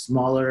other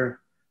smaller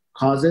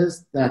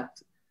causes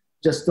that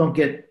just don't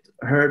get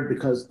heard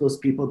because those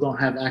people don't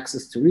have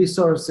access to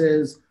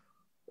resources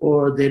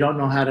or they don't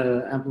know how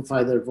to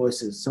amplify their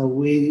voices. So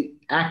we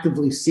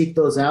actively seek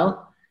those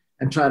out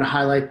and try to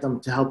highlight them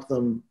to help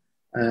them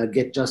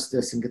get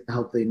justice and get the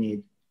help they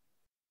need.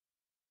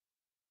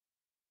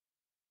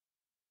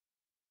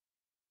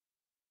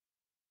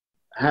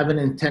 Have an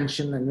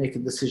intention and make a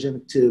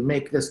decision to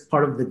make this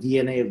part of the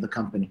DNA of the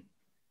company.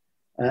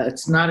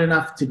 It's not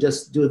enough to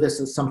just do this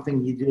as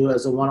something you do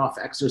as a one-off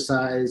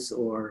exercise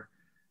or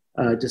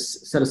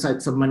just set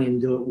aside some money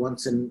and do it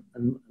once and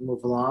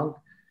move along.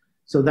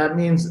 So that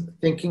means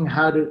thinking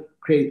how to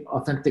create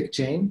authentic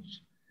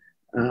change.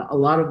 A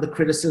lot of the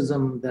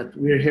criticism that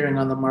we're hearing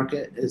on the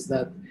market is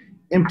that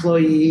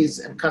employees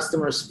and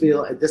customers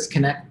feel a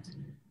disconnect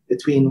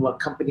between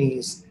what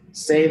companies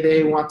say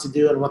they want to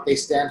do and what they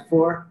stand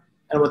for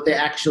and what they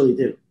actually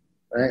do,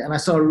 right? And I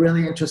saw a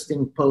really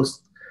interesting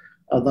post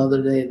the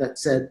other day that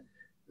said,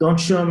 don't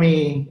show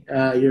me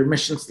your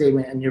mission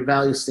statement and your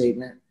value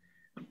statement.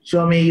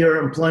 Show me your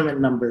employment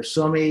numbers.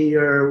 Show me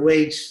your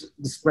wage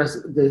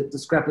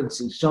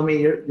discrepancy. Show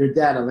me your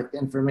data, like the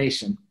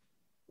information,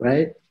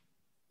 right?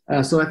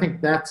 So I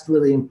think that's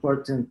really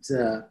important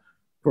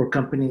for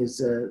companies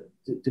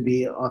to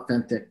be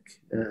authentic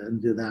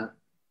and do that.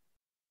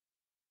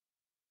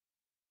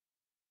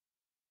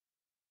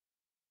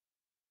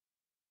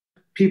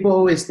 People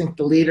always think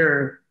the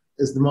leader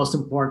is the most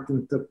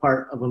important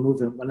part of a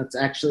movement when it's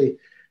actually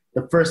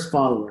the first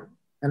follower.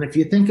 And if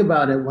you think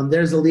about it, when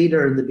there's a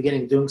leader in the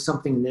beginning doing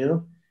something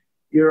new,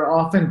 you're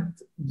often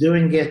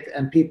doing it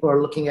and people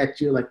are looking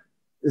at you like,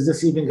 is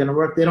this even going to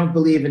work? They don't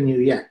believe in you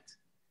yet.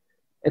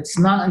 It's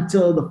not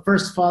until the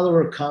first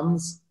follower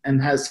comes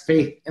and has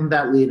faith in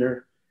that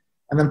leader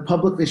and then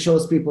publicly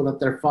shows people that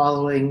they're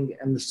following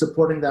and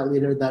supporting that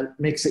leader that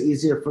makes it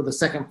easier for the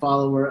second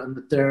follower and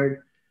the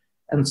third.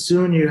 And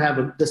soon you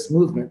have this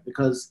movement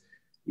because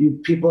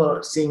people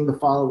are seeing the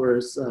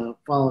followers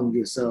following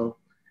you. So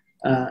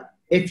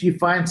if you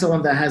find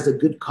someone that has a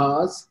good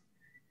cause,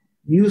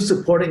 you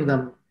supporting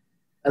them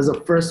as a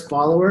first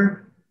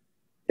follower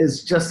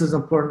is just as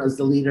important as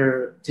the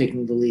leader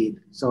taking the lead.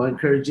 So I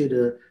encourage you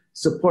to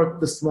support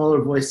the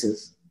smaller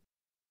voices.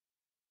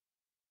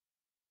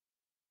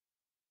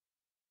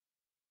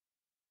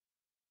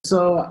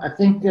 So I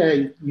think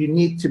you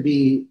need to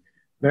be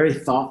very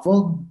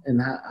thoughtful in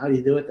how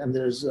you do it. And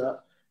there's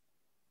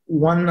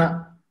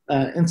one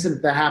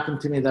incident that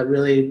happened to me that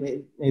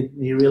really made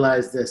me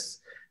realize this.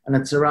 And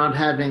it's around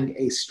having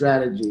a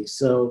strategy.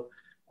 So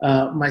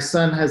my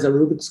son has a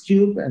Rubik's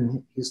Cube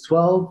and he's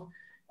 12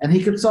 and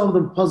he could solve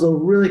the puzzle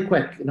really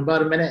quick. In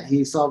about a minute,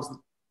 he solves the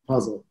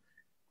puzzle.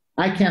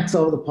 I can't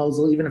solve the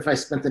puzzle even if I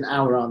spent an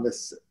hour on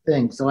this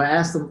thing. So I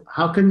asked him,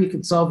 how come you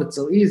can solve it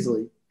so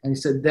easily? And he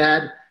said,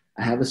 Dad,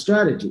 I have a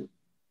strategy.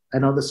 I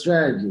know the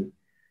strategy.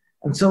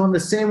 And so in the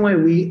same way,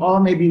 we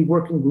all may be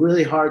working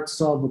really hard to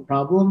solve a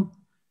problem,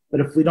 but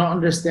if we don't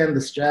understand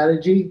the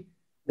strategy,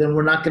 then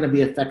we're not going to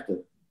be effective.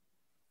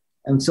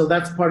 And so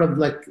that's part of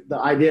like the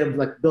idea of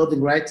like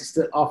building rights is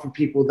to offer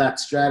people that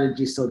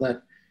strategy so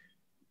that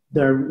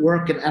their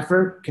work and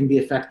effort can be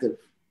effective.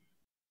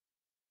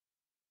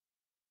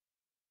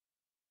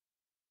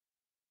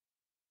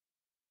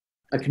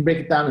 I can break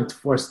it down into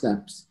 4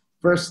 steps.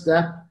 First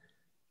step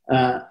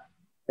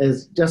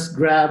is just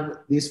grab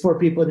these 4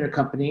 people in your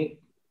company,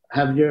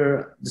 have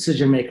your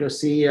decision maker,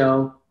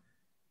 CEO,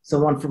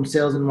 someone from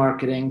sales and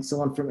marketing,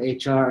 someone from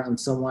HR, and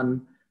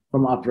someone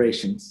from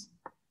operations.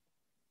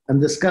 And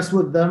discuss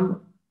with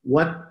them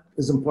what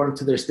is important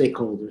to their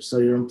stakeholders. So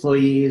your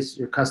employees,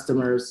 your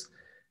customers,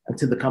 and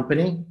to the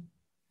company.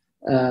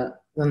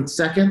 Then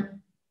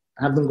second,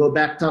 have them go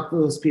back, talk to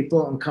those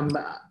people, and come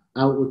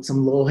out with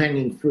some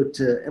low-hanging fruit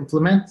to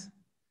implement.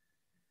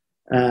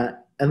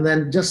 And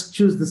then just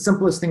choose the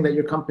simplest thing that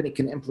your company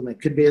can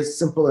implement. Could be as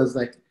simple as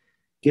like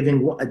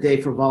giving a day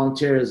for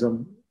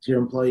volunteerism to your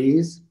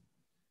employees.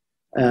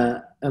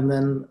 And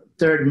then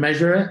third,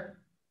 measure it.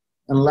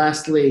 And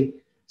lastly,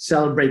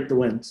 celebrate the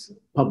wins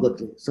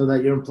publicly so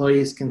that your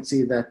employees can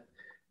see that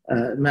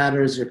it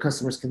matters, your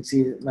customers can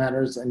see it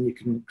matters, and you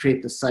can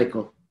create the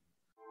cycle.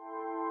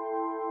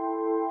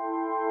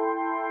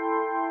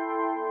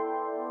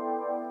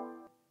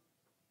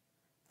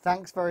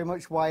 Thanks very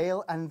much,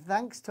 Wael, and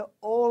thanks to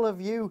all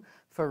of you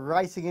for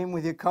writing in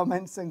with your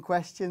comments and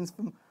questions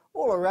from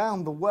all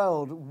around the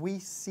world. We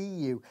see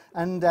you.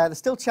 And there's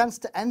still a chance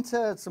to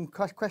enter some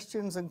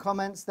questions and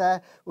comments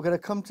there. We're going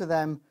to come to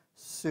them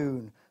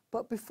soon.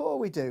 But before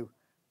we do,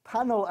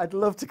 panel, I'd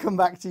love to come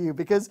back to you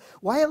because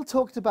Wael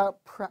talked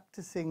about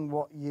practicing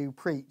what you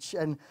preach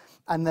and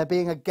there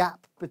being a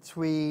gap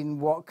between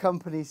what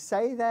companies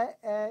say their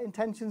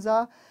intentions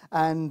are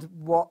and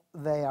what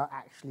they are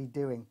actually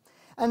doing.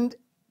 And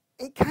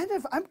it kind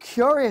of, I'm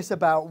curious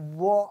about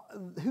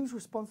whose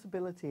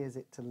responsibility is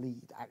it to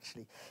lead,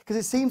 actually? Because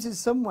it seems in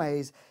some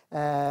ways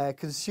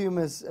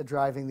consumers are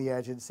driving the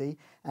urgency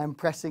and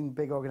pressing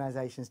big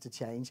organizations to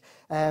change.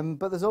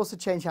 But there's also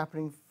change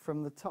happening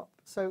from the top.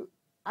 So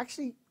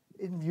actually,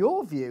 in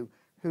your view,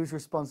 whose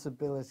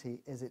responsibility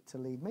is it to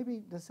lead?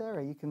 Maybe,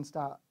 Nasera, you can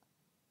start.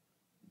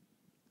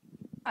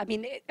 I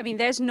mean,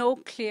 there's no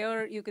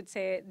clear, you could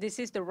say, this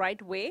is the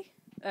right way.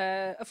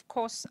 Of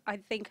course, I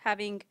think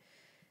having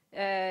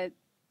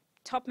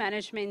top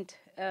management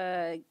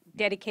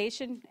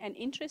dedication and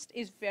interest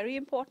is very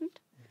important.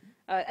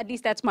 At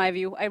least that's my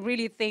view. I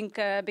really think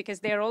because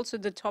they're also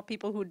the top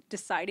people who are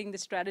deciding the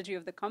strategy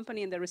of the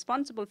company and they're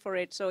responsible for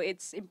it. So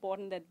it's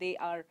important that they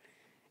are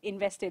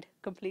invested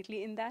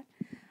completely in that.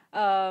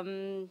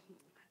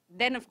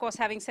 Then, of course,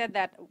 having said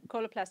that,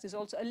 Coloplast is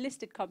also a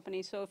listed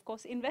company. So, of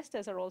course,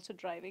 investors are also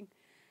driving.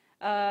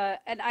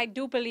 And I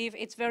do believe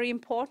it's very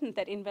important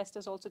that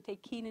investors also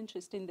take keen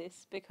interest in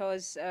this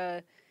because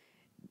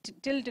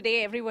till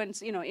today,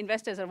 everyone's,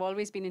 investors have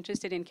always been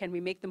interested in can we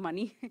make the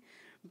money?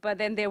 But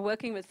then they're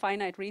working with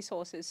finite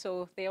resources.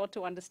 So they ought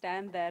to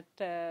understand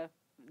that,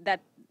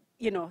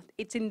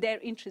 it's in their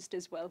interest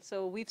as well.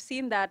 So we've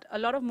seen that a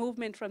lot of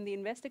movement from the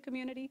investor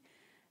community.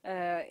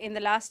 In the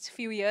last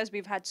few years,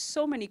 we've had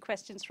so many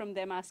questions from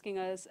them asking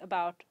us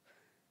about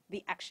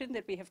the action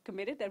that we have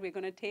committed that we're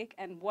going to take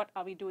and what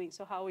are we doing?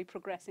 So how are we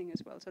progressing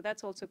as well? So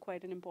that's also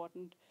quite an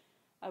important,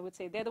 I would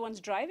say. They're the ones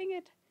driving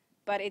it,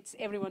 but it's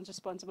everyone's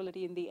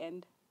responsibility in the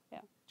end. Yeah.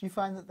 Do you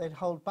find that they'd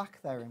hold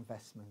back their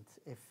investment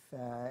if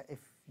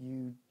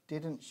you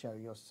didn't show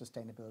your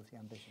sustainability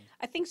ambitions?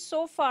 I think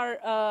so far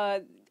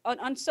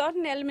on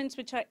certain elements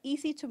which are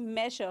easy to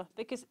measure,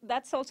 because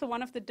that's also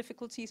one of the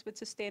difficulties with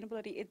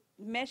sustainability,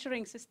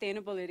 measuring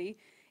sustainability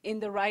in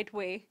the right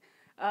way.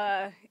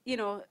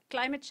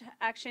 Climate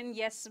action,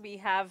 yes, we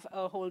have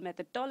a whole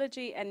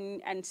methodology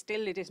and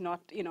still it is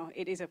not,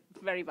 it is a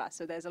very vast.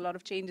 So there's a lot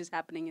of changes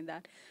happening in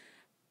that.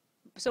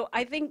 So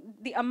I think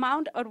the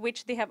amount at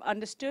which they have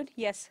understood,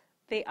 yes,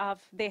 they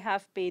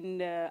have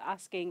been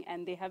asking,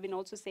 and they have been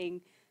also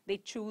saying they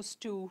choose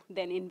to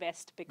then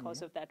invest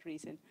because of that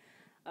reason.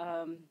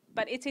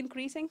 But it's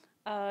increasing.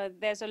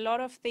 There's a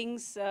lot of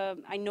things.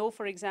 I know,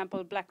 for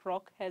example,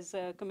 BlackRock has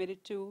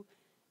committed to.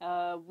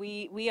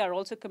 We are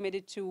also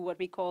committed to what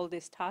we call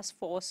this task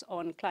force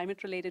on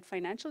climate-related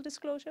financial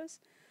disclosures.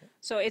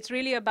 So it's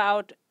really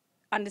about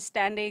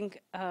understanding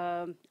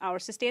our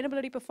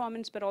sustainability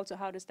performance, but also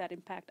how does that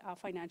impact our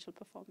financial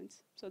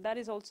performance. So that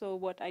is also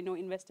what I know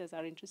investors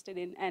are interested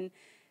in, and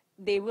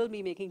they will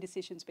be making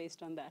decisions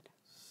based on that.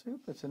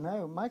 Super to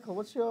know. Michael,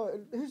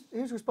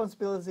 whose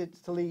responsibility is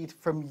it to lead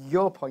from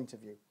your point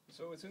of view?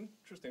 So it's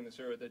interesting,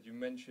 Nasera, that you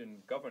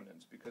mentioned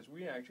governance, because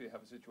we actually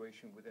have a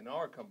situation within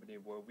our company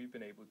where we've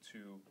been able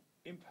to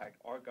impact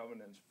our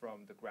governance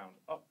from the ground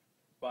up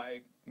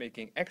by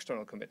making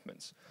external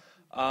commitments.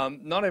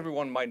 Not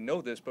everyone might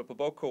know this, but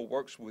Baboko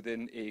works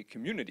within a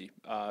community.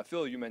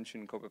 Phil, you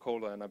mentioned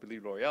Coca-Cola and I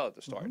believe L'Oreal at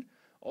the start.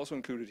 Also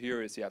included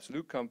here is the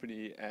Absolute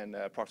Company and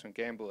Procter &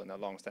 Gamble and a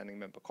long-standing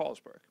member,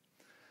 Carlsberg.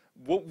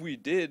 What we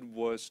did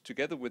was,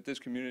 together with this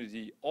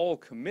community, all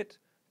commit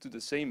to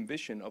the same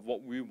vision of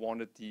what we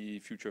wanted the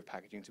future of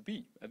packaging to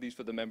be, at least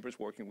for the members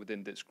working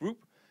within this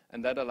group.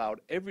 And that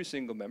allowed every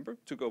single member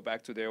to go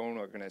back to their own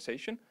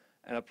organization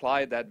and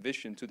apply that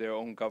vision to their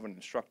own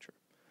governance structure.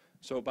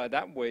 So by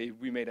that way,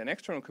 we made an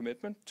external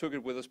commitment, took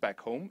it with us back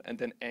home, and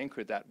then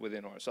anchored that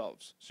within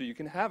ourselves. So you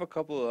can have a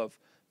couple of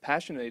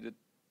passionate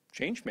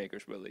change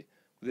makers, really,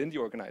 within the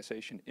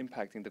organization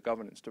impacting the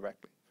governance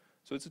directly.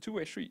 So it's a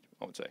two-way street,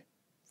 I would say,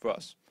 for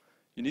us.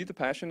 You need the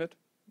passionate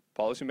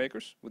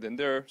policymakers within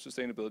their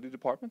sustainability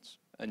departments,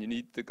 and you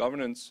need the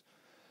governance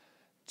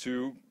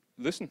to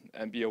listen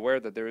and be aware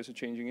that there is a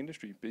changing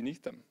industry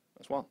beneath them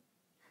as well.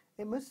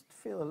 It must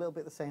feel a little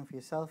bit the same for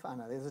yourself,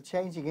 Anna. There's a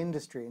changing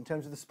industry in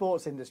terms of the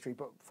sports industry,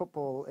 but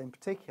football in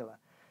particular.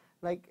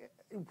 Like,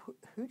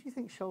 who do you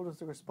think shoulders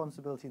the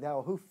responsibility there,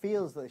 or who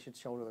feels that they should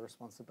shoulder the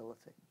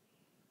responsibility?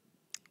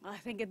 I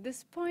think at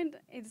this point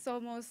it's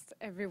almost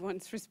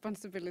everyone's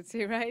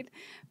responsibility, right?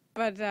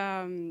 But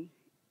I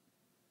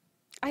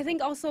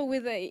think also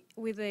with a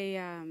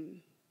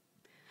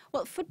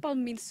well, football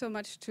means so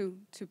much to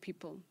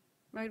people,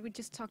 right? We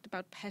just talked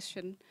about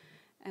passion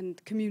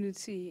and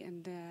community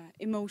and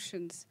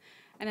emotions,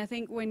 and I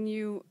think when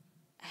you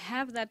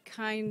have that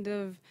kind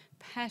of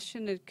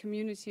passionate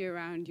community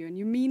around you and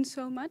you mean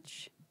so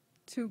much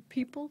to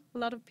people, a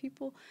lot of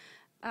people,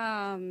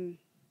 then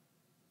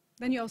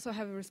you also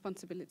have a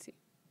responsibility,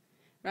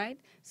 right?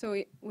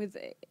 So with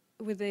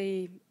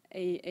a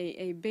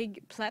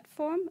big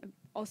platform,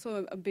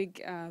 also a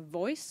big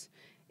voice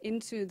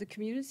into the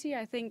community,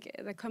 I think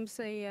there comes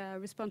a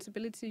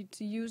responsibility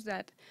to use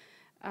that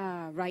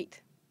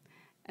right.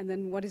 And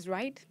then what is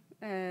right?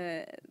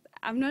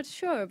 I'm not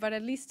sure, but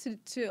at least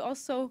to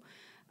also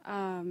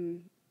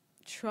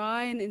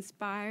try and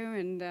inspire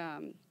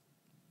and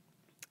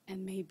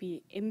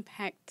maybe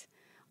impact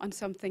on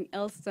something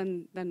else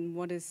than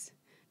what is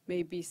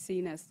maybe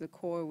seen as the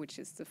core, which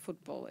is the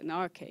football in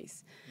our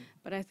case.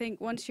 But I think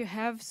once you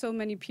have so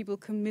many people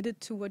committed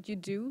to what you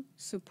do,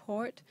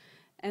 support,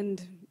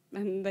 and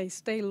they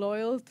stay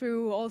loyal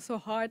through also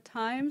hard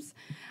times,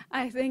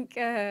 I think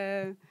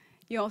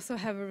you also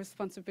have a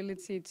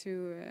responsibility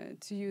to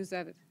use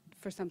that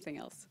for something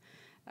else.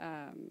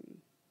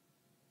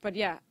 But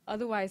yeah,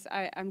 otherwise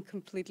I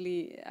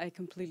completely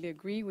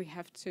agree. We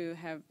have to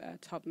have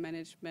top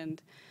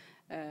management,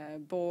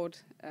 board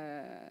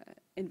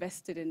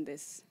invested in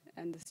this,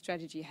 and the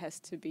strategy has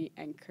to be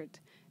anchored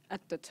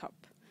at the top.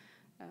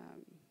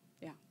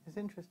 Yeah, it's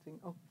interesting.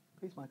 Oh,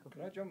 please, Michael.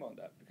 Can I jump on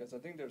that? Because I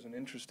think there's an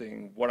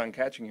interesting, what I'm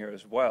catching here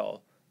as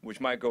well, which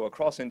might go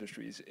across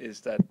industries, is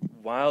that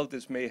while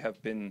this may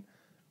have been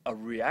a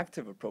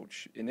reactive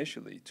approach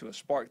initially to a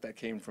spark that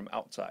came from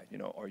outside, you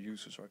know, our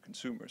users or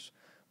consumers,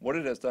 what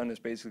it has done is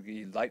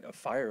basically light a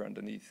fire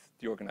underneath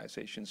the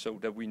organization so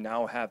that we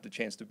now have the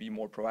chance to be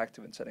more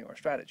proactive in setting our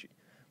strategy.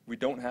 We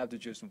don't have to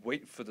just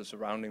wait for the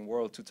surrounding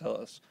world to tell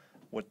us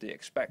what they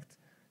expect,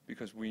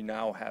 because we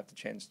now have the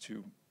chance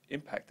to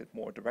impact it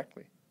more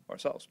directly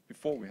ourselves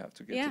before we have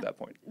to get to that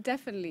point.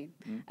 Definitely.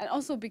 And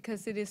also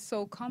because it is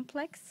so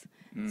complex.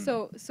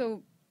 So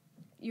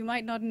you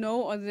might not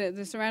know, or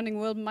the surrounding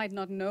world might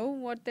not know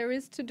what there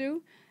is to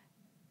do,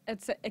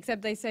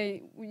 except they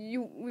say,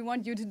 we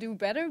want you to do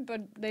better,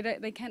 but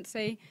they can't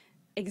say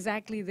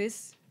exactly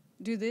this,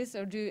 do this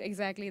or do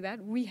exactly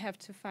that. We have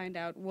to find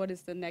out what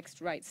is the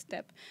next right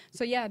step.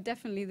 So yeah,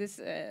 definitely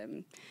this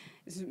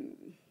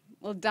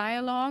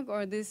dialogue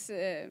or this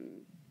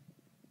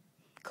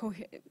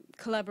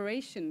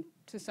collaboration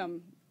to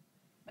some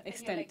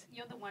extent.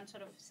 You're the one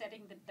sort of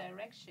setting the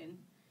direction.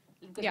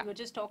 Because we were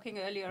just talking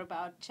earlier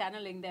about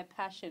channeling their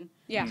passion.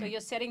 Yeah. So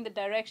you're setting the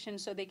direction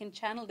so they can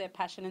channel their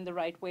passion in the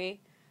right way,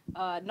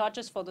 not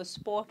just for the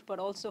sport, but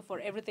also for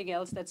everything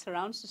else that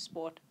surrounds the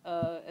sport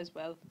as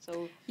well.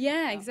 So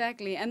yeah,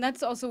 exactly. And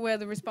that's also where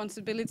the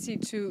responsibility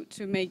to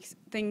make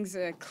things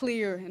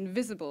clear and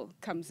visible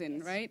comes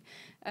in, right?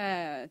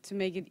 To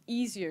make it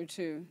easier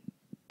to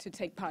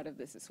take part of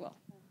this as well.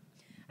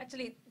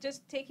 Actually,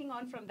 just taking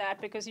on from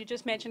that, because you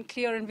just mentioned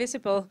clear and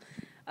visible,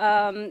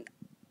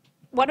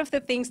 one of the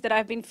things that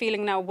I've been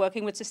feeling now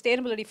working with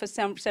sustainability for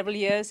several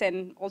years,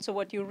 and also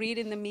what you read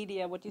in the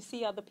media, what you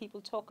see other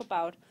people talk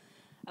about,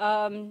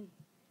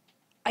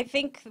 I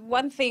think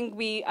one thing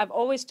I've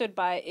always stood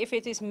by, if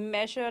it is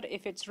measured,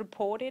 if it's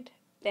reported,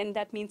 then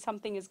that means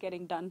something is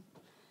getting done.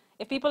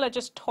 If people are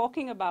just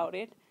talking about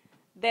it,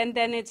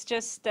 then it's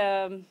just,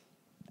 and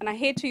I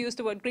hate to use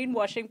the word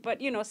greenwashing,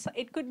 but you know,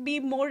 it could be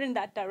more in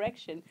that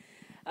direction.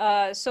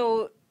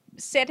 So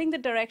setting the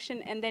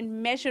direction and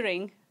then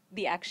measuring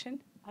the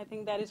action, I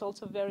think that is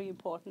also very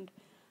important.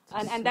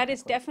 And that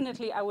is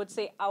definitely, I would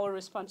say, our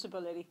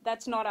responsibility.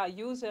 That's not our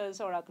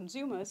users or our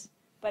consumers,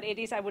 but it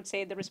is, I would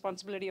say, the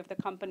responsibility of the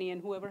company and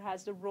whoever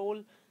has the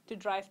role to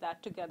drive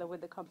that together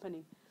with the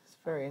company. It's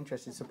very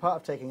interesting. So part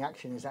of taking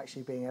action is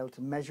actually being able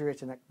to measure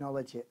it and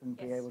acknowledge it and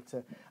be able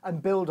to,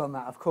 and build on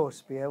that, of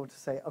course, be able to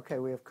say, okay,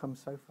 we have come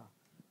so far.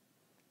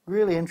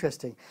 Really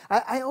interesting.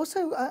 I've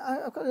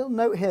got a little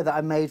note here that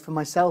I made for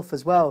myself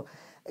as well,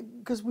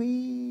 because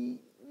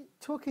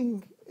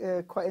talking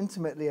quite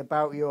intimately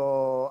about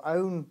your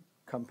own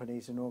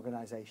companies and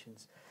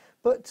organisations,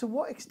 but to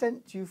what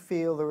extent do you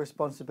feel the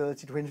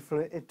responsibility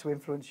to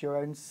influence your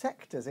own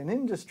sectors and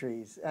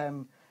industries?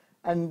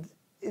 And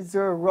is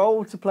there a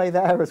role to play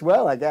there as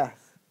well, I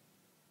guess?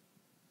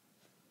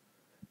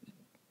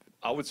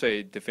 I would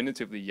say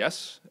definitively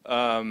yes.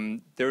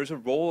 There is a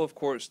role, of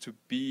course, to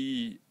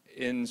be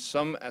in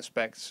some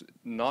aspects,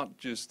 not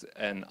just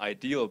an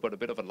ideal, but a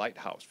bit of a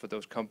lighthouse for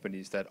those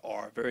companies that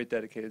are very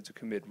dedicated to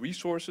commit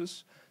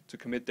resources, to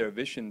commit their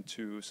vision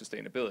to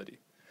sustainability.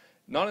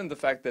 Not in the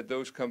fact that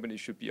those companies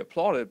should be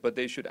applauded, but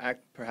they should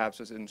act perhaps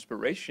as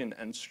inspiration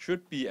and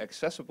should be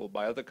accessible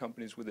by other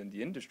companies within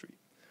the industry.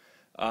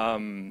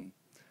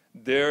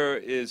 There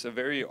is a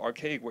very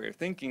archaic way of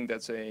thinking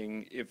that's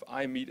saying, if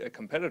I meet a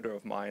competitor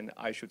of mine,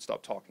 I should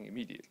stop talking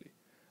immediately.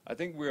 I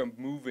think we're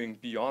moving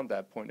beyond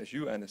that point. As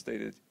you, Anna,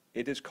 stated,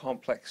 it is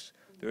complex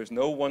There is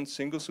no one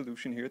single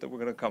solution here that we're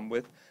going to come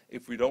with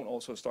if we don't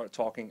also start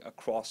talking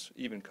across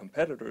even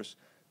competitors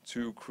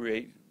to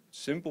create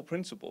simple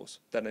principles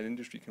that an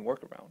industry can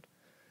work around.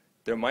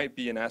 There might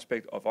be an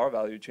aspect of our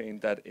value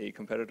chain that a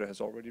competitor has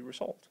already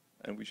resolved,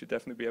 and we should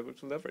definitely be able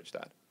to leverage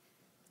that.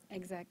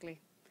 Exactly.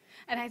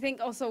 And I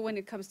think also when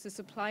it comes to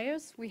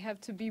suppliers, we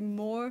have to be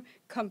more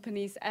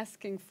companies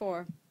asking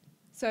for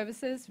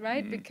services,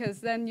 right? Because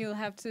then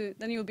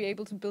you'll be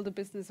able to build a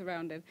business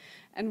around it,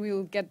 and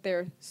we'll get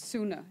there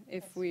sooner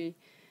if we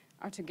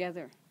are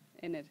together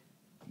in it.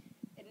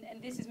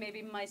 And this is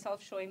maybe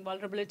myself showing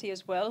vulnerability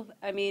as well.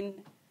 I mean,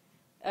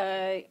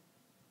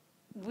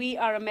 we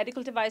are a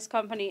medical device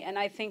company, and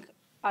I think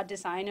our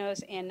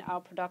designers and our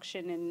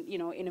production and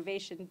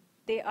innovation,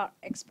 they are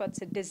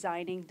experts at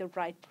designing the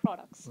right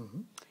products.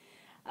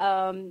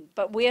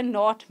 But we are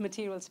not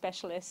material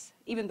specialists,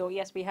 even though,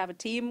 yes, we have a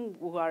team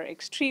who are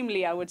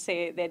extremely, I would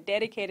say, they're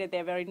dedicated,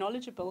 they're very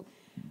knowledgeable.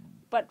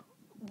 But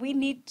we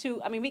need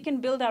to, I mean, we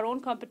can build our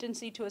own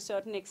competency to a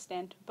certain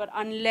extent, but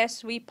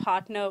unless we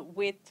partner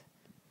with,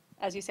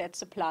 as you said,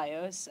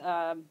 suppliers,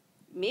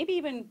 maybe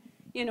even,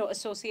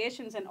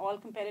 associations, and all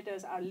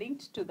competitors are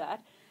linked to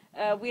that,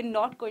 we're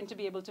not going to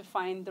be able to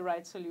find the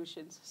right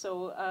solutions.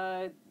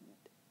 So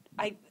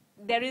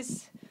there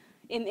is,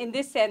 in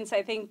this sense,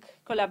 I think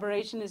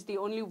collaboration is the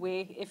only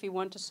way if we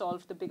want to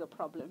solve the bigger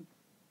problem.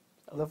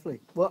 Lovely.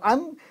 Well,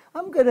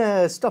 I'm going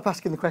to stop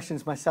asking the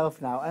questions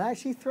myself now and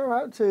actually throw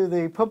out to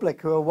the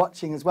public who are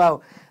watching as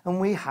well.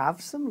 And we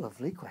have some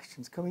lovely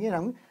questions coming in.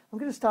 I'm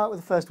going to start with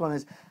the first one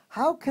is,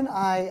 how can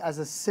I, as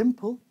a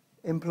simple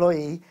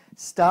employee,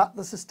 start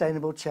the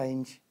sustainable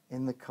change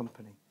in the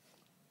company?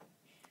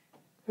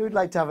 Who'd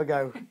like to have a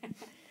go?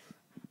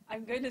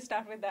 I'm going to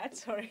start with that,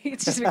 sorry.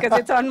 It's just because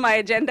it's on my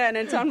agenda and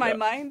it's on my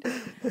mind.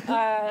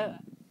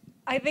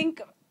 I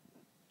think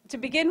to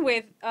begin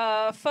with,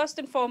 first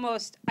and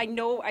foremost, I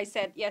know I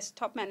said, yes,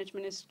 top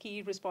management is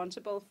key,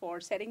 responsible for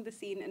setting the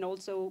scene and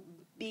also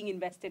being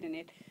invested in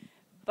it.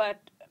 But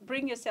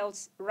bring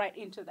yourselves right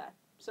into that.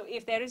 So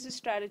if there is a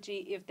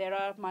strategy, if there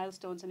are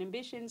milestones and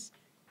ambitions,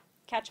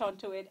 catch on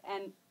to it.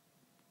 And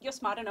you're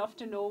smart enough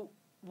to know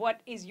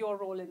what is your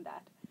role in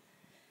that.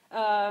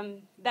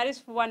 That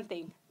is one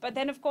thing. But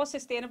then, of course,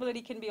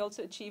 sustainability can be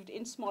also achieved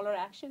in smaller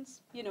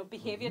actions.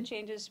 Behavior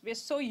changes. We're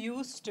so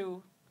used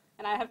to,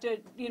 and I have to,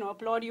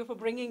 applaud you for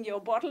bringing your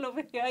bottle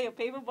over here, your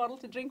paper bottle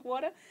to drink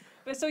water.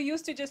 We're so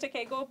used to just,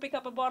 okay, go pick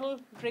up a bottle,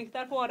 drink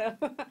that water.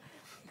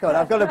 God,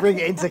 I've got to bring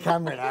it into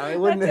camera now. It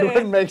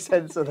wouldn't make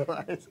sense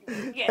otherwise.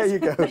 Yes. There you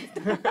go.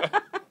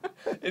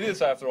 It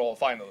is, after all,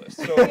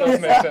 finalists, so it does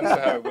make sense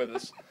to have it with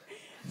us.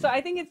 So I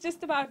think it's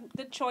just about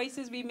the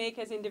choices we make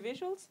as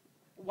individuals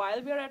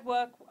while we're at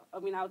work. I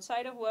mean,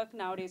 outside of work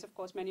nowadays, of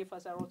course, many of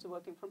us are also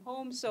working from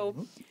home. So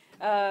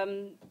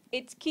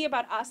it's key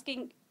about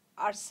asking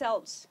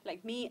ourselves,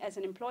 like me as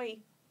an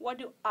employee, what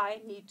do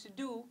I need to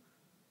do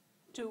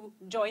to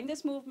join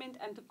this movement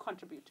and to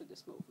contribute to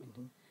this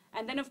movement?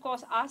 And then, of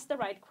course, ask the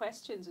right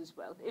questions as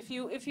well. If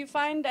you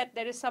find that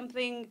there is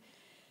something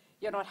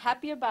you're not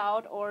happy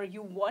about or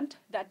you want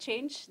that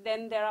change,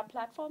 then there are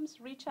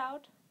platforms, reach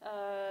out,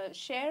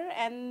 share,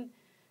 and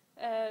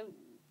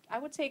I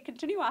would say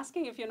continue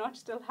asking if you're not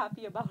still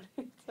happy about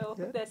it. So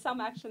there's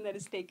some action that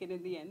is taken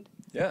in the end.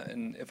 Yeah,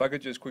 and if I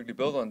could just quickly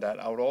build on that,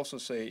 I would also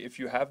say if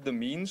you have the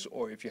means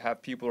or if you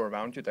have people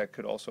around you that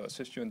could also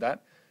assist you in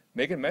that,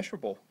 make it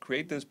measurable.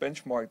 Create this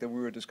benchmark that we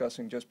were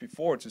discussing just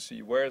before to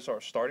see where is our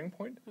starting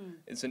point.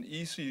 It's an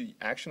easy,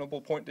 actionable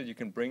point that you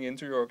can bring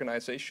into your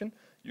organization.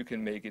 You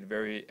can make it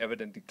very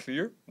evidently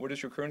clear what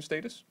is your current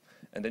status,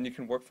 and then you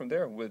can work from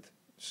there with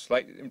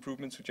slight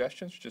improvement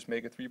suggestions. Just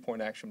make a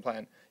 3-point action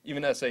plan,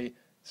 even as a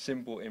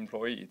simple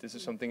employee. This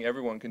is something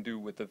everyone can do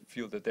with the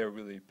field that they're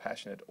really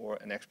passionate or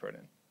an expert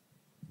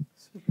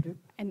in.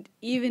 And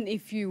even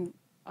if you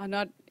are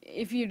not,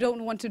 if you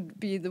don't want to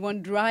be the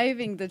one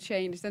driving the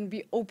change, then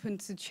be open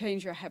to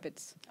change your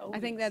habits. I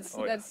think that's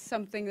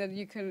something that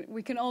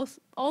we can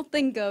all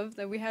think of,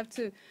 that we have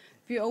to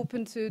be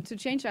open to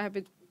change our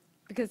habits,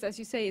 because as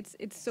you say,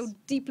 it's so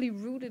deeply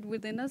rooted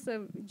within us that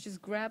we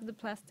just grab the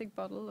plastic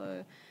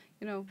bottle,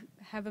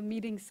 have a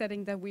meeting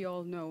setting that we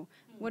all know.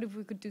 What if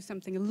we could do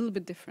something a little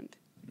bit different?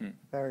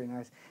 Very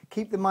nice.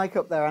 Keep the mic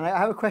up there. And I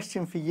have a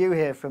question for you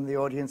here from the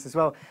audience as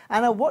well.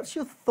 Anna, what's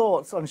your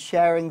thoughts on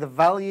sharing the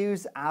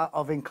values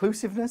of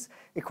inclusiveness,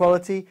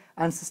 equality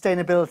and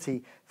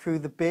sustainability through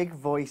the big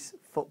voice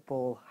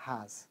football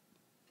has?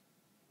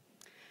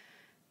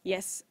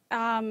 Yes.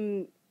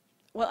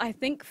 Well, I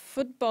think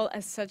football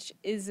as such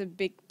is a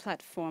big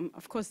platform.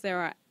 Of course, there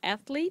are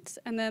athletes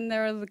and then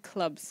there are the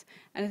clubs.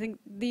 And I think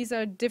these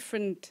are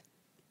different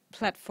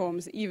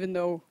platforms, even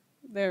though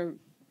they're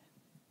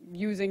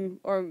using,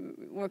 or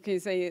what can you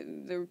say,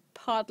 they're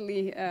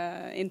partly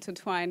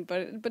intertwined,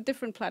 but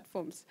different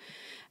platforms.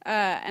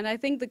 And I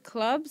think the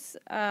clubs,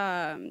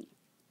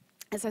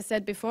 as I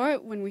said before,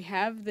 when we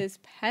have this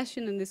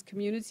passion and this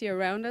community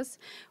around us,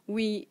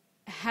 we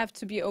have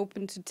to be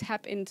open to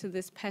tap into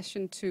this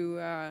passion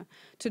to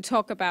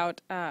talk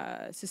about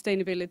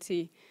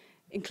sustainability,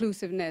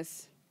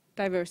 inclusiveness,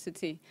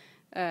 diversity.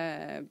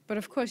 But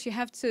of course, you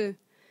have to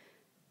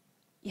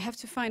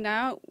find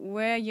out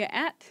where you're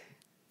at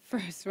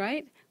first,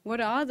 right?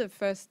 What are the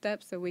first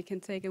steps that we can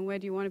take, and where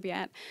do you want to be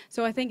at?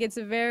 So I think it's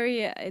a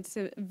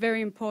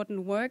very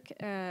important work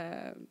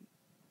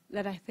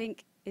that I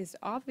think is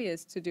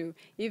obvious to do.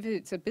 If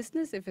it's a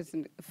business, if it's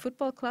a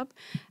football club,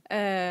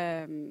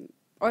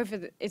 or if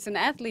it's an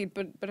athlete.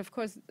 But of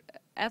course,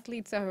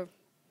 athletes are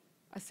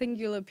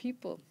singular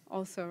people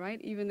also,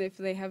 right? Even if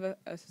they have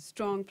a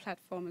strong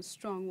platform, a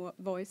strong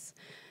voice,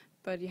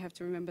 but you have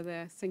to remember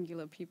they're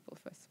singular people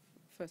first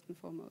and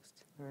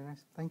foremost. Very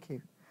nice, thank you.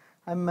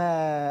 I'm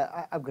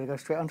going to go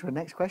straight on to the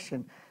next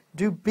question.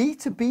 Do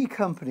B2B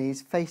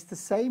companies face the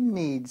same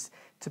needs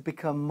to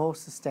become more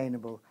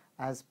sustainable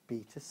as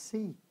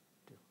B2C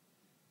do?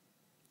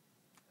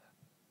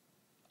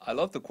 I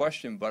love the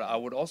question, but I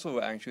would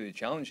also actually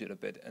challenge it a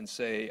bit and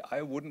say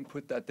I wouldn't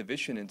put that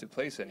division into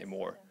place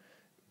anymore.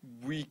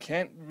 We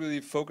can't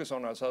really focus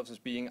on ourselves as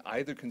being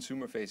either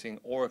consumer-facing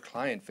or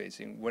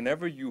client-facing.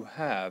 Whenever you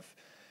have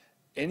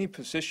any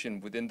position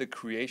within the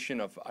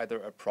creation of either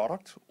a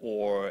product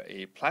or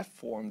a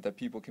platform that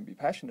people can be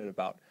passionate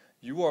about,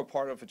 you are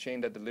part of a chain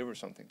that delivers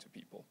something to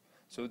people.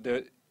 So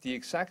the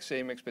exact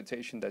same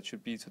expectation that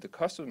should be to the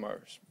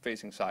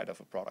customer-facing side of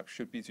a product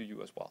should be to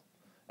you as well.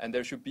 And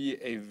there should be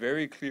a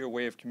very clear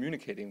way of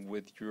communicating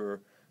with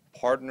your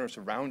partners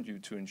around you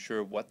to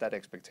ensure what that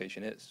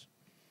expectation is.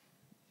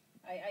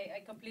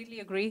 I completely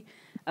agree.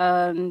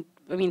 I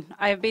mean,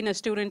 I've been a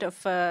student of,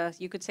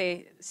 you could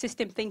say,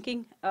 system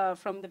thinking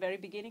from the very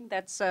beginning.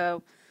 That's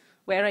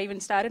where I even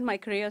started my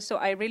career. So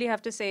I really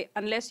have to say,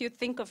 unless you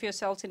think of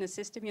yourselves in a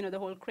system, you know, the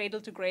whole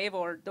cradle to grave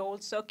or the whole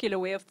circular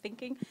way of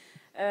thinking,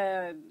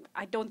 I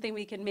don't think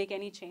we can make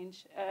any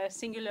change.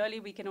 Singularly,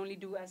 we can only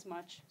do as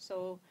much.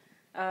 So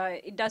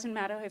it doesn't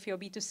matter if you're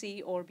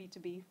B2C or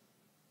B2B.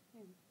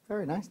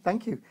 Very nice,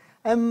 thank you.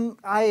 I'm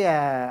just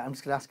going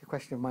to ask a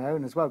question of my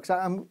own as well, because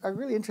I'm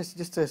really interested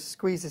just to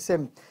squeeze this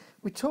in.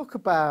 We talk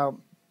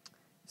about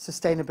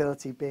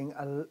sustainability being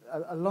a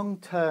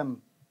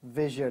long-term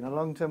vision, a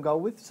long-term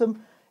goal with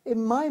some,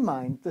 in my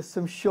mind, there's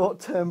some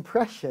short-term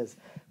pressures,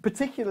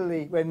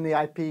 particularly when the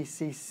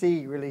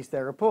IPCC released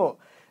their report.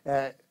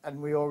 And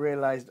we all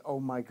realized, oh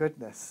my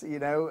goodness, you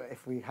know,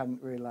 if we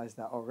hadn't realized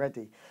that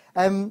already.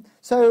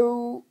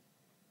 So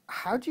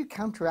how do you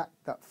counteract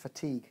that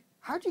fatigue?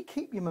 How do you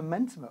keep your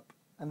momentum up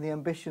and the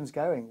ambitions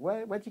going?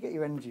 Where do you get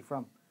your energy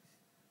from?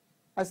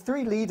 As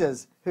three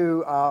leaders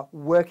who are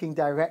working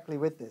directly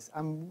with this,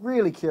 I'm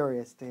really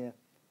curious to hear.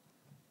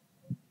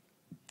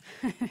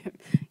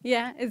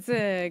 Yeah, it's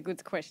a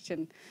good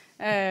question.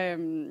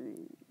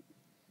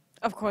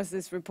 Of course,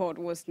 this report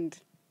wasn't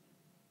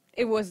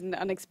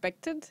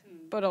unexpected,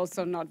 but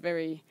also not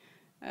very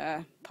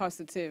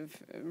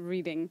positive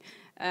reading.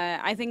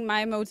 I think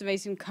my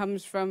motivation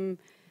comes from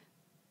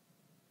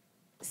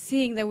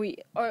seeing that we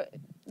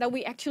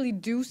actually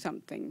do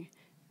something,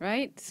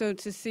 right? So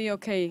to see,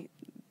 okay,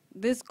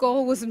 this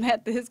goal was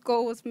met, this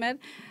goal was met,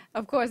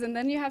 of course, and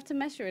then you have to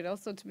measure it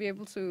also to be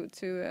able to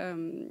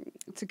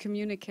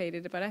communicate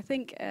it. But I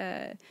think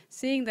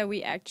seeing that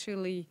we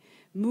actually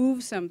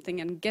move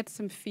something and get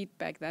some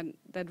feedback that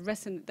it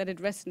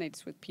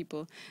resonates with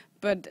people,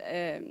 but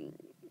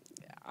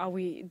are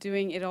we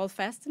doing it all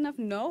fast enough?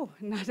 No,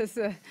 not as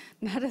a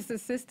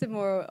system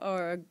or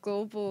a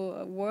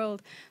global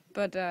world,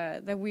 but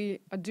that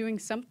we are doing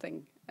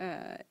something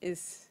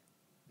is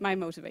my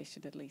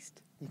motivation, at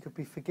least. You could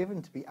be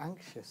forgiven to be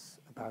anxious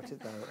about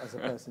it, though, as a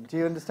person. Do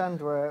you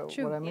understand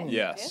what I mean?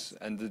 Yes,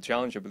 and the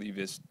challenge, I believe,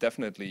 is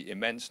definitely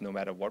immense, no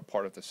matter what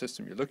part of the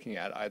system you're looking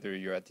at. Either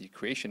you're at the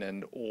creation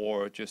end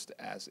or just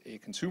as a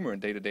consumer in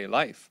day-to-day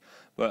life.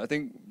 But I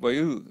think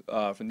Vayu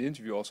from the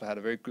interview also had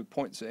a very good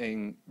point,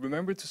 saying,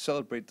 remember to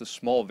celebrate the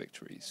small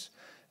victories.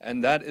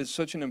 And that is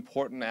such an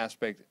important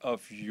aspect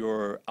of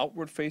your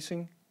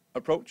outward-facing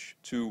approach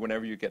to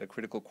whenever you get a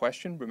critical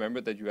question.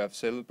 Remember that you have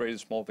celebrated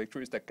small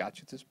victories that got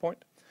you to this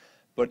point.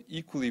 But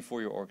equally for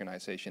your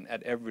organization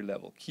at every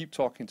level, keep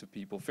talking to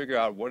people, figure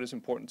out what is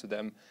important to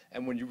them,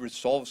 and when you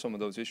resolve some of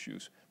those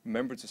issues,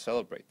 remember to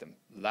celebrate them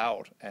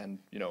loud and,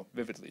 you know,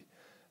 vividly.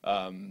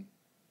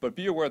 But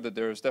be aware that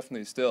there is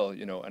definitely still,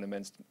 you know, an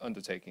immense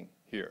undertaking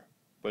here,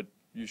 but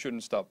you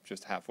shouldn't stop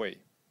just halfway.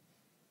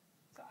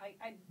 So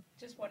I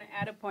just want to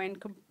add a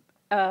point.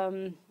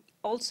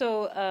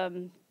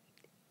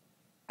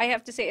 I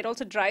have to say, it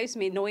also drives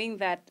me knowing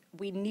that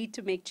we need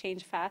to make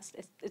change fast,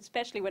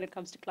 especially when it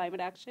comes to climate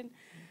action.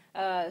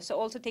 So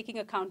also taking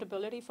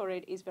accountability for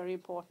it is very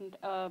important.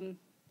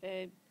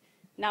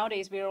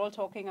 Nowadays, we're all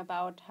talking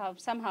about how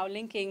somehow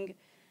linking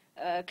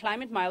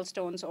climate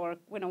milestones or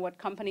what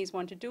companies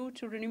want to do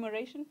to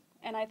remuneration.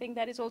 And I think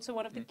that is also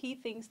one of the key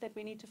things that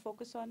we need to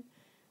focus on.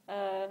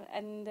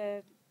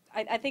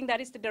 I think that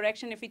is the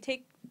direction. If we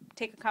take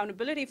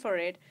accountability for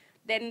it,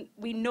 then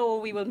we know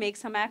we will make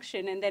some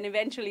action, and then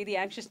eventually the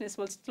anxiousness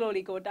will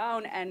slowly go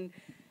down, and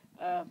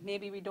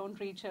maybe we don't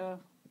reach a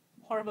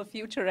horrible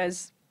future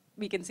as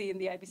we can see in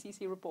the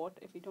IPCC report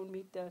if we don't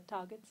meet the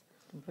targets.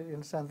 Completely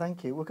understand,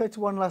 thank you. We'll go to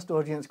one last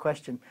audience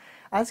question.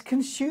 As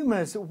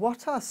consumers,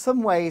 what are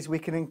some ways we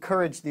can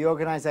encourage the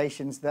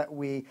organisations that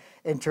we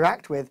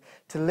interact with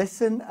to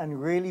listen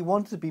and really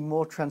want to be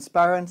more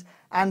transparent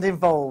and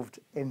involved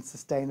in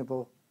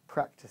sustainable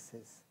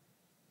practices?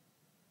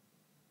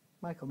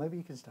 Michael, maybe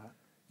you can start.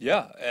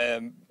 Yeah,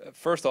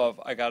 first off,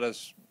 I gotta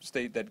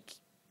state that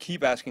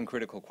keep asking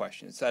critical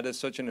questions. That is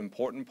such an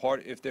important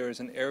part. If there is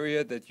an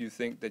area that you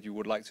think that you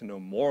would like to know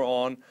more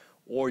on,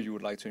 or you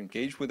would like to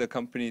engage with a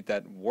company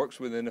that works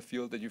within a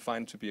field that you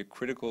find to be a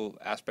critical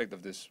aspect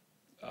of this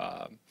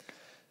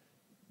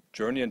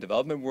journey and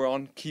development we're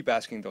on, keep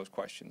asking those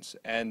questions.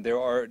 And there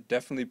are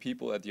definitely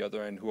people at the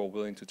other end who are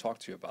willing to talk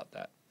to you about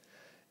that.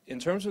 In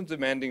terms of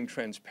demanding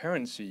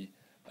transparency,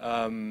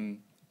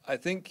 I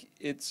think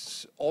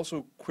it's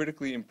also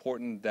critically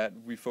important that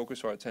we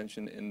focus our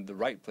attention in the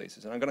right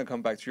places. And I'm going to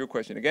come back to your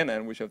question again,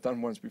 Anne, which I've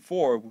done once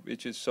before,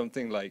 which is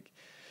something like,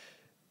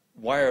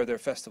 why are there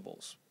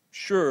festivals?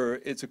 Sure,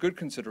 it's a good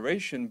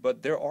consideration,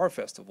 but there are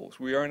festivals.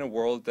 We are in a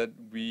world that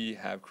we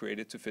have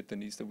created to fit the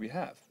needs that we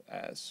have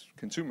as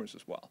consumers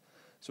as well.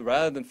 So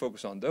rather than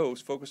focus on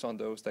those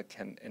that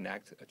can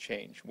enact a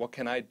change. What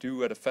can I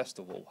do at a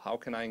festival? How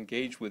can I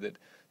engage with it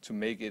to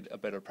make it a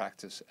better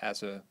practice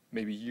as a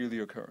maybe yearly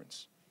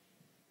occurrence?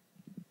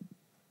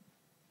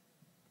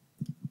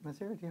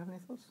 Nazira, do you have any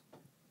thoughts?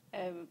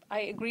 I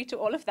agree to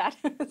all of that.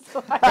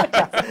 So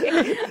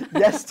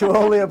yes to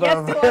all the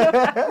above. Yes to all of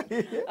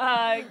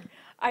that.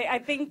 I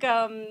think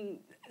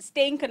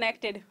staying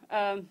connected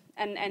and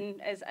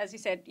as you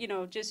said, you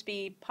know, just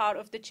be part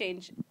of the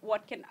change.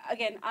 What can,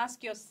 again,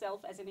 ask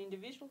yourself as an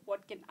individual,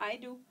 what can I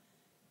do?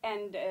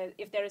 And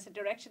if there is a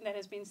direction that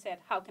has been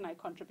set, how can I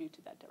contribute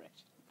to that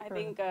direction? I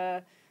think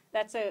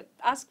that's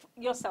ask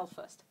yourself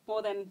first,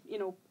 more than, you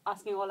know,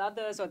 asking all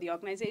others or the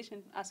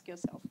organization. Ask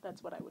yourself.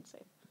 That's what I would say.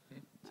 Do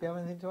you have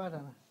anything to add,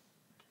 Anna?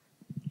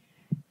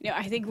 Yeah,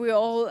 I think we're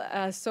all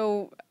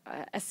so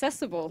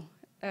accessible.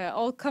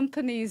 All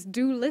companies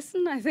do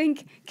listen, I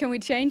think. Can we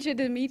change it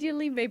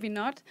immediately? Maybe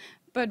not.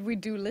 But we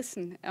do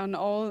listen on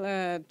all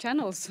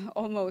channels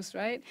almost,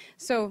 right?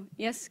 So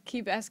yes,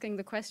 keep asking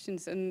the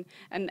questions. And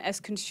as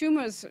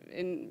consumers,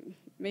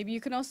 maybe you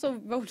can also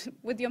vote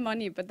with your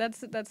money, but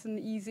that's an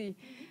easy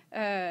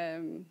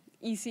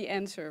easy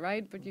answer,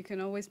 right? But you can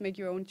always make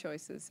your own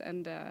choices.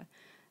 And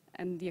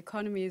the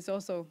economy is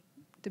also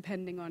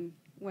depending on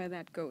where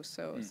that goes.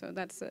 So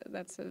that's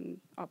an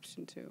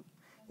option too.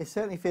 It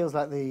certainly feels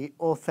like the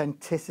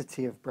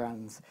authenticity of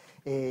brands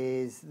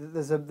is,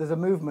 there's a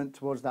movement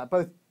towards that,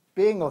 both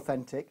being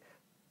authentic,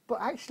 but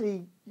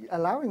actually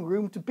allowing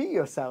room to be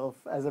yourself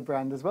as a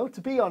brand as well,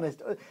 to be honest,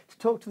 to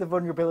talk to the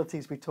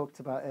vulnerabilities we talked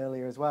about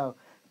earlier as well,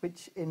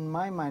 which in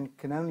my mind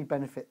can only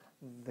benefit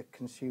the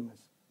consumers,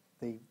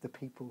 the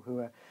people who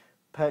are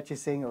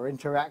purchasing or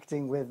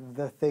interacting with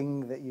the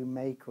thing that you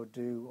make or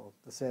do or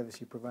the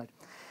service you provide.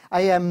 We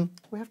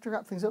have to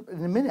wrap things up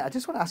in a minute. I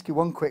just want to ask you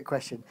one quick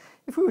question.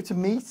 If we were to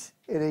meet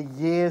in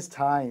a year's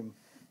time,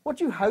 what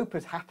do you hope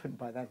has happened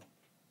by then?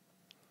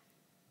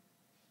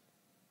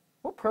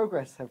 What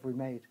progress have we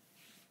made?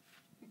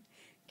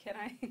 Can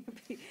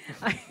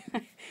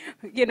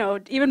you know,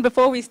 even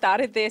before we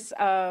started this,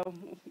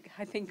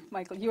 I think,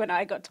 Michael, you and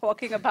I got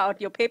talking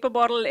about your paper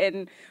bottle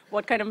and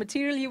what kind of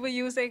material you were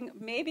using.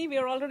 Maybe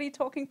we're already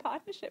talking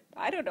partnership.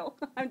 I don't know.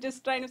 I'm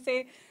just trying to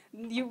say,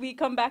 we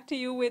come back to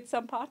you with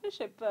some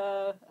partnership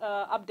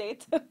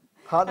update.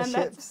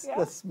 Partnerships,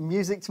 that's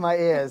music to my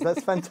ears.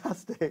 That's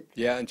fantastic.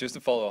 Yeah, and just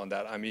to follow on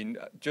that, I mean,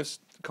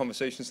 just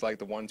conversations like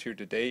the ones here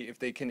today, if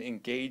they can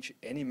engage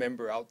any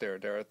member out there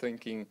that are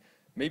thinking,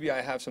 maybe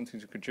I have something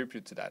to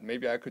contribute to that.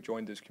 Maybe I could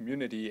join this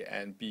community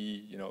and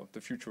be, you know,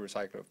 the future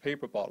recycler of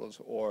paper bottles,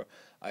 or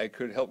I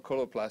could help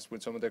Coloplast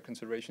with some of their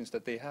considerations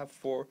that they have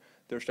for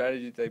their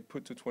strategy they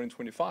put to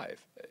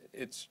 2025.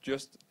 It's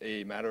just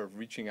a matter of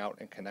reaching out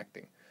and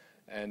connecting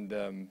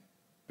and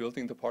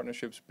building the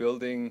partnerships,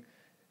 building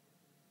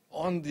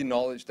on the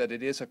knowledge that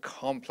it is a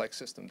complex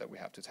system that we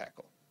have to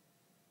tackle.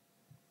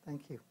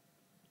 Thank you.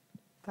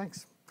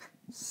 Thanks.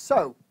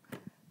 So,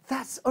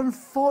 that's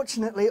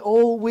unfortunately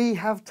all we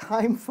have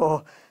time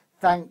for.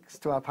 Thanks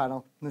to our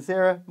panel.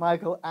 Nazira,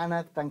 Michael,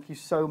 Anna, thank you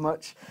so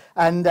much.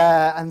 And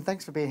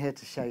thanks for being here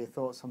to share your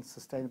thoughts on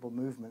sustainable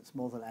movements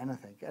more than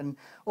anything. And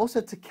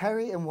also to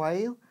Kerry and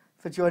Wael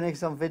for joining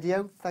us on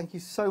video. Thank you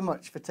so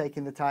much for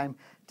taking the time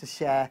to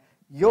share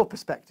your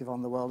perspective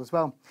on the world as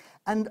well.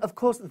 And of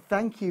course,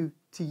 thank you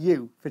to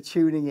you for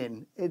tuning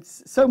in.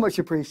 It's so much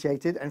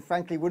appreciated and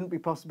frankly wouldn't be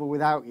possible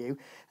without you.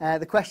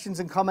 The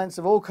questions and comments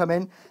have all come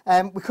in.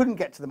 We couldn't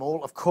get to them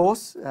all, of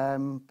course,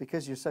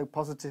 because you're so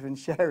positive and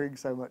sharing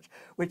so much,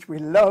 which we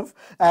love.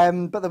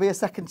 But there'll be a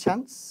second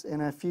chance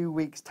in a few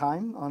weeks'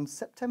 time on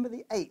September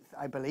the 8th,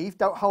 I believe.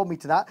 Don't hold me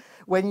to that,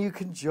 when you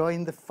can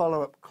join the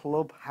follow-up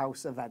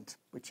Clubhouse event,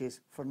 which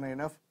is, funnily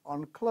enough,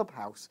 on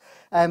Clubhouse.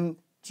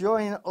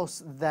 Join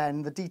us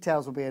then. The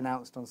details will be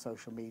announced on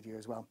social media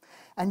as well.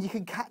 And you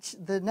can catch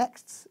the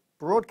next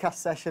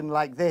broadcast session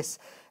like this,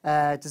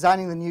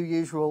 Designing the New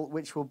Usual,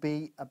 which will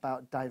be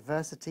about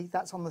diversity.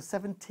 That's on the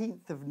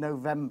 17th of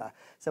November.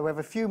 So we have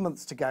a few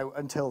months to go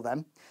until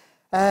then.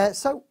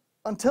 So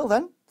until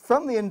then,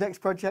 from the Index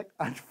Project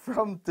and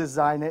from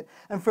Designit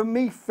and from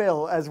me,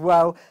 Phil, as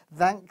well,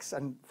 thanks,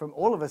 and from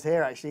all of us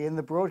here actually in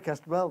the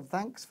broadcast, well,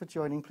 thanks for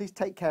joining. Please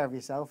take care of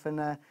yourself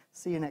and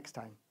see you next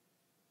time.